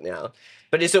totally do it now,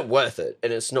 but is it worth it?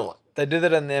 And it's not. They do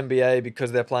that in the NBA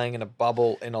because they're playing in a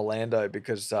bubble in Orlando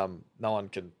because no one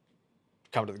can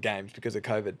come to the games because of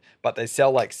COVID. But they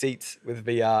sell like seats with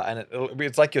VR, and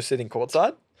it's like you're sitting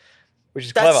courtside, which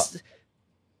is clever.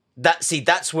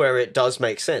 That's where it does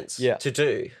make sense Yeah. to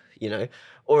do, you know.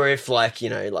 Or if, like, you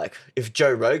know, like if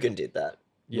Joe Rogan did that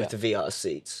Yeah. with the VR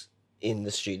seats in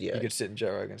the studio, You could sit in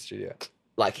Joe Rogan's studio.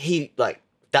 like,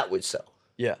 that would sell.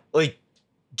 Yeah. Like,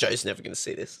 Joe's never going to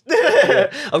see this.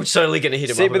 I'm totally going to hit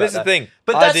him See, up but about this is the that. thing.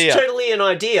 But Idea. that's totally an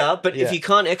idea. But Yeah. if you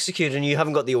can't execute and you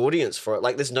haven't got the audience for it,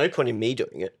 like, there's no point in me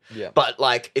doing it. Yeah. But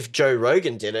like, if Joe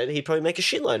Rogan did it, he'd probably make a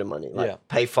shitload of money. Like, Yeah.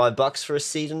 pay $5 for a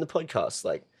seat in the podcast.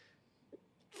 Like,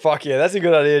 Fuck yeah, that's a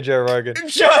good idea, Joe Rogan.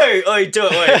 Joe, oh, do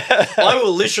it. Wait. I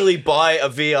will literally buy a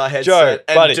VR headset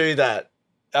and buddy. do that.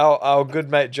 Our good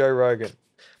mate Joe Rogan.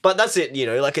 But that's it. You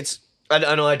know, like, it's an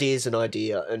idea is an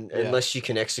idea, and Yeah. unless you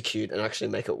can execute and actually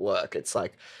make it work, it's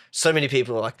like, so many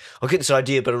people are like, I'll get this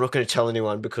idea, but I'm not going to tell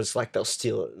anyone because, like, they'll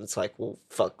steal it. And it's like, well,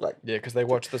 fuck, like, Yeah, because they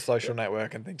watch The Social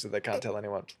Network and things that they can't tell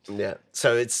anyone. yeah.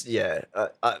 So it's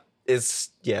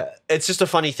it's just a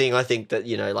funny thing. I think that,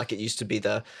 you know, like, it used to be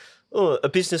a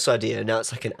business idea. Now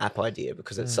it's like an app idea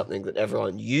because it's something that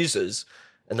everyone uses,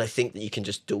 and they think that you can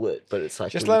just do it. But it's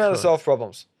like, Just well, learn you how to can't. solve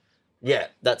problems. Yeah,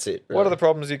 that's it. What are really. the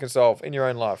problems you can solve in your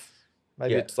own life?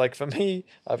 Maybe Yeah. it's like, for me,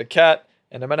 I have a cat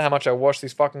And no matter how much I wash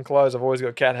these fucking clothes, I've always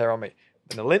got cat hair on me.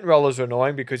 And the lint rollers are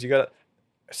annoying because you got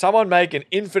someone make an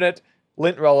infinite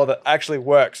lint roller that actually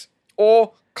works,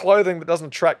 or clothing that doesn't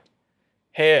attract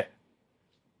hair.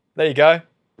 There you go.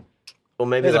 Or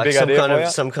maybe There's a like big idea for you.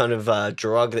 some kind of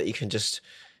drug that you can just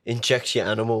inject your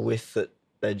animal with that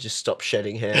they just stop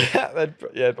shedding hair.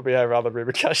 It'd probably have other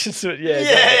repercussions to it. Yeah,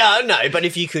 Yeah, I know. But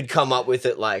if you could come up with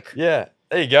it, like, yeah.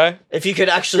 There you go. if you could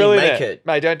actually Billionaire. make it,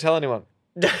 Mate, don't tell anyone.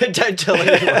 don't tell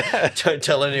anyone. Don't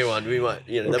tell anyone. We might,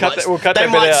 they We'll might, cut that they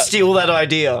bit might out. steal that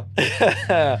idea.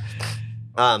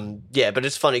 Yeah, but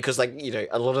it's funny because, like,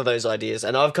 a lot of those ideas,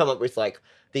 and I've come up with like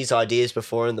these ideas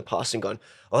before in the past and gone,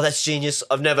 oh, that's genius.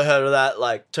 I've never heard of that.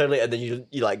 Like, totally. And then you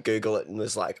like Google it and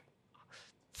there's like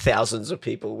thousands of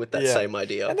people with that Yeah. same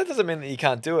idea. And that doesn't mean that you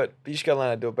can't do it, but you just got to learn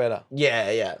how to do it better. Yeah,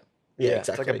 It's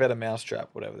exactly. like a better mousetrap,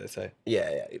 whatever they say.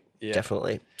 Yeah, Yeah.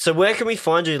 definitely. So where can we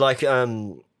find you? Like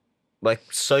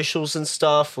socials and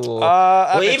stuff, or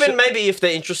even maybe if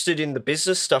they're interested in the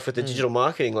business stuff with the digital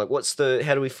marketing, like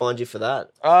how do we find you for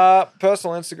that?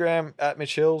 Personal Instagram at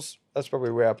Mitch Hills. That's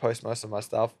probably where I post most of my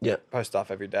stuff. Yeah. Post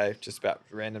stuff every day, just about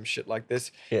random shit like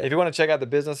this. Yeah. If you want to check out the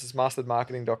business, it's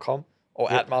masteredmarketing.com or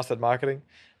at masteredmarketing.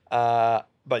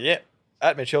 But yeah,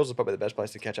 at Mitch Hills is probably the best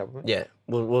place to catch up with me. Yeah,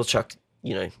 we'll chuck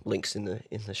links in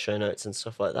the show notes and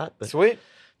stuff like that. But Sweet.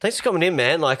 thanks for coming in,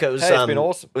 man. Like, it was Hey, it's been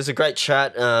awesome. It was a great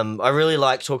chat. I really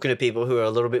like talking to people who are a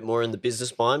little bit more in the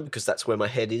business mind because that's where my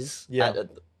head is at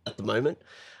the moment.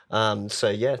 So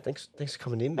yeah, thanks for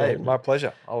coming in, man. Hey, my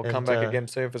pleasure. I'll come back again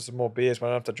soon for some more beers when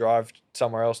I don't have to drive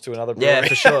somewhere else to another brewery. Yeah,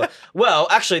 for sure. Well,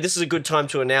 actually, this is a good time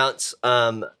to announce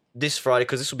this Friday,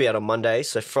 because this will be out on Monday.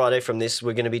 So Friday from this,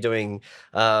 we're going to be doing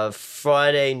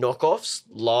Friday knockoffs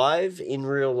live in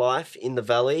real life in the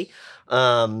Valley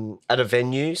at a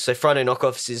venue. So Friday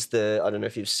knockoffs is I don't know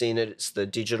if you've seen it, it's the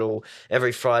digital.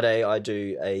 Every Friday I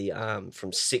do a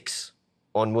from 6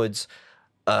 onwards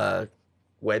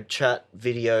web chat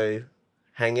video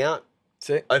hangout.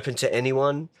 Sick. Open to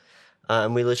anyone.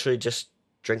 And we literally just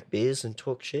drink beers and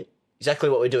talk shit. Exactly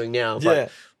what we're doing now. Yeah.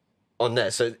 But on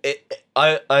there. So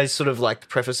I sort of like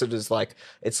preface it as like,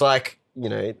 it's like,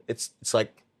 it's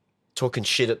like talking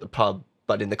shit at the pub,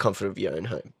 but in the comfort of your own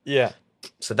home. Yeah.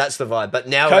 So that's the vibe. But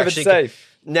now COVID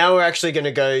safe. Now we're actually going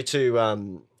to go to a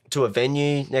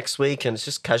venue next week, and it's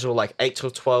just casual, like 8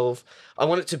 till 12. I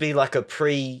want it to be like a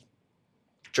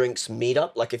pre-drinks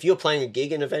meetup. Like if you're playing a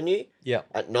gig in a venue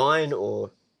at 9 or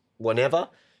whenever,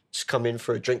 just come in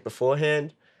for a drink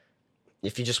beforehand.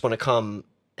 If you just want to come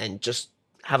and just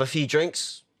have a few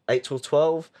drinks, 8 till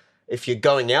 12. If you're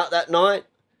going out that night,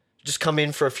 just come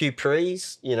in for a few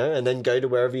pre's, and then go to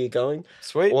wherever you're going.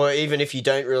 Sweet. Or even if you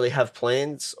don't really have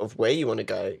plans of where you want to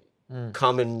go,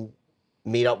 come and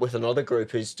meet up with another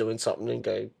group who's doing something and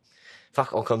go,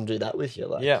 fuck, I'll come do that with you.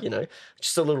 Like,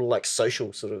 just a little like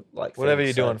social sort of like Whatever thing.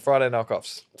 you're doing, Friday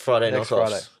knockoffs.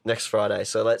 Next Friday.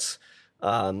 So let's,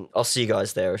 I'll see you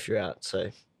guys there if you're out.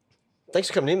 So thanks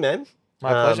for coming in, man.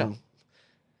 My pleasure.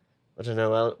 I don't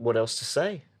know what else to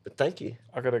say, but thank you.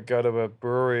 I got to go to a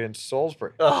brewery in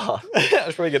Salisbury. Oh, I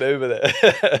should probably get Uber there.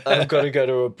 I've got to go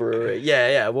to a brewery.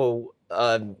 Yeah. Well,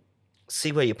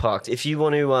 see where you parked. If you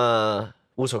want to,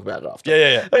 we'll talk about it after.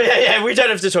 Yeah. Yeah. We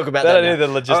don't have to talk about They that. don't need now.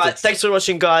 the logistics. All right. Thanks for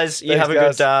watching, guys. You Thanks, have a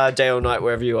good day or night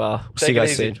wherever you are. See you Take it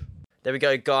guys easy. soon. There we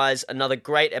go, guys. Another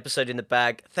great episode in the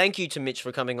bag. Thank you to Mitch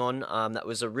for coming on. That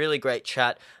was a really great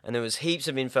chat, and there was heaps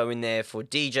of info in there for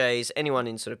DJs, anyone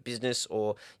in sort of business,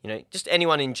 or just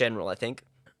anyone in general, I think.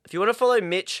 If you want to follow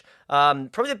Mitch,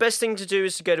 probably the best thing to do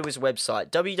is to go to his website,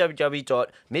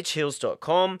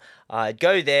 www.mitchhills.com.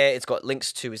 Go there. It's got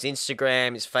links to his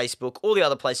Instagram, his Facebook, all the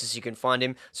other places you can find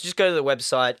him. So just go to the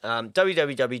website,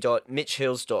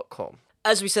 www.mitchhills.com.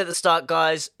 As we said at the start,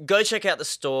 guys, go check out the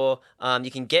store.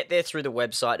 You can get there through the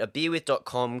website,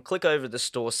 abeerwith.com. Click over to the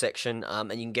store section,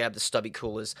 and you can grab the stubby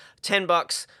coolers.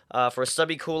 $10 for a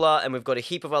stubby cooler, and we've got a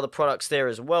heap of other products there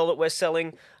as well that we're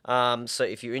selling. So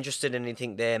if you're interested in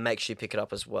anything there, make sure you pick it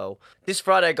up as well. This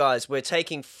Friday, guys, we're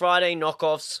taking Friday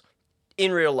knockoffs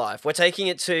in real life. We're taking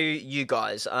it to you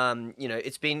guys.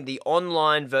 It's been the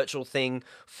online virtual thing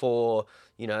for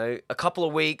a couple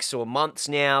of weeks or months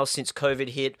now since COVID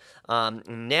hit.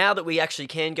 Now that we actually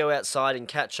can go outside and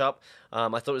catch up, I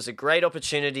thought it was a great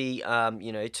opportunity,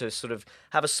 to sort of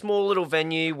have a small little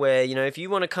venue where, if you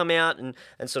want to come out and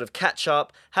sort of catch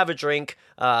up, have a drink,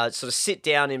 sort of sit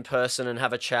down in person and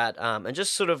have a chat, and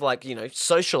just sort of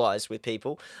socialize with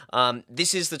people.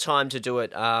 This is the time to do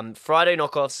it. Friday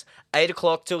knockoffs, 8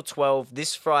 o'clock till 12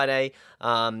 this Friday.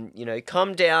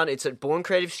 Come down. It's at Born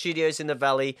Creative Studios in the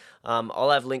Valley. I'll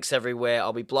have links everywhere.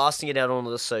 I'll be blasting it out on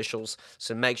all the socials,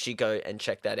 so make sure you go and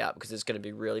check that out because it's going to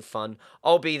be really fun.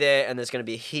 I'll be there, and there's going to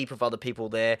be a heap of other people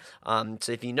there.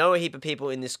 So if you know a heap of people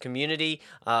in this community,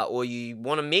 or you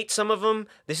want to meet some of them,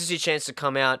 this is your chance to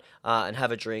come out and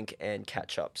have a drink and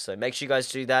catch up. So make sure you guys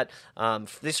do that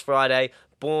this Friday.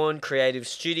 Born Creative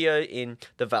Studio in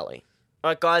the Valley.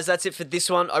 Alright guys, that's it for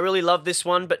this one. I really love this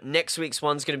one, but next week's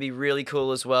one's going to be really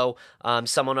cool as well.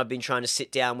 Someone I've been trying to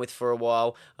sit down with for a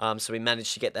while, so we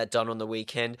managed to get that done on the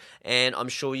weekend, and I'm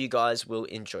sure you guys will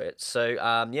enjoy it. So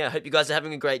I hope you guys are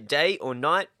having a great day or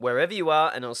night, wherever you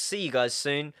are, and I'll see you guys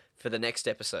soon for the next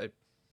episode.